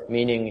and birth,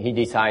 meaning he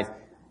decides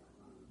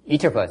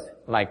each of us,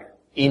 like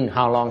in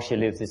how long she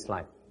lives this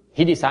life.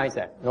 He decides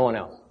that, no one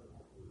else.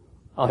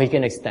 Or he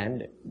can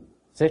extend it.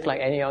 Just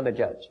like any other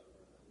judge.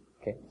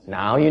 Okay?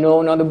 Now you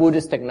know another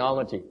Buddhist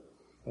technology.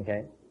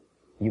 Okay?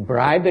 You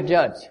bribe the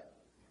judge.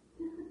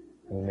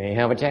 You may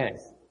have a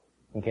chance.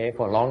 Okay?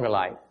 For longer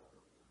life.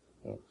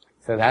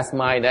 So that's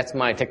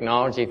my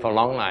technology for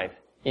long life.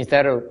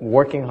 Instead of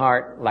working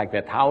hard like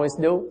the Taoists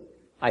do,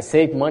 I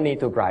save money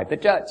to bribe the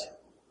judge.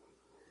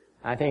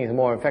 I think it's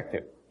more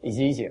effective. It's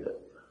easier.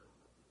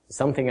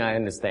 Something I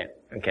understand.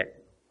 Okay.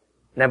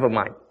 Never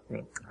mind.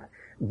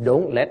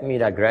 Don't let me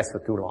digress for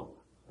too long.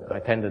 I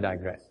tend to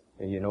digress.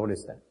 You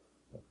notice that.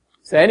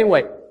 So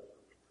anyway,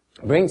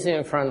 brings him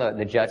in front of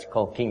the judge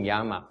called King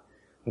Yama.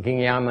 And King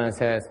Yama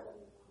says,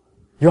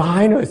 Your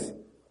Highness,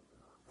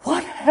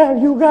 what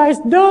have you guys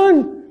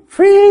done?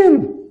 Free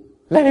him!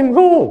 Let him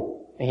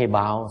go! And he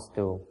bows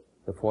to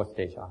the 4th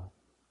stage arhat.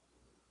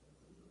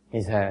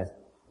 He says,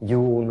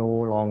 you no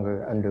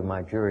longer under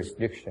my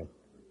jurisdiction.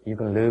 You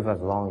can live as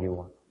long as you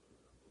want.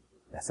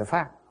 That's a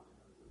fact.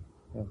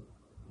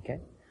 Okay.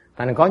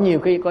 Thành có nhiều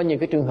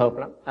cái trường hợp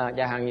lắm.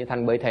 Chẳng hạn như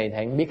Thành bởi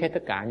thầy biết hết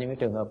tất cả những cái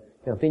trường hợp.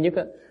 Trường hợp thứ nhất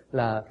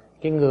là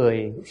cái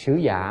người sứ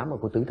giả mà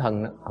của tử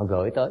thần họ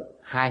gửi tới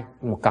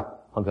một cặp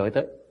họ gửi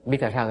tới. Biết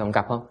tại sao một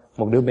cặp không?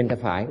 Một đứa bên tay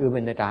phải, đứa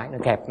bên tay trái, nó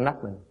kẹp nách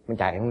mình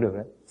chạy không được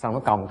đấy. Xong nó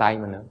còng tay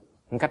mình nữa.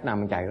 Không cách nào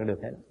mình chạy nó được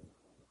hết.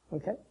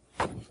 Okay.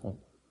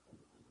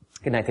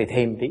 Cái này thầy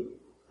thêm tí.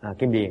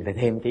 Kim Điền thầy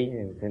thêm tí,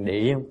 để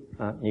ý không?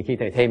 Nhiều khi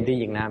thầy thêm tí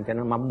Việt Nam cho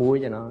nó mắm muối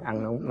cho nó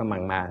ăn nó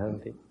mặn mà hơn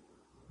tí.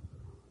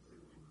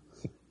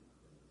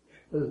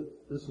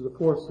 This is the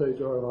fourth stage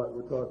arhat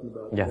we're talking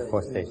about. Yes,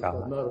 fourth stage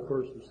arhat. Not a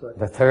first or second.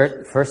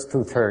 The first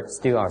two thirds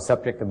still are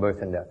subject to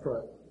birth and death.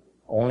 Right.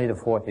 Only the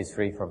fourth is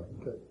free from it.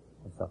 Okay.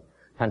 So,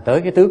 thành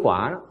tới cái tứ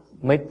quả đó,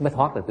 mới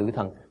thoát được tử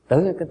thần.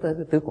 Tới cái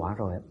tứ quả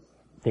rồi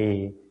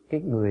thì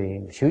cái người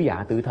sứ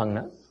giả tử thần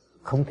đó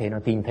không thể nào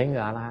tìm thấy người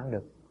A La Hán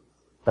được.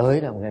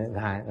 Tới là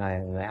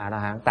người A La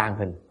Hán tàn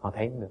hình, họ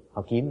thấy không được,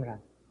 họ kiếm ra.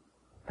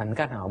 Thành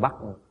cách nào bắt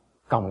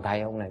còng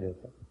tay ông này được.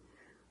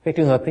 Cái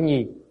trường hợp thứ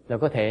nhì là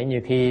có thể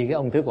nhiều khi cái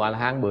ông tứ quả A La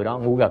Hán bữa đó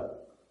ngu gật,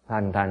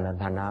 thành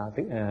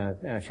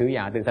sứ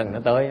giả tử thần nó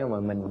tới mà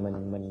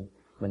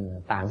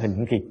mình tàn hình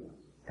không kịp.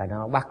 Tại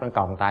nó bắt nó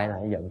còng tay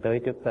lại dẫn tới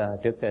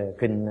trước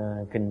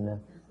kinh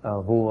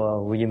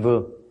vua Diêm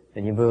Vương.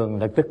 Thì Diêm Vương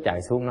lập tức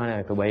chạy xuống nói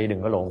là tụi bay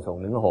đừng có lộn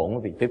xộn, đừng có hỗn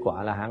với vị tứ quả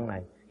A La Hán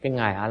này. Cái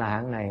ngài A La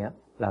Hán này á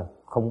là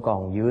không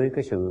còn dưới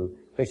cái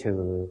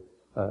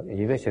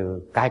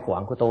sự cai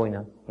quản của tôi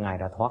nữa. Ngài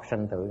đã thoát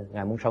sanh tử,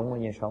 ngài muốn sống bao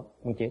nhiêu sống,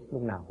 muốn chết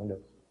lúc nào cũng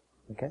được.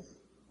 Okay?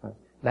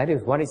 That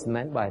is what is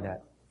meant by that.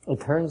 It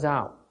turns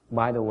out,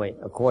 by the way,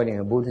 according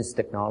to Buddhist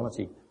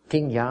technology,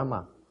 King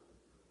Yama,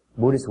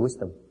 Buddhist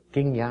wisdom,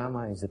 King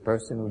Yama is the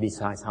person who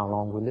decides how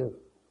long we live.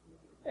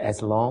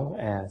 As long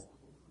as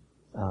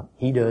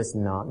he does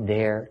not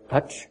dare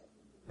touch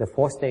the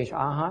fourth stage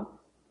arhat,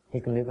 he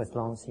can live as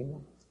long as he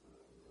wants.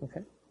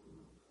 Okay?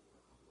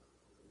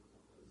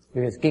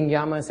 Because King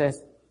Yama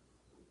says,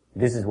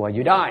 this is why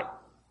you die,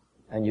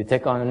 and you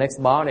take on the next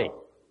body.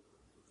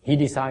 He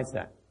decides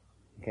that.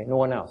 Okay? No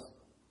one else.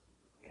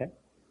 Okay?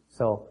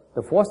 So,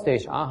 the fourth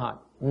stage arhat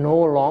no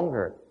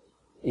longer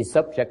is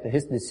subject to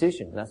his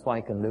decision. That's why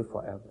he can live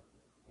forever,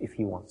 if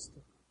he wants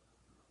to.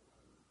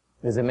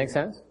 Does it make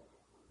sense?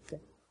 Okay.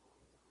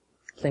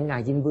 Thế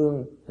ngài Diêm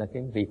Vương là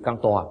cái vị quan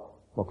tòa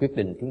mà quyết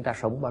định chúng ta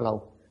sống bao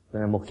lâu.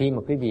 Là một khi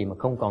mà quý vị mà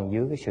không còn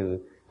dưới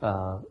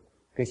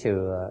cái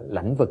sự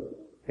lãnh vực,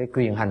 cái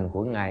quyền hành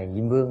của ngài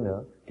Diêm Vương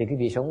nữa, thì quý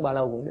vị sống bao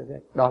lâu cũng được.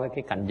 Đó là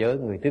cái cảnh giới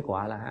người tứ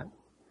quả La Hán.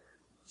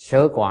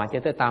 Sơ quả cho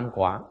tới tam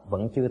quả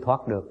vẫn chưa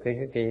thoát được cái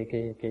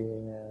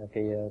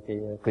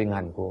quyền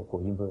hành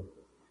của Diêm Vương.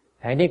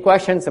 Any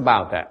questions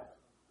about that?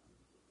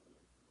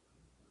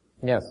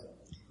 Yes.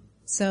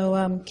 So,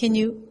 can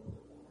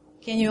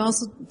you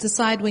also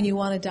decide when you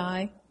want to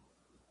die?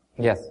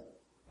 Yes.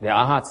 The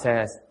arhat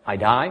says, I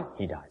die,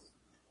 he dies.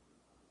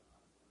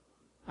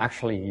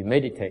 Actually, you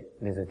meditate.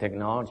 There's a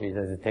technology,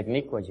 there's a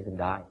technique where you can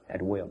die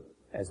at will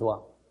as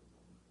well.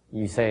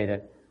 You say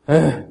that,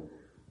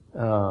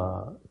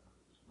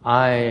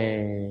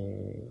 I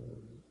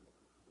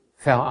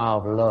fell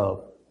out of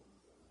love.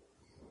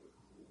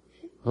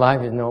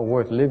 Life is not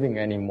worth living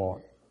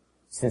anymore.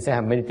 Since I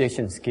have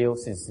meditation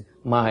skills, since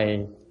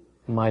my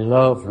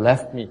love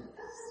left me.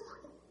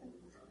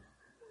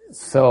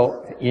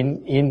 So,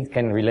 In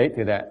can relate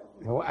to that.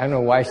 I don't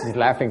know why she's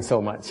laughing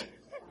so much.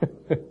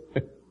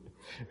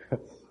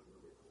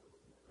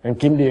 And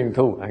Kim Deering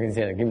too. I can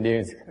say that Kim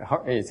Deering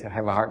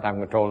have a hard time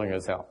controlling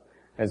herself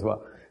as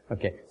well.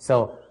 Okay,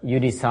 so you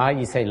decide,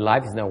 you say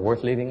life is not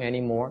worth living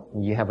anymore.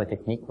 You have a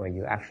technique where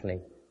you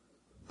actually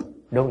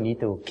don't need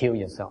to kill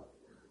yourself.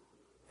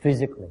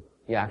 Physically,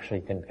 you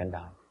actually can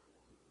die.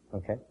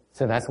 Okay?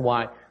 So that's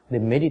why the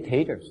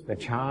meditators, the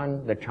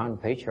Chan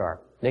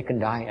patriarch, they can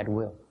die at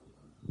will.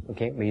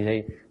 Okay? Because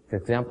they, for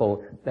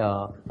example,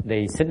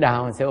 they sit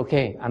down and say,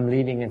 okay, I'm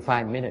leaving in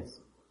 5 minutes.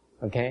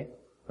 Okay?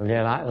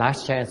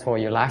 Last chance for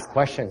your last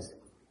questions.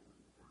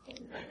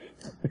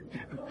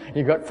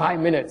 You got 5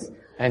 minutes.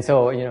 And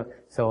so,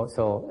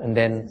 and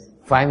then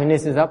 5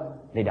 minutes is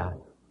up, they die.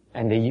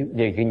 And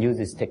they can use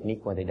this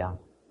technique where they die,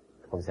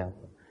 for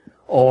example.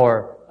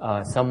 Or,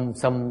 some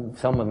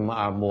of them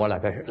are more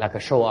like a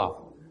show off.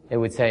 They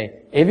would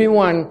say,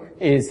 everyone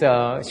is,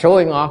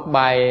 showing off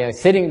by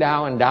sitting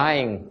down and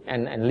dying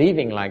and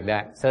leaving like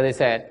that. So they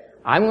said,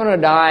 I'm gonna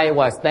die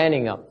while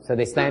standing up. So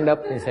they stand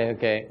up and say,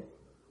 okay,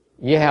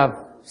 you have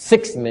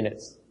 6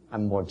 minutes.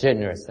 I'm more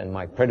generous than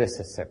my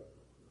predecessor.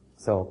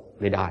 So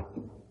they die.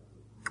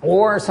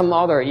 Or some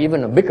other,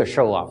 even a bigger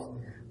show off.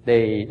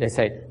 They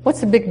say, what's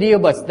the big deal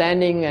about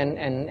standing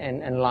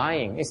and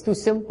lying? It's too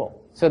simple.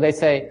 So they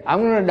say, I'm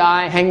gonna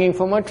die hanging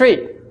from a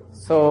tree.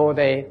 So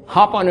they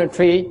hop on a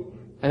tree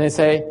and they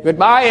say,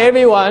 goodbye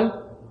everyone,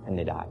 and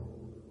they die.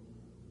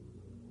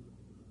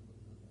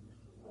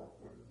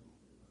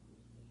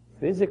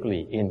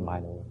 Physically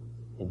by the way.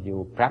 If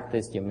you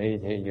practice your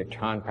meditation, your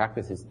chant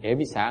practices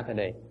every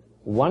Saturday,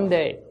 one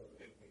day,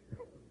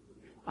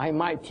 I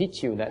might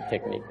teach you that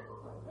technique.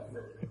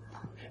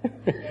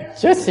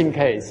 Just in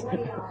case.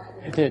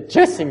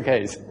 Just in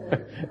case.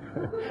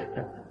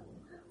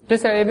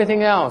 Just like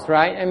everything else,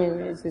 right? I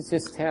mean, it's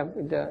just have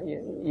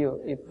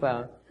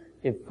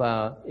if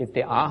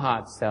the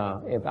arhats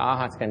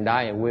can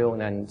die at will,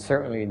 then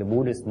certainly the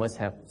Buddhists must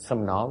have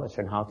some knowledge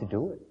on how to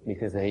do it,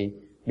 because they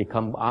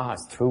become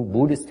arhats through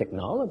Buddhist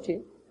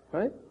technology,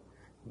 right?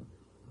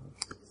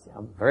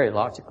 I'm very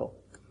logical.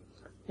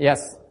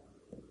 Yes.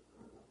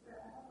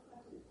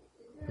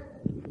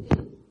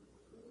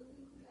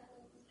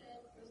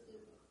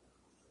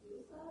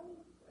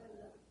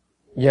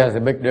 Yes, a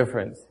big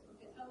difference.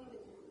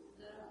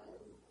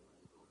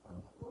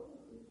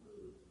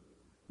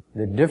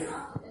 The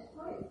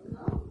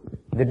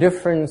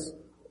difference,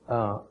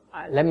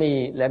 let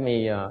me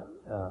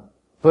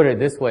put it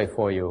this way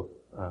for you.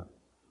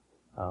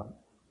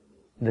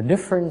 The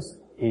difference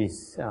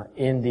is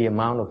in the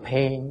amount of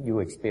pain you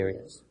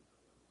experience.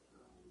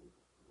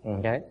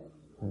 Okay?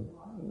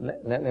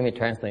 Let me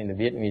translate into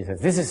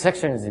Vietnamese. This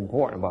section is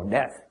important about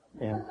death.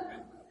 Yeah.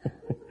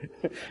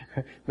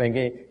 Bên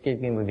cái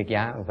người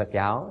Phật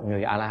giáo,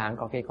 người A-la-hán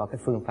có cái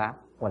phương pháp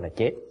gọi là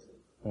chết.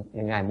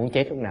 Ngài muốn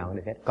chết lúc nào cũng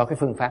được hết. Có cái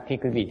phương pháp khi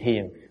quý vị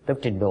thiền tới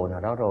trình độ nào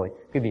đó rồi,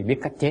 quý vị biết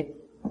cách chết.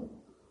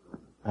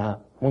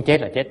 Muốn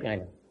chết là chết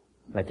ngay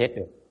là chết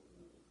được.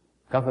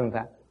 Có phương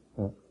pháp.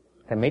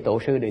 Thì mấy tổ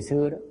sư đời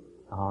xưa đó,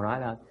 họ nói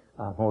là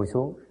ngồi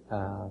xuống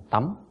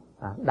tắm,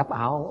 đắp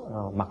áo,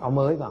 mặc áo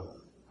mới vào,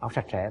 áo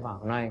sạch sẽ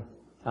vào, nói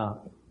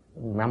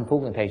 5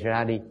 phút rồi thầy sẽ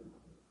ra đi.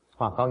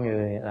 Hoặc có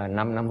người là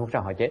 5 phút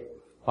sau họ chết.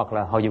 Hoặc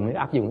là họ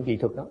áp dụng cái kỹ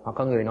thuật đó. Hoặc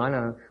có người nói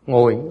là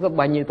ngồi, có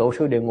bao nhiêu tổ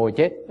sư đều ngồi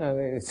chết,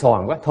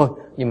 sòn quá thôi,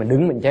 nhưng mà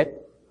đứng mình chết.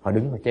 Họ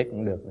đứng mà chết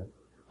cũng được nữa.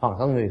 Hoặc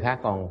có người khác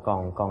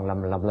còn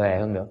làm lòe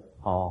hơn nữa.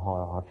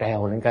 Họ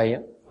trèo lên cây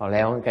á, họ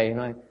leo lên cây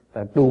nói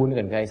đu lên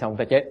cành cây xong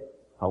ta chết.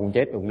 Họ cũng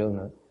chết đụng lương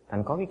nữa.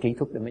 Thành có cái kỹ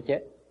thuật để mới chết.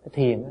 Cái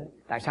thiền đó.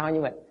 Tại sao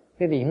như vậy?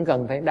 Cái gì không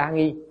cần phải đa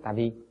nghi. Tại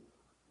vì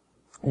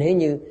nếu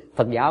như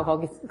Phật giáo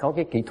có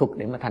cái kỹ thuật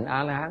để mà thành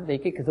A-la-hán thì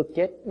cái kỹ thuật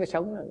chết, cái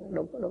sống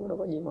đâu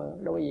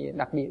có gì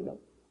đặc biệt đâu.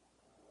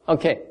 Ok,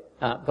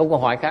 có câu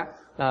hỏi khác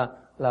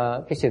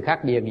là cái sự khác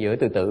biệt giữa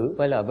tự tử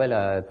với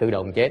là tự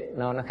động chết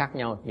nó khác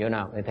nhau giữa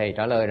nào? Thì thầy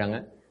trả lời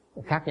rằng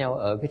khác nhau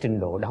ở cái trình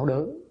độ đau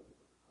đớn.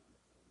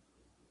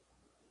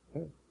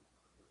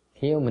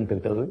 Khi mà mình tự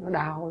tử nó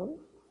đau lắm.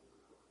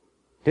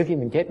 Trước khi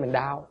mình chết mình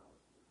đau.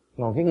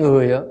 Còn cái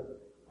người á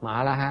mà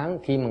A-la-hán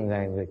khi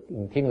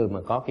người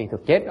mà có kỹ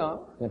thuật chết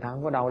đó, người ta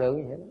không có đau đớn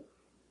gì hết.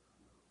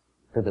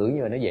 Tự tử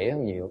như vậy nó dễ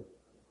hơn nhiều.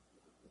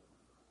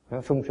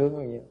 Nó sung sướng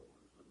hơn nhiều.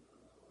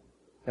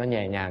 Nó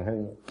nhẹ nhàng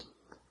hơn nhiều.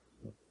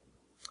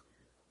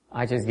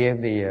 I just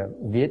gave the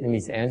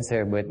Vietnamese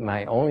answer, but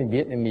my only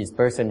Vietnamese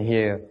person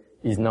here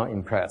is not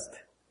impressed.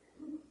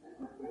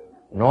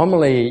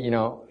 Normally,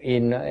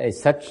 in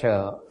such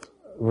a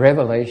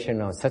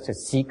revelation or such a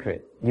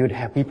secret, you'd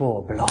have people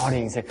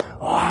applauding and say,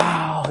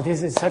 wow,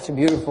 this is such a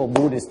beautiful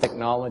Buddhist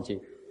technology.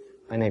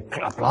 And they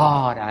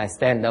applaud. I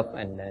stand up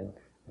and then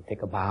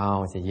take a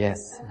bow and say, yes.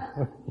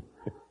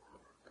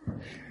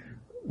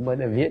 But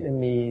the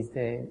Vietnamese,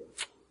 they're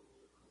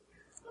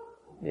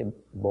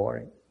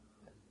boring.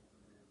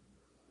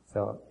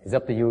 So it's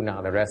up to you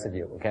now, the rest of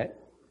you, okay?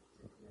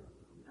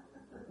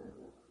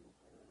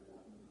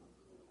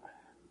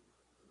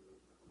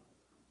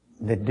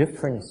 The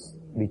difference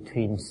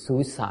between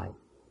suicide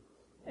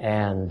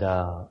and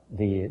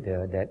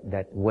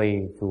that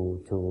way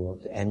to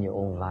end your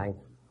own life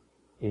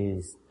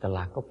is the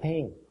lack of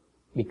pain.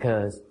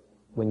 Because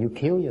when you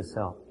kill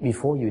yourself,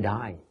 before you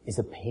die, it's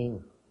a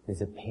pain.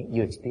 There's a pain.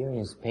 You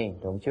experience pain,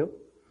 don't you?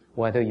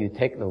 Whether you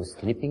take those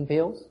sleeping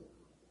pills,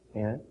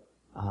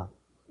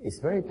 it's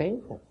very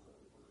painful.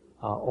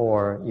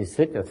 Or you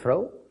slit your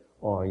throat,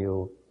 or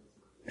you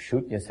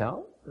shoot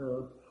yourself.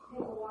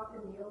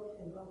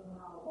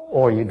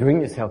 Or you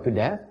drink yourself to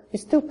death,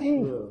 it's still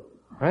pain,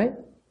 right?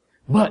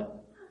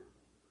 But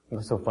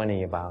what's so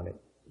funny about it?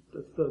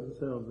 That doesn't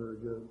sound very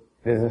good.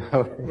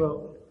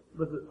 Well,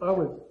 but I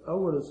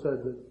would have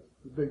said that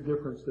the big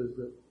difference is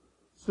that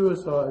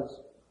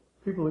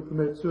people that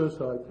commit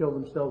suicide kill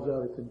themselves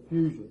out of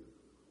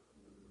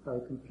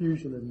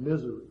confusion and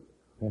misery.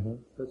 Mm-hmm.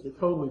 That's a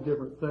totally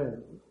different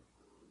thing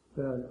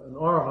than an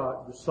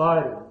arhat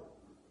deciding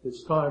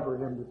it's time for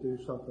him to do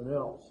something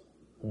else,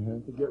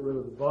 to get rid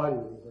of the body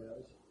that he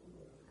has.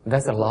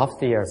 That's the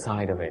loftier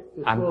side of it.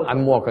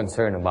 I'm more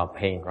concerned about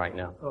pain right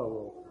now.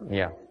 Oh, well.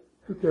 Yeah.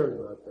 Who cares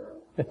about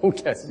that? Who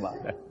cares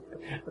about that?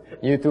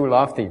 You're too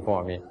lofty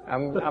for me.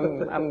 I'm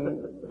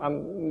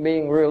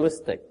being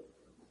realistic.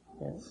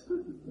 Yes.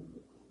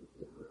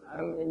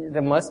 I mean,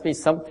 there must be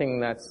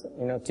something that's,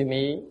 to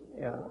me,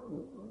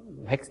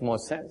 makes more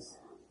sense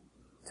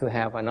to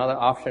have another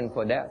option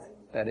for death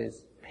that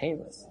is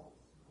painless.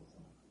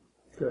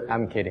 Okay.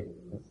 I'm kidding.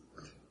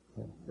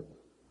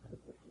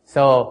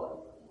 So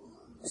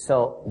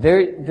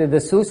the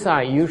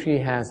suicide usually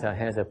has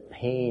a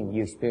pain.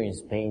 You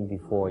experience pain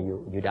before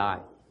you die.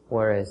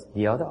 Whereas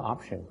the other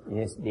option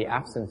is the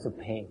absence of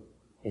pain,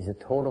 is a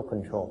total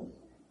control.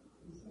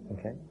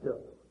 Okay? Yeah.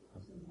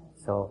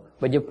 So,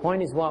 but your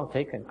point is well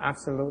taken.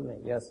 Absolutely.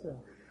 Yes, sir.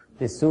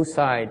 The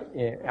suicide,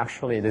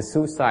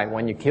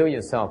 when you kill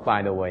yourself,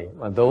 by the way,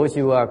 those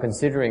who are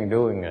considering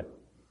doing it,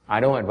 I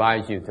don't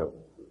advise you to.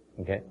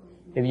 Okay?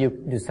 If you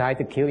decide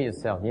to kill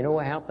yourself, you know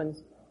what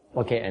happens?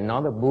 Okay,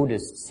 another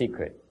Buddhist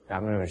secret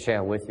I'm going to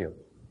share with you.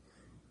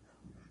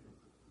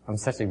 I'm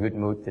such a good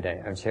mood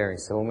today. I'm sharing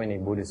so many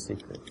Buddhist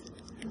secrets.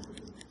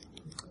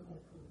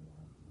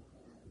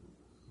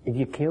 If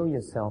you kill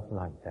yourself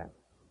like that,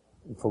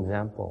 for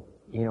example,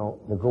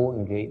 the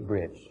Golden Gate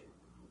Bridge,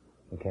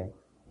 okay?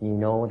 You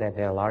know that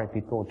there are a lot of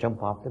people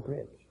jump off the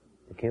bridge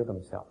to kill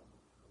themselves,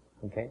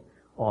 okay?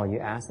 Or you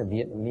ask the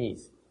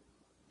Vietnamese,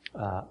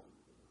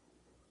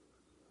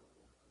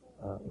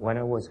 when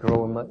I was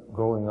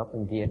growing up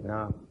in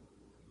Vietnam,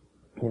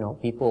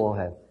 people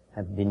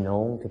have been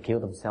known to kill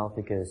themselves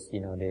because,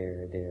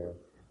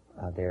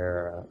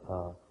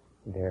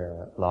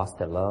 they're lost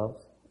their love.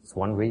 It's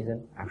one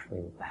reason.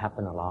 Actually, it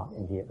happened a lot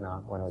in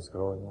Vietnam when I was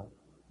growing up.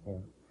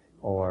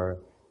 Or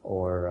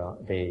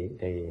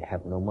they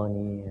have no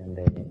money and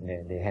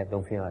they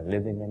don't feel like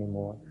living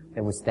anymore.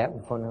 They would step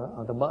in front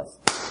of the bus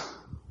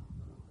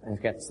and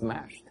get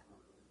smashed.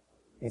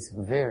 It's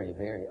very,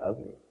 very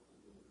ugly.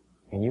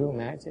 Can you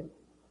imagine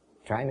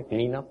trying to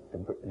clean up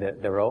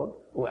the road?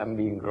 Oh, I'm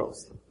being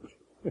gross.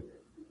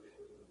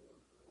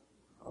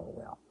 Oh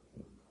well,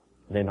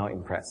 they're not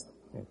impressed.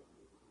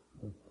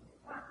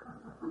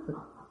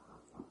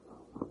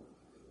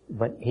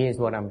 But here's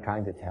what I'm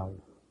trying to tell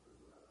you.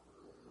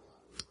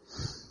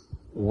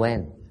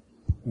 When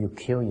you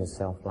kill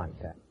yourself like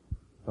that,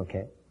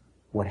 okay,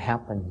 what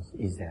happens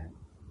is that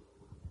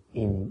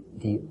in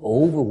the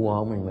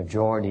overwhelming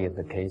majority of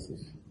the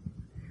cases,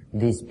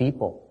 these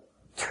people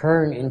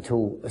turn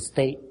into a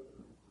state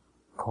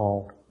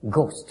called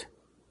ghost,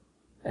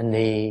 and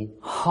they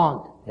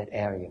haunt that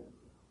area.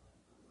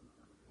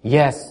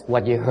 Yes,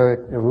 what you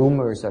heard, the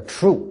rumors are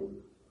true,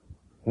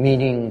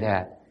 meaning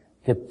that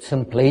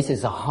some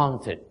places are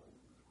haunted.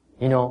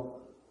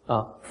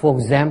 For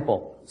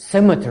example,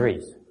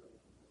 cemeteries.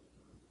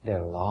 There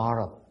are a lot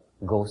of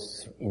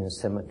ghosts in the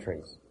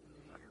cemeteries.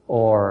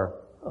 Or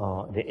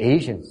the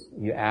Asians,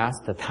 you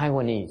ask the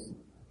Taiwanese,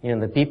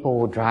 the people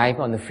who drive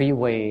on the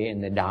freeway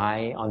and they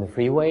die on the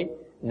freeway,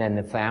 and then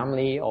the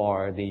family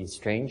or the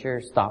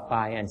stranger stop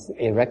by and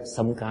erect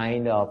some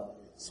kind of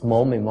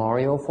small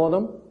memorial for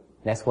them.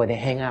 That's where they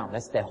hang out.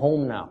 That's their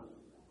home now.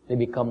 They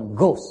become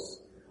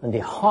ghosts and they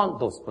haunt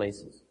those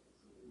places.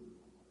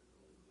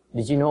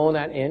 Did you know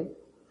that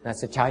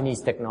That's a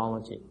Chinese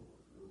technology.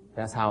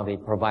 That's how they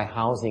provide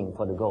housing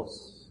for the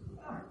ghosts.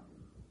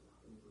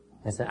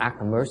 That's an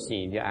act of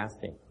mercy if you ask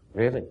them.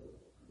 Really.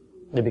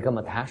 They become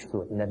attached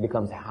to it and that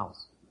becomes a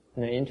house.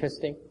 Isn't that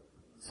interesting?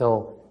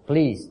 So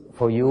please,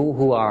 for you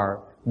who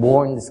are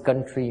born in this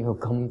country, who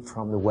come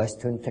from the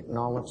Western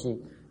technology,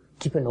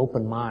 keep an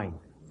open mind.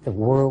 The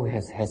world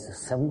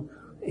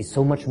is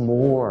so much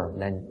more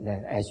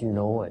than as you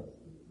know it.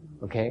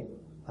 Okay?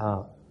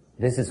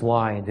 This is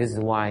why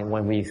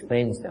when we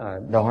explain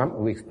Dharma,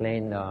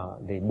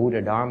 the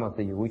Buddha Dharma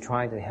to you, we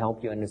try to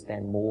help you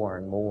understand more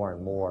and more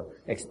and more,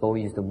 expose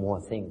you to more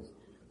things.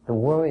 The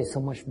world is so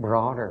much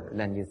broader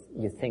than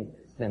you think,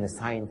 than the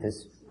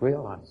scientists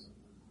realize.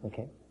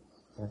 Okay?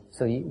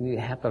 So you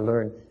have to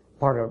learn.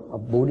 Part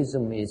of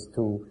Buddhism is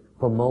to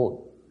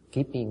promote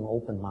keeping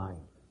open mind.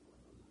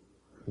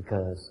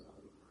 Because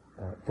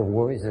the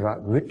world is a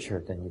lot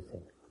richer than you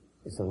think.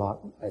 It's a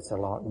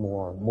lot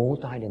more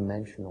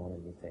multidimensional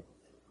than you think.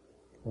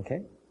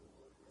 Okay?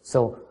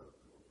 So,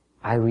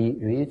 I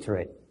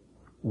reiterate,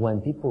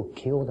 when people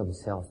kill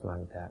themselves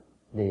like that,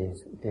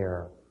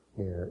 they're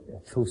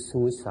through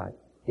suicide,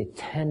 they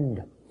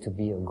tend to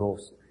be a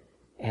ghost.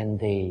 And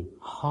they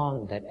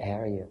haunt that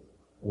area.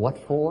 What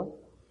for?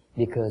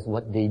 Because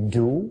what they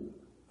do,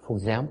 for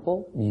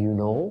example,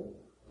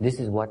 this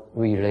is what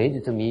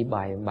related to me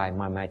by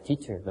my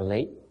teacher, the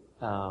late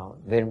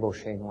Venerable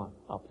Shenhua,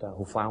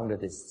 who founded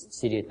this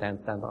city of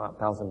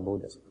 10,000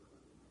 Buddhas.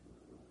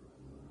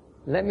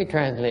 Let me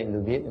translate into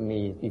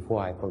Vietnamese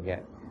before I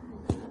forget.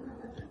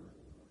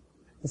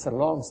 It's a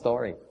long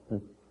story.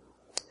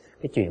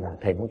 Cái chuyện mà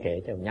thầy muốn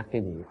kể cho nhắc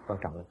cái gì quan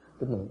trọng là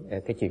tức là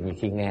cái chuyện gì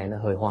khi nghe nó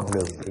hơi hoang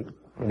đường tí,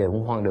 đều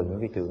không hoang đường những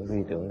cái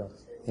ý tưởng đâu.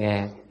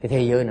 Nghe cái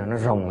thế giới nào nó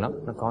rộng lắm,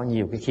 nó có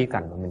nhiều cái khía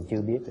cạnh mà mình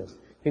chưa biết được.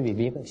 Quý vị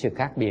biết sự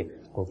khác biệt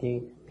của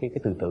cái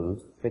tự tử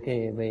với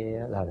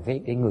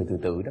cái người tự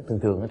tử đó,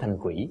 thường nó thành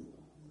quỷ.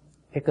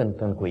 Cái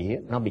thành quỷ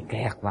nó bị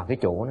kẹt vào cái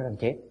chỗ nó đang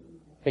chết.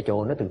 Cái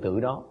chỗ nó tự tử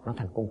đó nó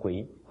thành con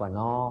quỷ và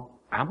nó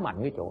ám ảnh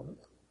cái chỗ đó.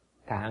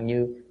 Càng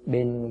như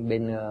bên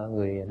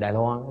người Đài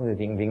Loan, người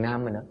Việt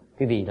Nam mình đó,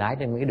 cái vì lái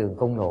trên mấy cái đường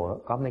công lộ đó,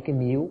 có mấy cái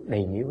miếu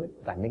đầy miếu ấy,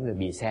 và mấy người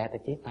bị xe tới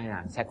chết tai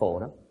nạn xe cộ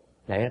đó.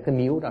 Đấy là cái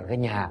miếu đó là cái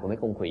nhà của mấy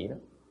con quỷ đó.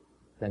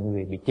 Là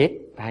người bị chết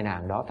tai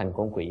nạn đó thành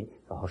con quỷ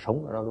và họ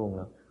sống ở đó luôn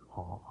đó.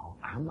 Họ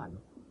ám ảnh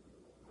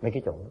mấy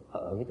cái chỗ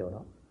ở cái chỗ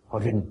đó, họ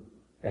rình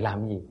để làm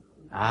cái gì?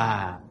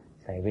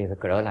 Tại vì phải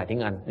trở lại tiếng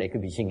Anh để quý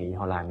vị suy nghĩ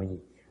họ làm cái gì.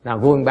 Now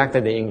going back to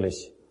the English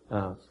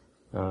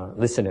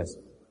listeners,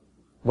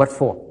 what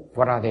for?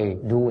 What are they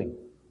doing?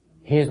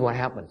 Here's what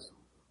happens.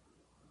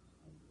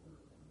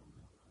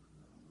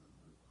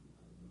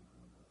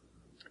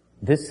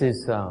 This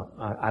is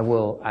I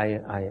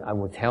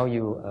will tell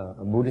you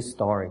a Buddhist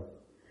story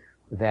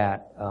that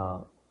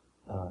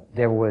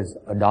there was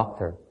a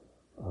doctor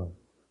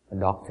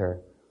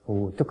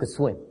who took a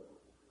swim.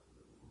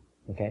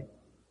 Okay?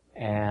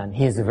 And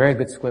he is a very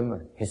good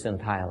swimmer his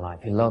entire life.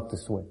 He loved to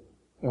swim.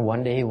 And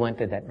one day he went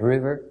to that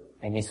river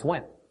and he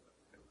swam.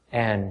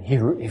 And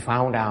he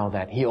found out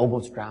that he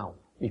almost drowned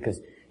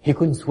because he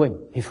couldn't swim.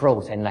 He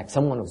froze and like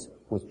someone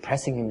was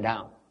pressing him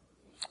down.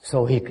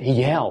 So he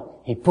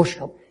yelled, he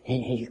pushed up,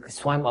 he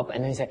swam up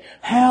and he said,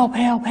 "Help,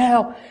 help,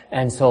 help."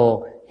 And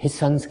so his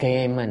sons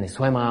came and they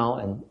swam out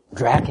and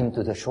dragged him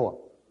to the shore.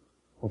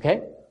 Okay?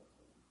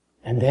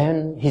 And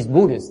then he's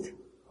Buddhist,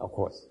 of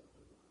course.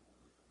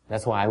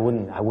 That's why I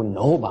wouldn't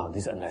know about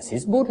this unless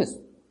he's Buddhist,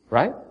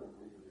 right?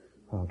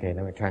 Okay,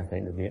 let me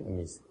translate the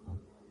Vietnamese.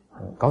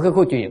 Có cái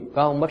câu chuyện,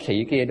 có ông bác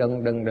sĩ kia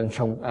đang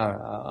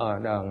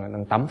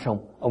tắm sông,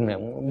 ông này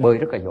ông bơi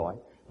rất là giỏi,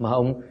 mà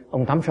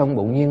ông tắm sông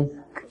bỗng nhiên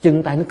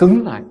chân tay nó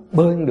cứng lại,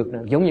 bơi không được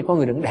nữa, giống như có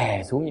người đứng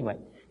đè xuống như vậy.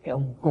 Cái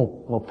ông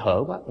ngột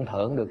thở quá, ông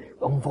thở không được,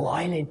 ông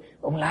vội lên,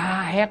 ông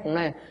la hét, ông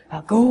nói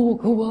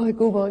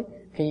cứu bơi.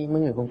 Khi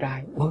mấy người con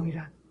trai bơi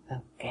ra,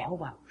 kéo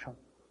vào sông.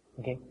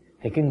 Okay.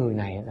 Thì cái người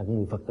này là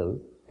người Phật tử,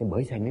 thì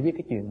bởi thầy mới biết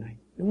cái chuyện này,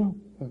 đúng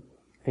không?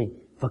 Thì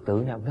Phật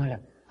tử nào nói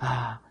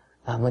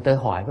là mới tới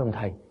hỏi với ông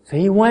thầy. So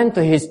he went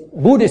to his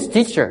Buddhist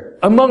teacher,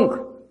 a monk,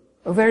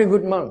 a very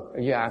good monk,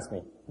 you ask me.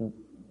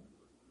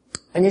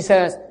 And he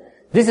says,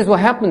 this is what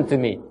happened to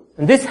me.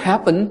 And this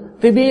happened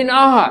to be an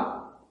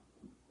arhat.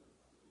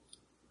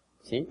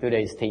 See,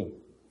 today's theme.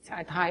 So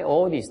I tie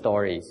all these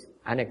stories,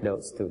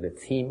 anecdotes to the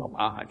theme of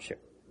arhatship.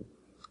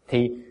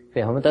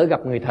 Thì hôm tới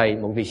gặp người thầy,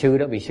 một vị sư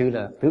đó, vị sư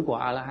là tứ quả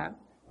A-la-hán.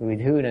 Người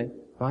thứ này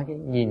nói cái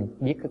nhìn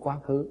biết cái quá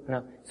khứ.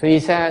 So he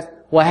says,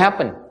 what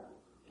happened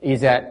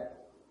is that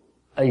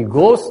a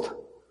ghost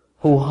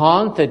who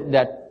haunted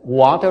that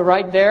water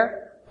right there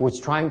was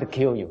trying to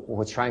kill you,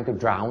 was trying to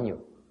drown you.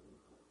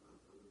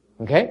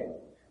 Okay?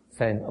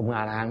 So ông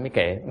A-la-hán mới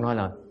kể, nói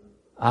là,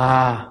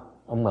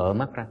 ông mở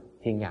mắt ra,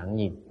 thiên nhãn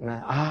nhìn, nói,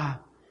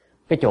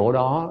 cái chỗ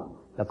đó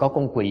là có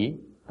con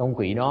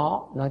quỷ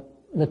đó,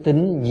 nó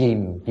tính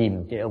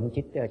dìm cho ông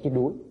chết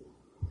đuối.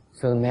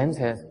 So the man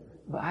says,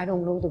 but I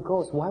don't know the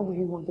ghost, why would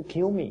he want to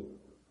kill me?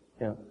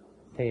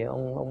 Thì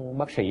ông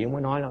bác sĩ ông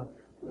mới nói là,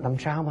 làm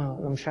sao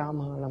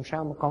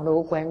mà con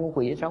đâu có quen con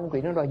quỷ, sao con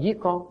quỷ nó đòi giết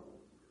con?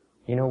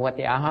 You know what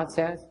the arhat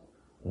says?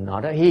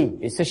 Not a he,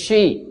 it's a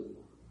she.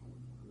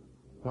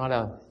 Nó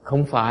là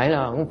không phải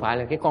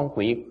là cái con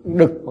quỷ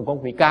đực mà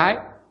con quỷ cái.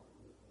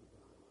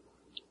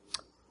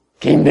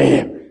 Kim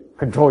there,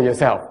 control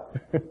yourself.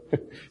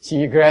 She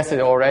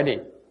aggressive already.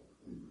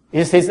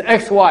 It's his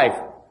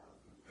ex-wife.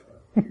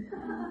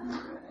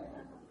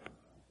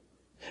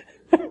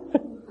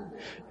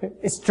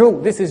 It's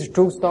true. This is a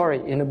true story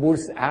in the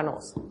Buddhist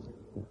annals.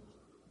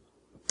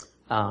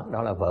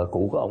 Đó là vợ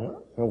cũ của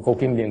ông. Cô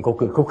Kim Điền, cô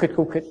cười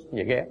khúc khích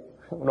vậy ghét.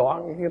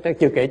 Đó,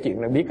 chưa kể chuyện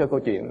là biết cái câu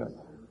chuyện rồi.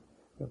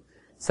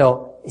 So,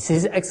 it's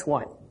his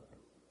ex-wife.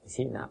 You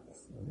see now?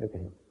 Look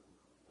at him.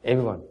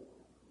 Everyone.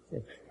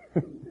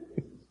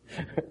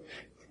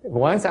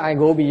 Once I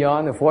go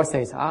beyond the fourth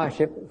stage,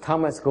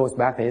 Thomas goes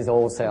back to his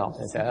old self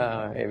and says,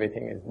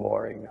 everything is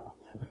boring now.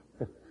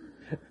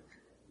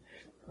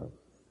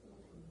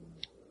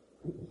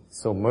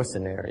 So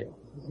mercenary.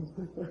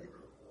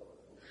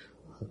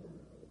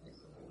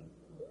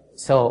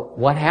 So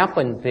what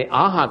happened, the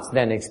arhats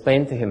then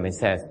explained to him and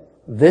says,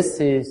 this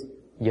is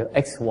your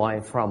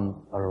ex-wife from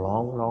a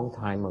long, long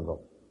time ago.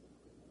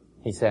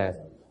 He says,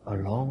 a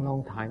long,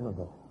 long time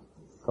ago.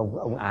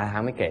 Ông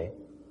A-la-hán mới kể,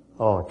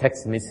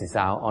 text misses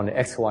out on the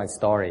ex-wife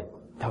story.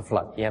 Tough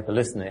luck. You have to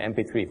listen to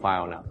the MP3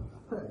 file now.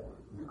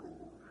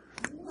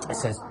 It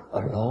says, a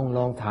long,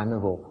 long time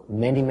ago,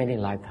 many, many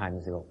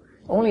lifetimes ago.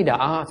 Only the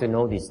arhats will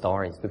know these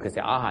stories because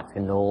the arhats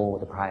can know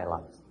the prior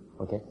lives.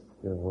 Okay?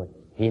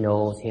 He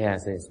knows, he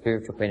has a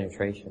spiritual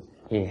penetration.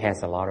 He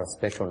has a lot of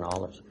special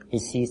knowledge. He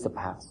sees the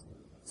past.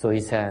 So he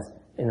says,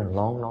 in a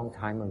long, long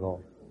time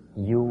ago,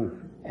 you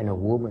and a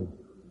woman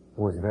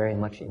was very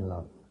much in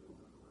love.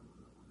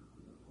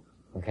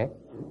 Okay?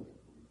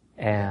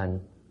 And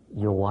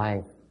your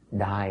wife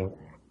died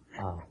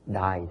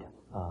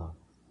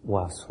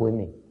while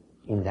swimming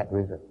in that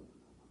river.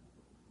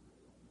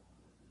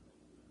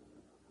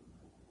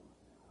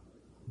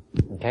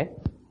 Okay?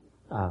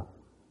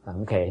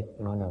 Ông kể,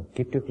 nói là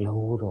kiếp trước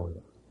lâu rồi,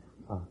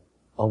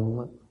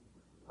 ông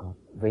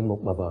với một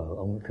bà vợ,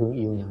 ông thương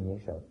yêu nhau như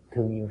sợ,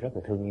 rất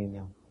là thương yêu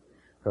nhau.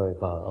 Rồi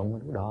vợ ông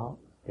lúc đó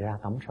ra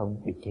tắm sông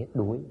bị chết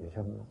đuối, rồi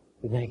sông đó,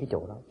 ngay cái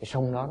chỗ đó, cái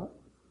sông đó,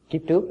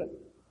 kiếp trước đó,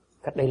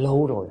 cách đây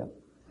lâu rồi đó,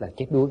 là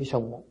chết đuối cái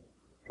sông đó.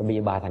 Rồi bây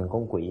giờ bà thành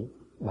con quỷ,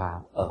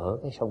 bà ở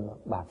cái sông đó,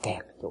 bà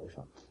kẹt chỗ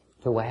đó.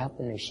 So what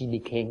happened is she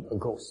became a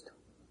ghost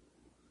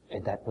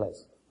at that place.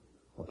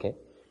 Okay?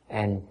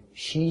 And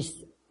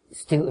she's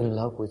still in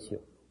love with you.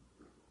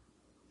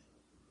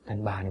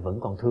 Thành bà này vẫn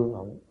còn thương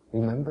ông.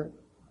 Remember?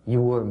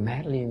 You were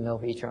madly in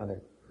love with each other.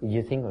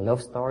 You think a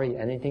love story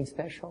anything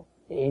special?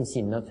 You ain't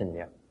seen nothing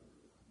yet.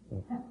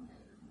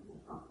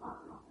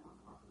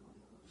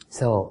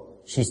 So,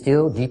 she's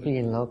still deeply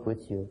in love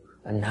with you.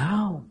 And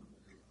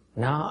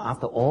now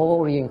after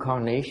all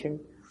reincarnation,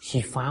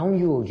 she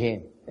found you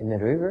again in the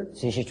river,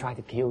 so she tried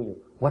to kill you.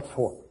 What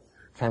for?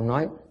 Thầy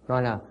nói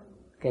là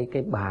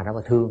cái bà đó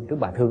bà thương, trước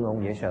bà thương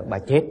ông dễ sợ, bà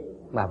chết,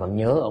 bà vẫn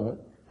nhớ ông.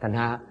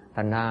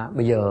 Thành ra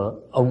bây giờ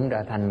ông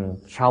đã thành,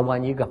 sau bao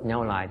nhiêu gặp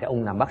nhau lại thì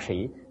ông làm bác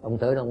sĩ, ông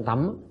tới đó ông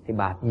tắm thì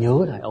bà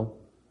nhớ lại ông,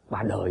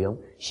 bà đợi ông.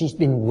 She's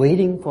been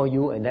waiting for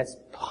you in that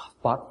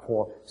spot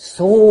for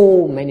so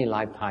many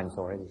lifetimes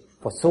already,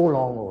 for so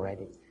long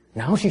already.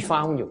 Now she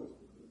found you.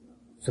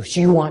 So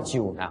she wants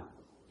you now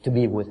to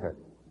be with her.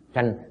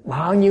 Thành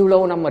bao nhiêu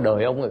lâu năm mà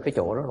đợi ông ở cái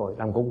chỗ đó rồi,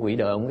 làm con quỷ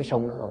đợi ông cái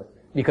sông đó rồi.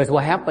 Because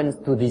what happens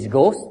to these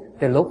ghosts,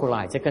 they're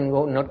localized. They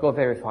can not go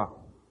very far.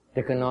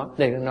 They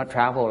cannot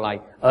travel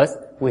like us.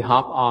 We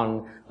hop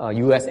on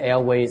U.S.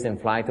 Airways and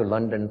fly to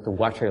London to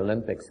watch the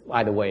Olympics.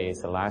 By the way,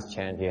 it's the last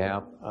chance you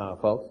have,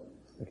 folks.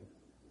 Okay.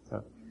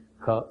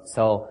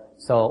 So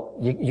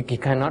you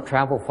cannot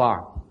travel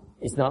far.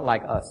 It's not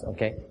like us,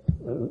 okay?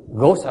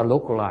 Ghosts are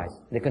localized.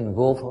 They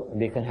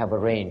can have a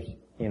range,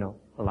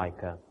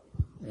 like a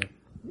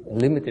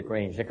limited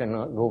range. They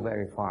cannot go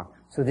very far.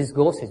 So this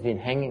ghost has been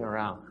hanging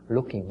around,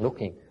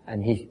 looking,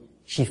 and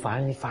she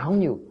finally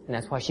found you, and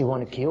that's why she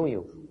want to kill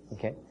you.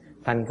 Okay?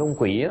 Thành cái con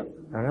quỷ á,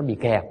 nó bị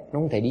kẹt, nó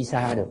không thể đi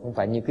xa được, không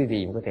phải như quý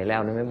vị có thể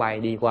leo lên máy bay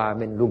đi qua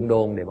bên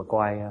London để mà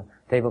coi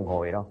Thế vận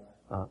hội đâu,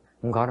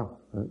 không có đâu.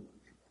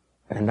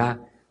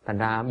 Thành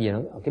ra bây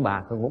giờ cái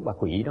bà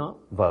quỷ đó,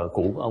 vợ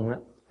cũ của ông đó,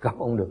 gặp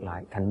ông được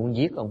lại, thành muốn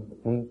giết ông,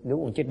 nếu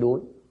ông chết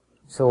đuối.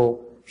 So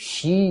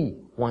she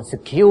wants to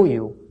kill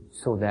you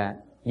so that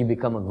you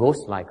become a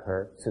ghost like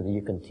her, so that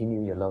you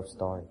continue your love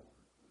story.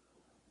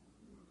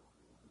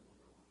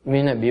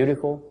 Isn't that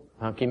beautiful?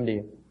 Kim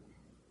Deal?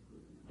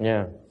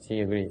 Yeah, she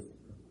agrees.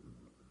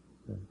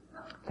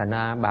 Thành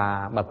ra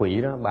bà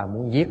quỷ đó, bà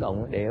muốn giết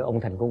ông để ông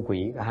thành con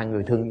quỷ, hai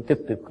người tiếp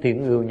tục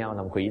thương yêu nhau,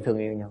 làm quỷ thương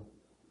yêu nhau.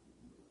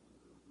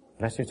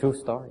 That's the true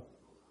story.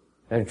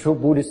 That's a true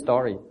Buddhist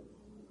story.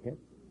 Okay.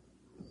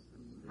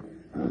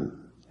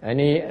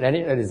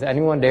 Does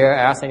anyone dare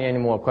ask any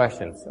more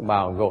questions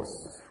about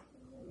ghosts?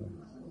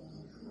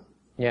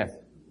 Yes.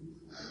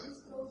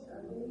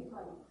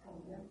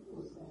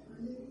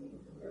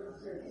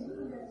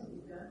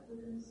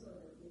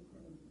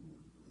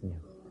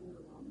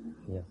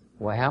 Yeah.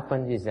 What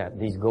happens is that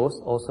these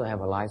ghosts also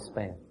have a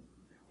lifespan.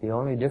 The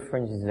only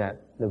difference is that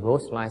the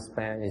ghost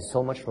lifespan is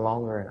so much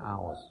longer than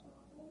ours.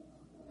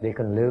 They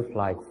can live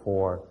like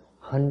for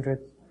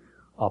hundreds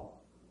of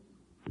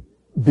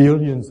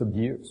billions of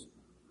years.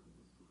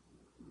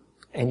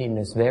 And in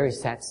this very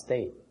sad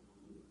state,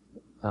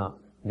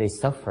 they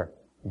suffer,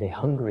 they're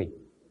hungry,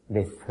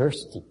 they're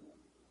thirsty,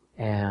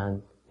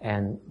 and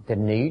the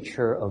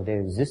nature of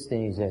their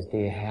existence is that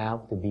they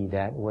have to be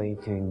that way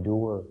to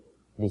endure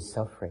the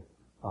suffering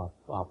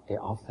of the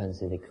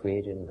offenses they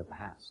created in the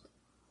past.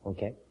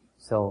 Okay?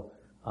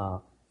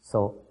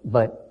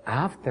 But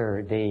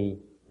after they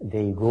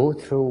go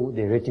through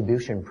the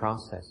retribution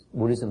process.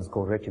 Buddhism is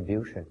called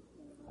retribution.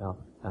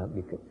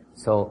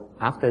 So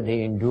after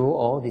they endure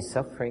all the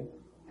suffering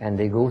and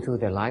they go through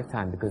their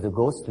lifetime, because the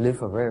ghosts live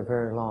for very,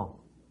 very long.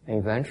 And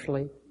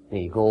eventually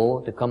they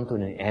come to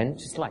an end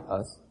just like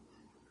us.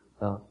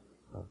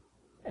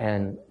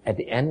 And at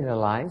the end of their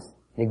lives,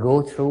 they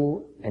go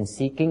through and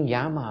see King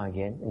Yama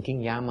again. And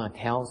King Yama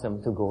tells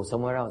them to go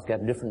somewhere else, get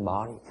a different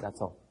body.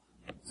 That's all.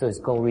 So it's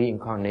called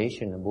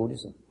reincarnation in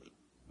Buddhism.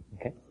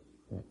 Okay?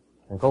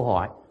 Câu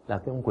hỏi là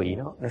cái con quỷ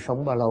đó, nó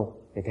sống bao lâu?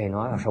 Thì thầy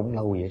nói là sống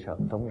lâu dễ sợ,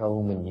 sống lâu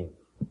hơn mình nhiều.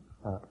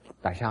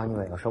 Tại sao như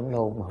vậy? Nó sống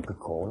lâu mà cực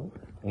khổ lắm,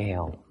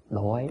 nghèo,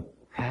 đói,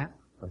 khát,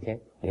 okay?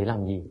 Để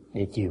làm gì?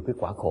 Để chịu cái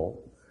quả khổ.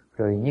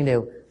 Rồi nhưng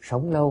đều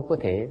sống lâu có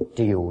thể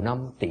triệu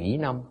năm, tỷ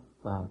năm,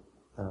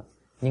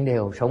 nhưng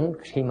đều sống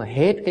khi mà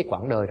hết cái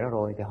quãng đời đó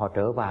rồi thì họ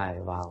trở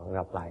vào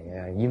gặp lại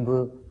Diêm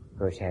Vương,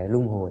 rồi sẽ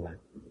luân hồi lại,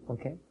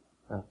 okay?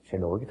 Sẽ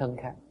đổi cái thân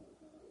khác.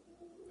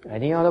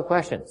 Any other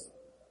questions?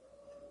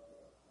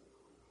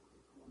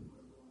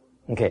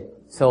 Okay,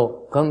 so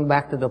coming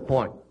back to the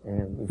point,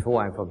 before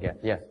I forget,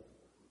 yes.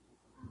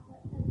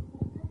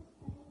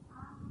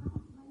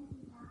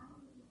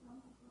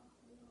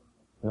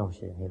 No,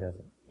 he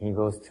doesn't. He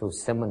goes through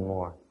 7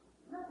 more.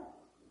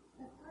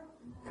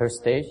 Third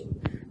stage?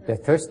 The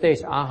third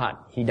stage, Arhat,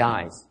 he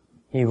dies.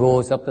 He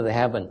goes up to the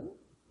heaven,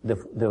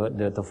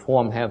 the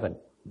form heaven.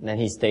 Then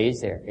he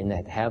stays there in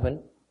that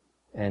heaven,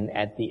 and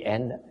at the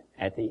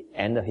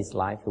end of his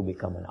life, he'll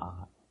become an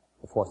Arhat.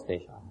 The fourth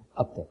stage Arhat,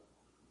 up there.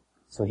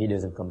 So he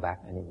doesn't come back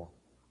anymore.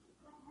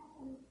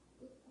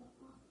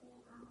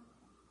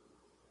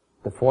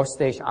 The fourth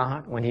stage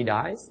Arhat, when he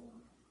dies,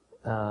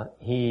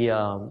 he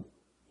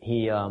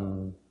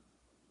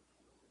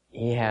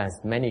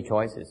has many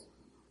choices.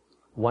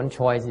 One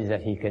choice is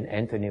that he can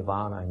enter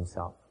Nirvana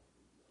himself.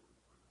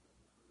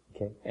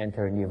 Okay,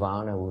 enter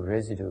Nirvana with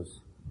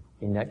residues.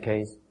 In that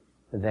case,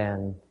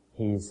 then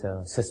he's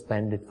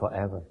suspended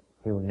forever.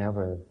 He will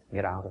never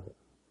get out of it.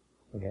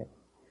 Okay.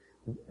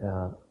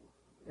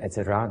 It's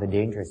a rather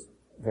dangerous,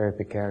 very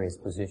precarious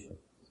position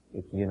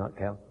if you're not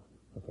careful.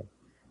 Okay.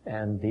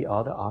 And the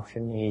other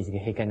option is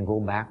he can go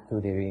back to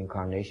the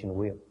reincarnation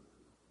wheel.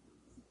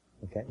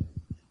 Okay.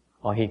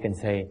 Or he can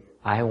say,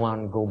 I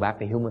want to go back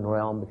to human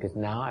realm because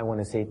now I want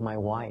to save my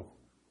wife.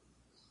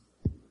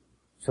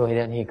 So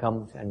then he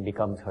comes and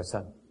becomes her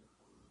son.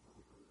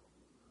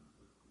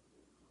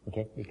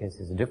 Okay. Because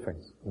there's a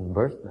difference in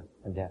birth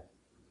and death.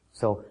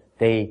 So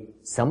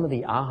some of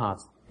the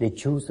Arhats, they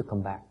choose to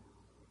come back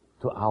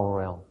to our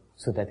realm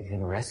so that they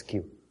can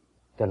rescue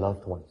their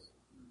loved ones.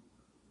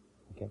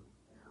 Okay?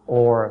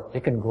 Or they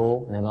can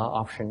go, and another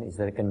option is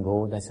that they can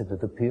go to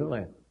the Pure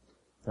Land.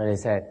 And they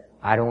said,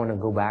 I don't want to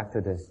go back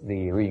to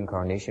the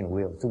reincarnation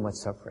wheel. Too much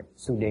suffering.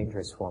 It's too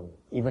dangerous for me.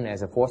 Even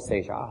as a fourth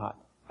stage arhat,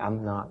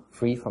 I'm not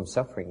free from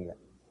suffering yet.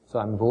 So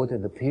I'm going to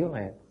the Pure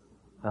Land.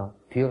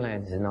 Pure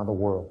Land is another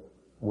world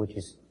which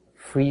is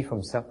free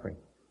from suffering.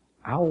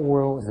 Our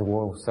world is a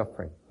world of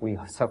suffering. We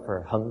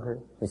suffer hunger.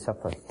 We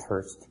suffer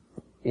thirst.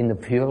 In the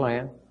Pure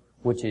Land,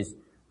 which is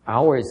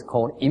ours, is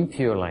called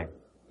impure land.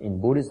 In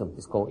Buddhism,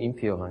 it's called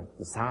impure land.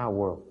 The Sara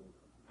world.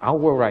 Our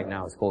world right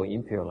now is called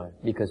impure land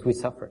because we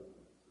suffer.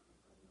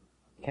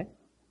 Okay?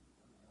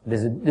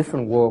 There's a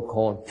different world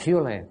called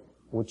Pure Land,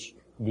 which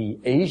the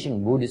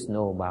Asian Buddhists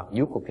know about.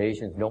 You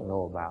Caucasians don't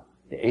know about.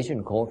 The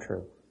Asian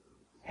culture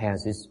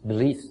has this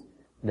belief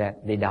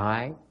that they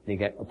die, they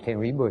obtain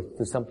rebirth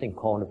to something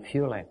called a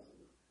Pure Land.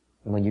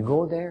 And when you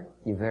go there,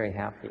 you're very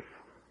happy.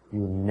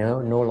 You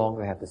no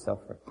longer have to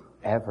suffer,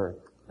 ever,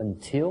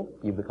 until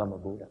you become a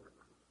Buddha.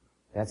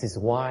 That is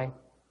why,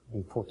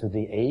 to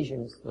the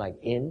Asians,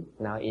 like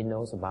now In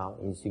knows about,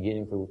 he's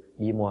beginning to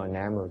be more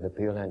enamored of the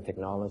Pure Land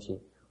technology.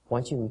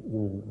 Once you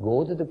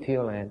go to the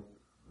Pure Land,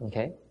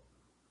 okay,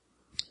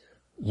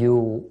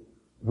 you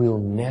will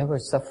never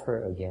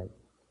suffer again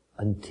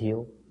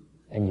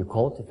and you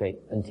cultivate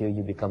until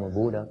you become a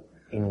Buddha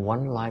in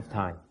one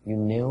lifetime. You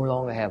no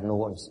longer have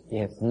you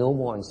have no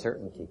more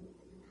uncertainty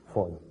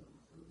for you.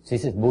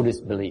 This is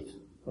Buddhist belief.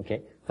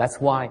 Okay? That's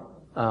why,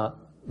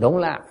 don't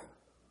laugh.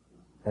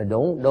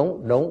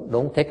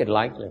 Don't take it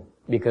lightly.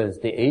 Because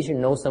the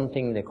Asian knows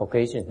something the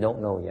Caucasians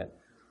don't know yet.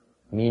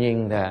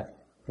 Meaning that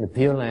the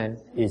Pure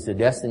Land is the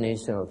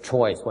destination of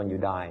choice when you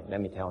die, let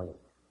me tell you.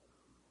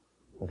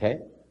 Okay?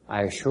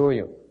 I assure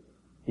you.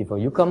 If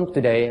you come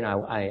today, and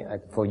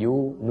for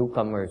you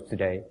newcomers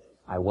today,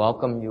 I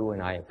welcome you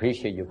and I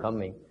appreciate you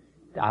coming.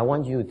 I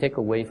want you to take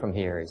away from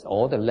here is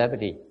all the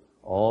levity,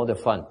 all the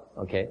fun,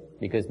 okay?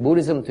 Because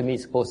Buddhism to me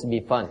is supposed to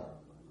be fun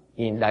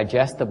in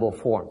digestible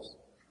forms,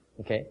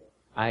 okay?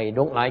 I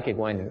don't like it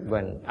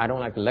when I don't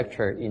like to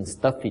lecture in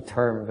stuffy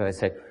terms where I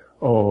say,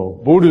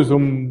 oh,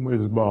 Buddhism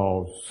is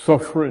about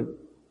suffering.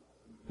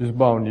 It's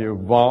about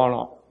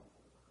nirvana.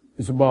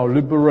 It's about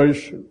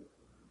liberation.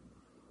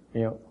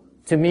 You know,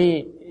 to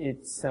me,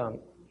 it's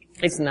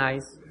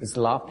nice, it's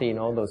lofty and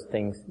all those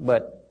things,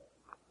 but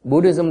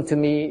Buddhism to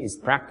me is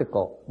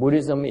practical.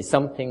 Buddhism is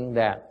something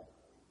that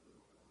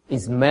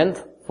is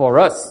meant for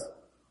us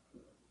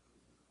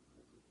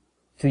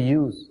to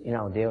use in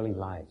our daily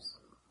lives.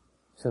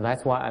 So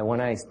that's why when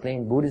I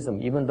explain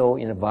Buddhism, even though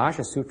in a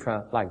Vajra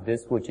Sutra like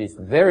this, which is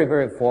very,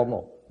 very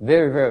formal,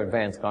 very, very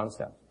advanced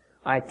concept,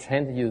 I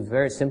tend to use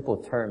very simple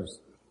terms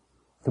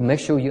to make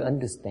sure you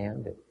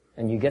understand it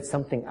and you get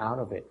something out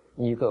of it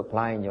and you can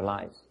apply in your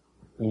lives.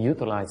 You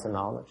utilize the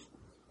knowledge.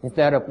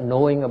 Instead of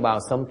knowing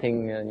about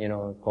something,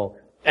 called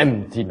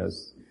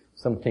emptiness,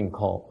 something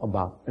called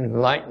about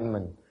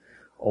enlightenment,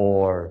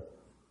 or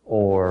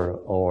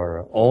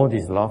all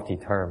these lofty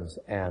terms,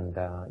 and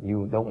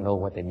you don't know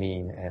what they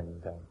mean,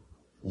 and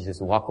you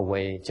just walk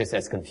away just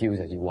as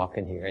confused as you walk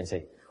in here and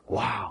say,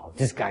 wow,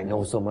 this guy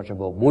knows so much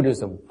about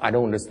Buddhism, I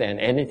don't understand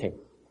anything.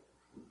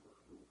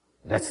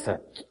 That's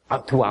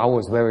 2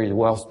 hours very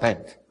well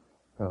spent.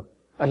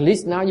 At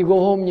least now you go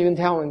home and you can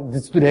tell him,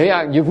 today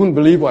you wouldn't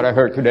believe what I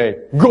heard today.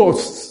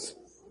 Ghosts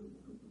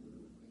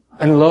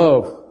and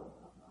love.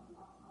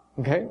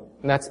 Okay?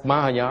 And that's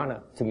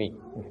Mahayana to me.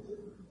 Okay.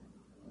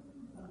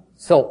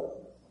 So,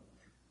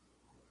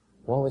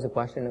 what was the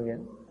question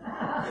again?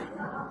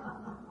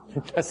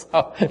 That's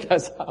how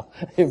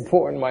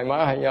important my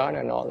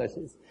Mahayana knowledge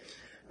is.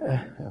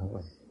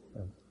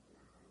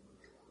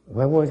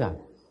 Where was I?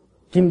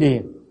 Kim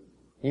Dean,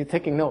 you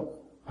taking notes?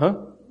 Huh?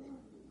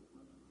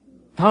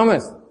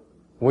 Thomas,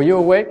 were you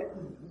awake?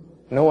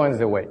 No one's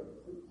awake.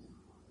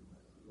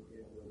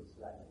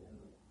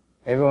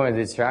 Everyone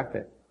is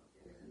distracted.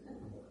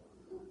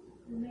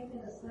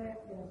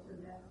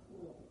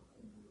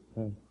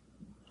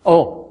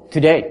 Oh,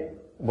 today,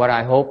 what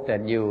I hope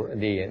that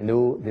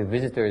the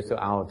visitors to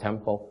our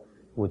temple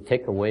would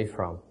take away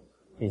from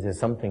is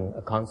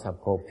a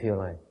concept called Pure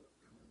Land.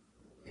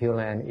 Pure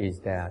Land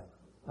is that,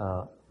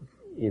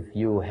 if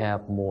you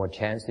have more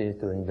chances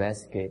to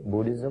investigate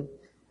Buddhism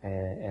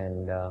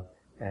and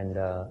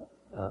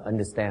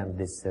understand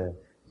the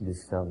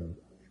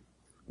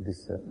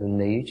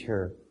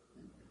nature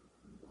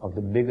of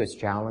the biggest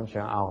challenge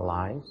in our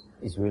lives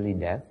is really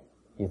death.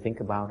 You think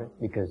about it,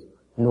 because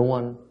no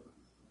one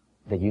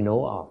that you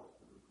know of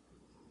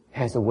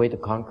has a way to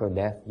conquer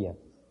death yet.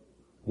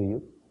 Do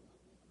you?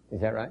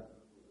 Is that right?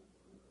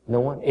 No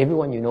one,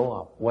 everyone you know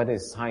of, whether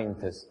it's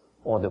scientists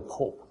or the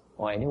Pope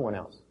or anyone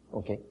else,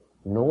 okay?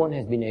 No one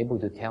has been able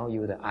to tell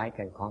you that I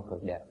can conquer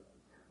death.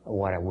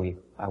 What I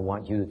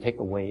want you to take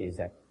away is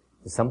that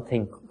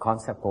something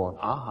concept called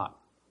arhat,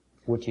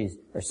 which is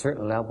a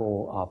certain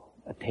level of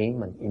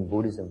attainment in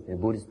Buddhism, in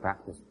Buddhist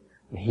practice.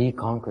 He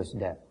conquers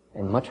death,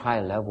 and much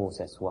higher levels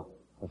as well.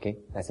 Okay?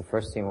 That's the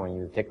first thing I want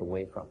you to take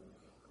away from.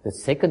 The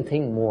second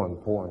thing more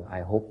important,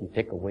 I hope you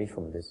take away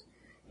from this,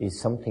 is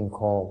something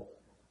called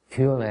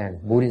Pure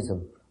Land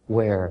Buddhism,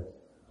 where,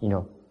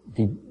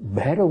 the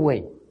better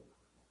way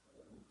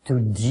to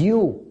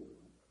deal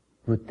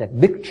with that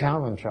big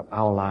challenge of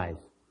our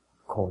lives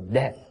called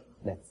death.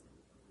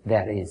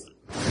 That is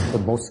the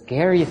most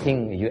scary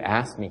thing you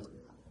ask me.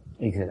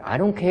 Because I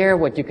don't care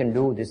what you can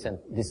do this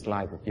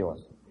life of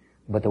yours.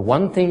 But the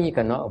one thing you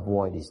cannot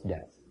avoid is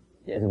death.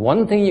 The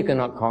one thing you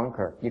cannot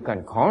conquer. You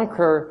can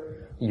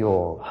conquer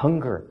your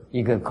hunger.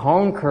 You can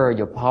conquer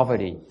your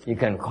poverty. You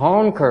can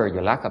conquer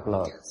your lack of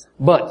love.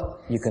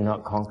 But you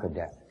cannot conquer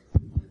death.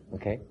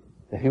 Okay?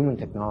 The human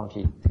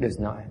technology is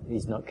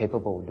not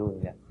capable of doing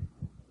that.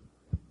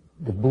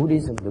 The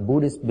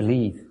Buddhists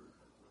believe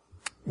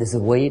there's a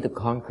way to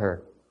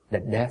conquer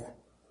that death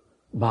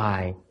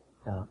by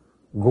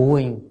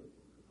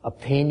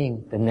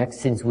obtaining the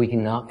next, since we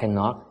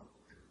cannot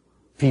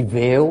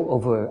prevail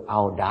over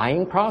our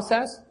dying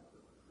process.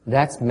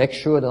 Let's make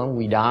sure that when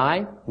we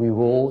die, we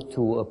go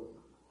to a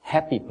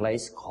happy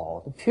place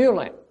called the Pure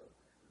Land.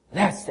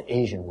 That's the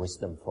Asian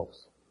wisdom,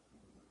 folks.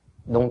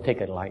 Don't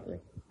take it lightly.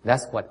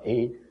 That's what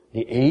the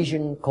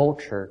Asian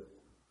culture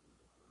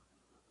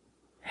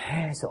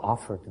has to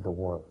offer to the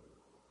world.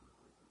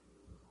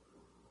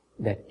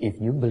 That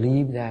if you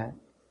believe that,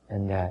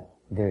 and that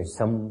there is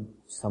some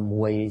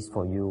ways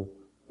for you,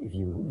 if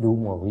you do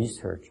more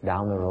research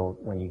down the road,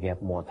 when you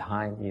get more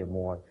time, you have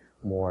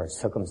more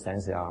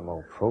circumstances that are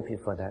more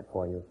appropriate for that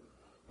for you.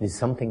 There's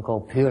something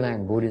called Pure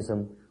Land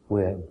Buddhism,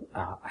 will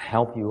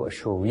help you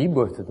assure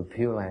rebirth to the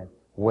Pure Land,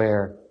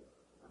 where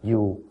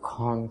you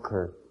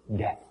conquer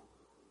death.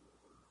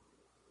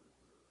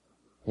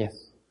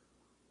 Yes.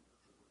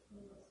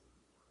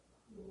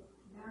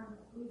 Now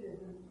in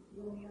Buddhism,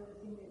 the only other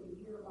thing that we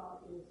hear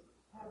about is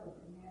heaven,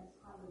 and that's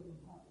higher than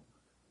heaven.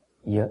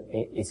 Yeah,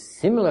 it's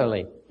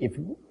similarly,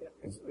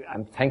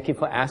 thank you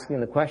for asking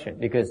the question,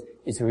 because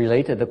it's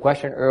related to the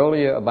question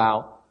earlier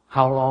about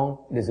how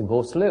long does a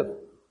ghost live.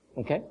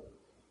 Okay?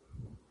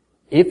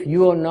 If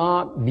you are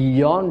not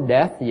beyond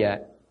death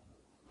yet,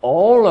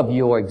 all of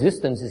your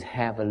existences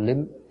have a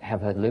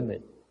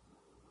limit.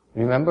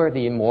 Remember,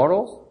 the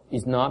immortals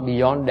is not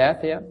beyond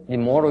death yet. The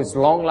immortal is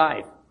long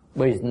life,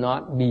 but it's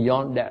not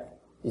beyond death.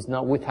 It's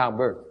not without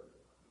birth,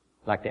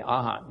 like the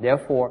Arhat.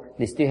 Therefore,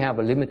 they still have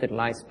a limited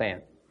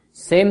lifespan.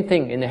 Same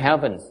thing in the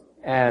heavens,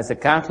 as the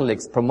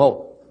Catholics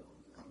promote.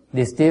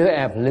 They still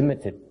have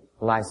limited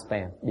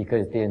lifespan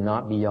because they're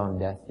not beyond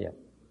death yet.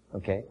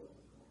 Okay?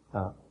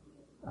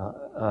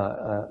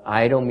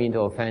 I don't mean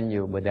to offend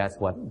you, but that's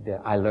what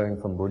I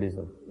learned from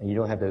Buddhism. You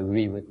don't have to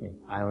agree with me.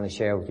 I only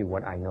share with you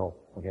what I know,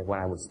 okay, what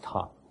I was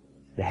taught.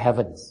 The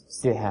heavens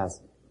still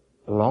has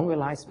a longer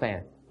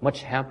lifespan,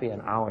 much happier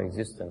than our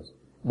existence,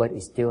 but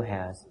it still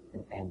has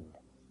an end.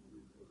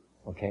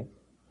 Okay?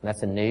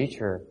 That's the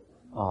nature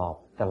of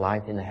the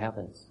life in the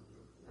heavens.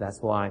 That's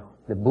why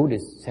the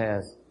Buddhist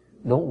says,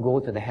 don't go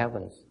to the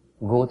heavens,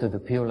 go to the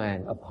Pure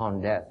Land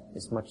upon death.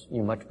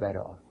 You're much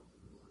better off.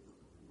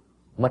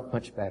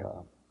 Much better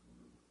off.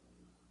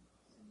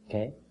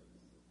 Okay?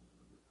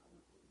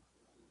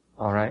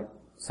 Alright?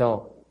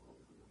 So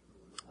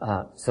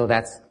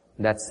that's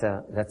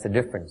the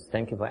difference.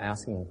 Thank you for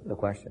asking the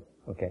question.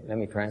 Okay, let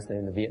me translate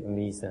in the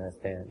Vietnamese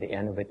at the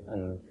end of it,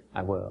 and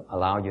I will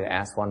allow you to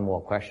ask one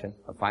more question,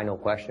 a final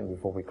question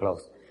before we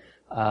close.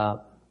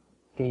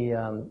 Cái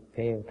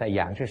thầy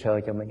giảng sơ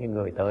cho mấy cái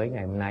người tới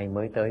ngày hôm nay,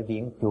 mới tới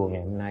viếng chùa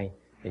ngày hôm nay,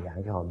 thì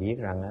giảng cho họ biết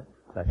rằng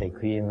là thầy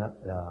khuyên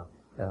là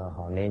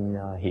họ nên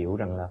hiểu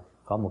rằng là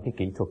có một cái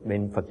kỹ thuật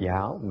bên Phật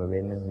giáo mà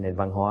bên nền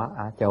văn hóa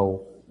Á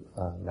Châu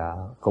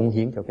đã cống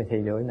hiến cho cái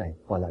thế giới này,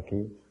 gọi là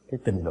cái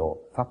tịnh độ,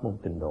 pháp môn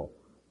tịnh độ.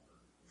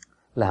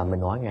 Là mình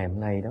nói ngày hôm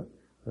nay đó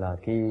là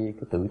cái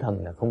tử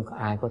thần là không có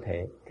ai có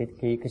thể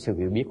cái sự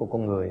hiểu biết của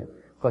con người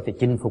có thể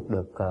chinh phục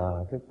được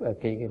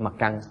cái mặt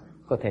trăng,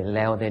 có thể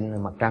leo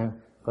lên mặt trăng,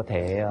 có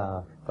thể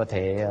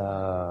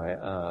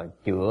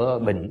chữa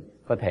bệnh,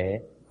 có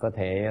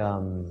thể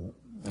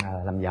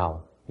làm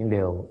giàu, nhưng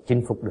đều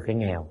chinh phục được cái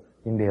nghèo,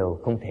 nhưng đều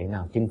không thể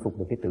nào chinh phục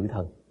được cái tử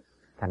thần.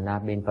 Thành ra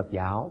bên Phật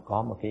giáo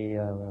có một cái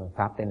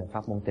pháp tên là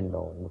pháp môn tịnh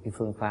độ, một cái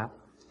phương pháp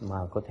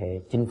mà có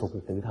thể chinh phục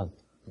được tử thần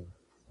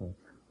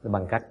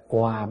bằng cách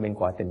qua bên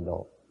quả tịnh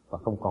độ và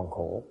không còn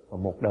khổ, và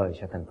một đời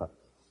sẽ thành Phật,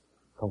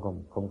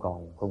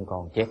 không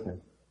còn chết nữa.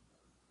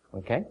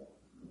 Okay?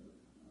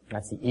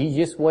 That's the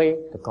easiest way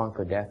to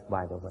conquer death,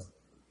 by the way.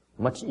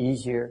 Much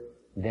easier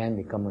than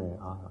becoming an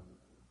Arhat.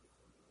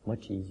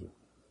 Much easier.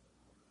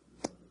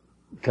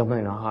 Becoming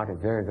an Arhat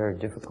is very, very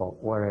difficult,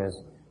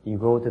 whereas you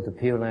go to the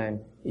Pure Land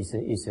is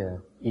a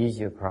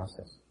easier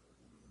process.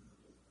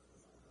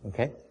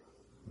 Okay?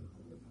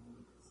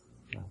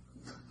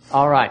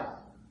 All right.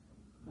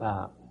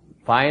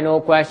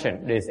 Final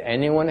question. Does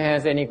anyone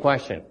has any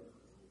question?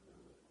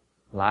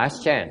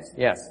 Last chance.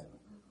 Yes.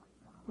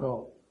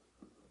 Well,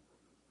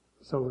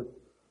 so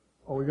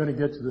are we going to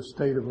get to the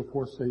state of a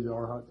fourth stage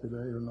Arhat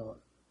today or not?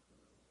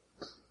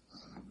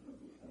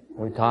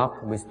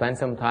 We spent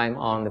some time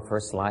on the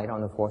first slide on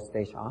the fourth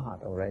stage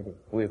Arhat already.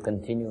 We'll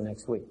continue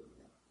next week.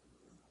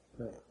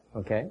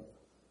 Okay?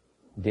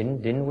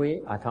 Didn't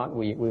we? I thought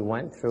we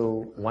went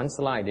through one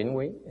slide, didn't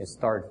we?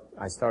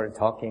 I started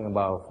talking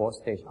about fourth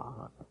stage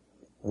Arhat.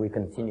 We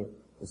continue.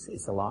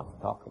 It's a lot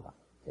to talk about.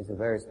 It's a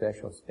very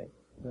special state.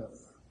 Yeah.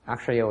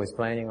 Actually, I was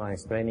planning on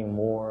explaining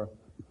more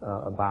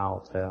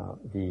about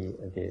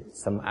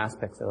some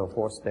aspects of the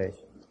fourth stage,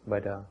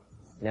 but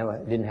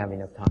didn't have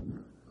enough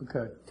time.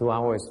 Okay. 2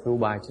 hours flew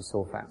by just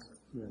so fast.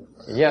 Yeah.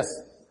 Yes,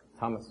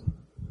 Thomas.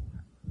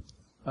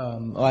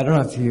 I don't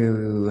know if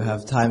you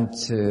have time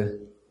to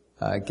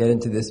get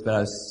into this, but I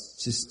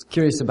was just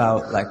curious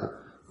about like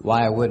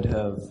why I would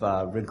have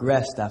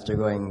regressed after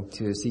going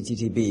to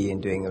CTTB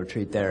and doing a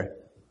retreat there.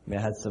 I mean,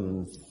 I had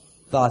some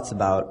thoughts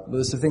about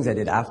those are things I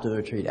did after the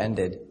retreat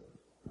ended.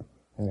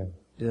 Yeah.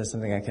 Is that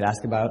something I could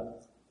ask about?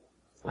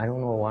 I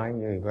don't know why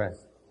you regress.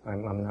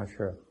 I'm not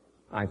sure.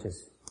 I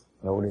just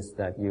noticed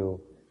that your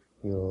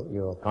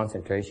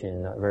concentration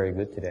is not very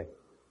good today.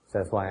 So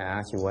that's why I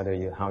asked you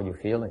how you're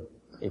feeling.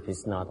 If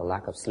it's not a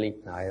lack of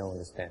sleep, I don't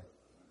understand.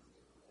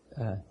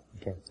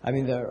 Okay. I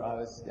mean,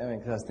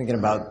 because I was thinking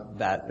about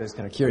that. I was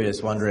kind of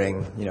curious,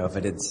 wondering, if I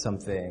did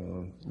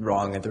something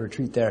wrong at the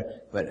retreat there.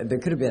 But there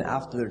could have been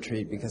after the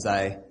retreat because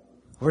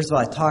first of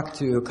all, I talked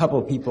to a couple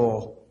of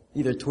people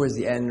either towards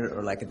the end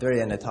or like at the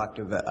very end. I talked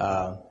to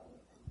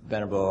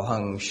Venerable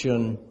Hung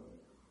Shun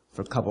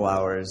for a couple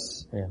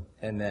hours. Yeah.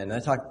 And then I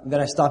stopped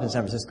in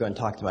San Francisco and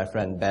talked to my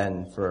friend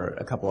Ben for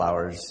a couple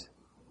hours.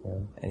 Yeah.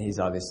 And he's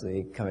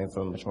obviously coming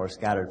from a much more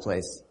scattered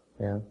place.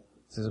 Yeah.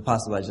 So is it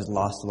possible I just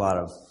lost a lot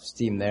of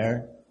steam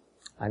there?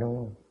 I don't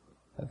know.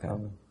 Okay.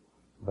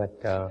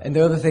 And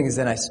the other thing is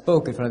that I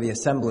spoke in front of the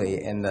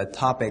assembly and the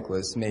topic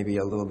was maybe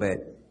a little bit,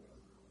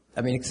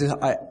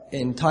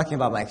 in talking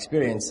about my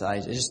experience,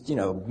 I just,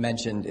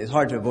 mentioned it's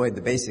hard to avoid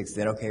the basics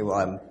that, okay, well,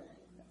 I'm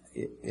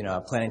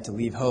planning to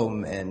leave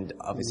home and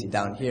obviously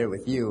down here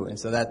with you. And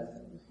so that,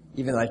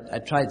 even though I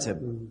tried to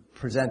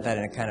present that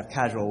in a kind of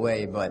casual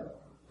way, but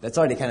that's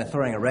already kind of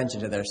throwing a wrench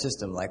into their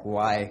system. Like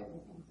why,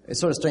 it's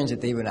sort of strange that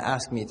they even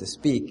ask me to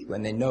speak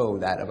when they know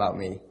that about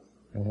me.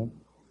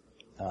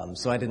 Mm-hmm.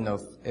 So I didn't know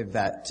if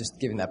that, just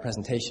giving that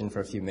presentation for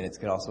a few minutes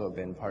could also have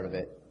been part of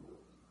it.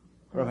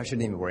 Or if I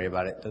shouldn't even worry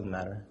about it, doesn't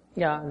matter.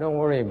 Yeah, don't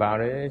worry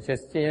about it. It's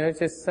just, it's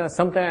just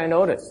something I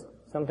noticed.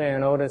 Something I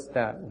noticed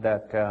that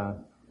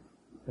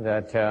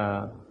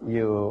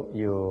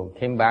you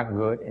came back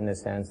good in the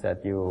sense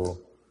that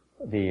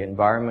the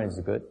environment is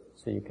good,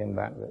 so you came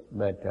back good.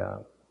 But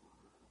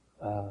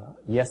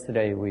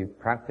yesterday we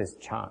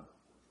practiced chant,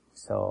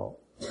 so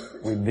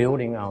we're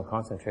building our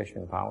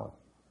concentration power,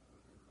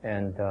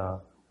 and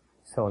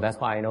so that's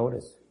why I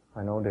noticed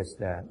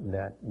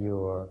that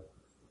you're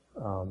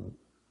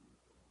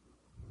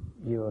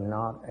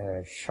not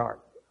as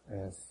sharp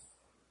as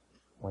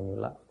when you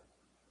left.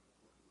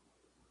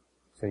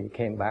 So you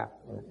came back.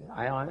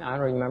 I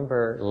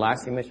remember the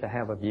last image I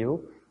have of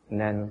you,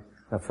 and then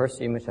the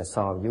first image I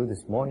saw of you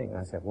this morning,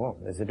 I said, whoa,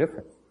 there's a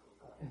difference.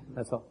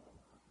 That's all.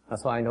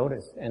 That's what I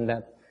noticed. And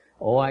that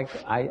all I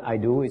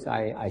do is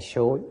I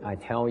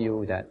tell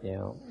you that,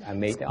 I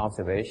made the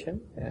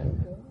observation,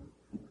 and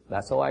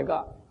that's all I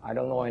got. I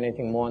don't know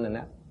anything more than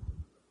that.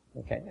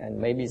 Okay? And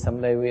maybe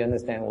someday we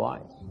understand why.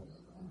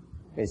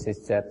 It's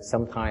just that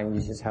sometimes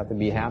you just have to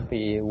be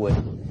happy with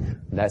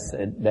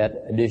that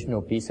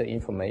additional piece of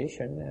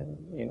information,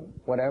 and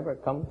whatever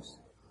comes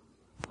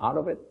out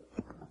of it,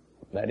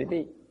 let it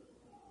be.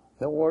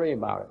 Don't worry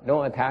about it.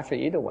 Don't attach it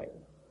either way.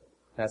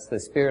 That's the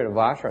spirit of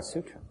Vajra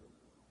Sutra.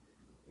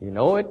 You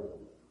know it,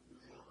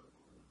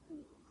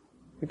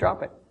 you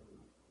drop it.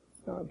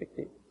 It's not a big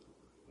deal.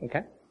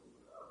 Okay?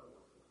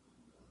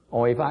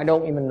 Or if I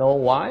don't even know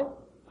why,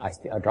 I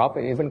drop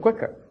it even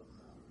quicker.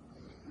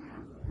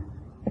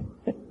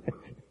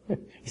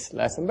 It's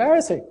less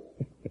embarrassing.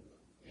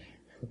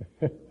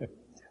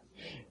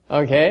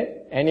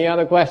 Okay, any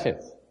other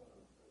questions?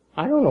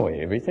 I don't know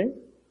everything.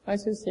 I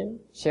just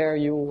share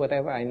you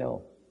whatever I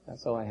know.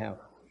 That's all I have.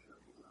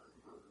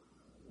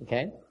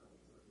 Okay?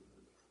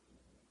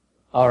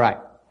 Alright,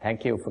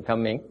 thank you for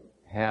coming.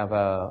 Have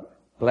a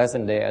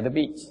pleasant day at the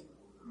beach.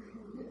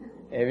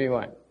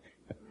 Everyone.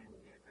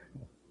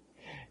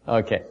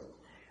 Okay.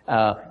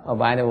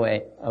 By the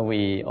way,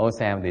 we also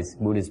have this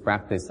Buddhist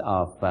practice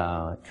of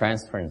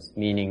transference,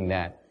 meaning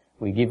that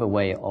we give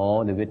away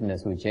all the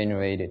goodness we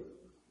generated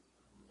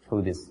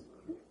through this,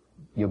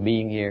 your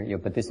being here, your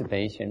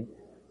participation,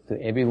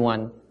 to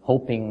everyone,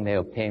 hoping they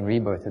obtain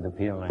rebirth to the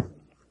Pure Land.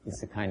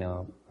 It's a kind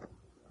of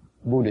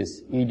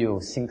Buddhist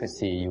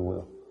idiosyncrasy, you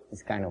will.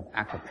 It's kind of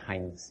act of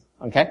kindness.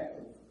 Okay?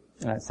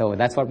 So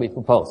that's what we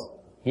propose.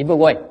 Give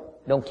away.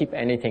 Don't keep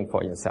anything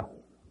for yourself.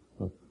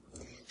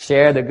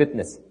 Share the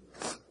goodness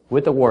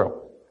with the world.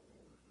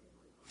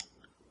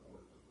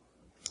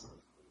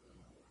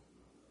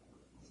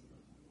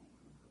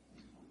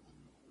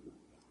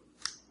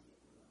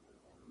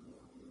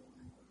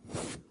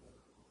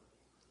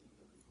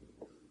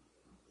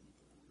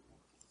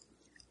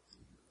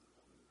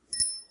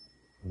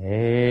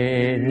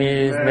 May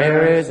these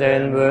merits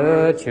and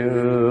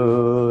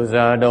virtues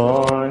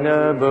adorn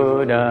the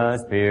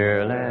Buddha's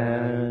Pure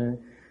Land,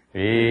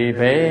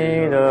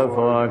 repay the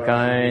 4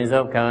 kinds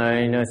of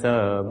kindness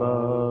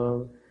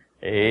above,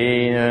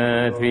 in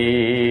the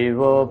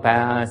threefold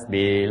paths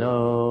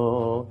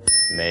below.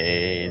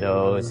 May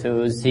those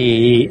who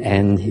see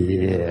and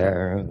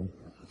hear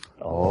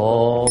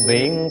Oh,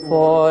 bring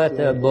forth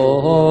the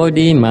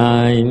body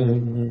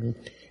mind.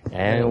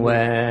 And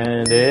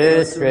when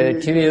this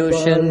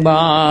retribution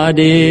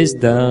body is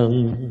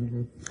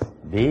done,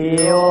 be,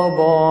 O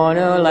born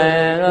a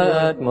land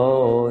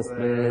utmost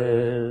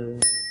bliss.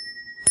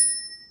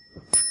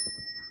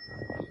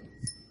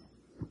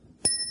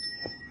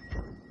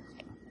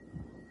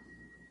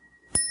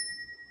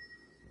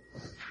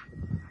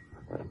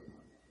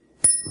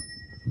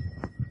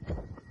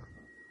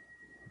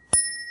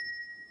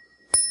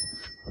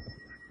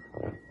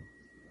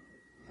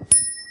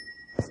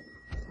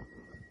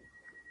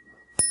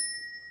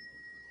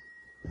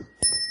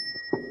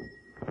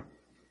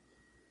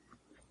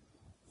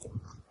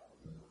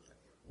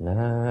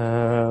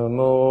 Nam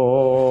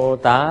mô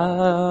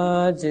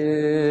Ta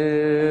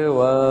Chư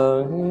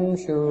Vấn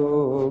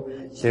Su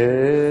Sư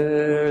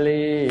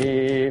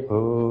利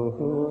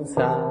Phù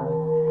Sa.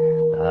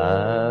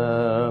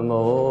 Nam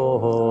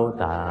mô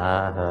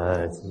Ta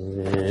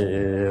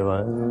Chư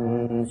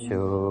Vấn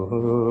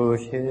Su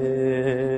Sư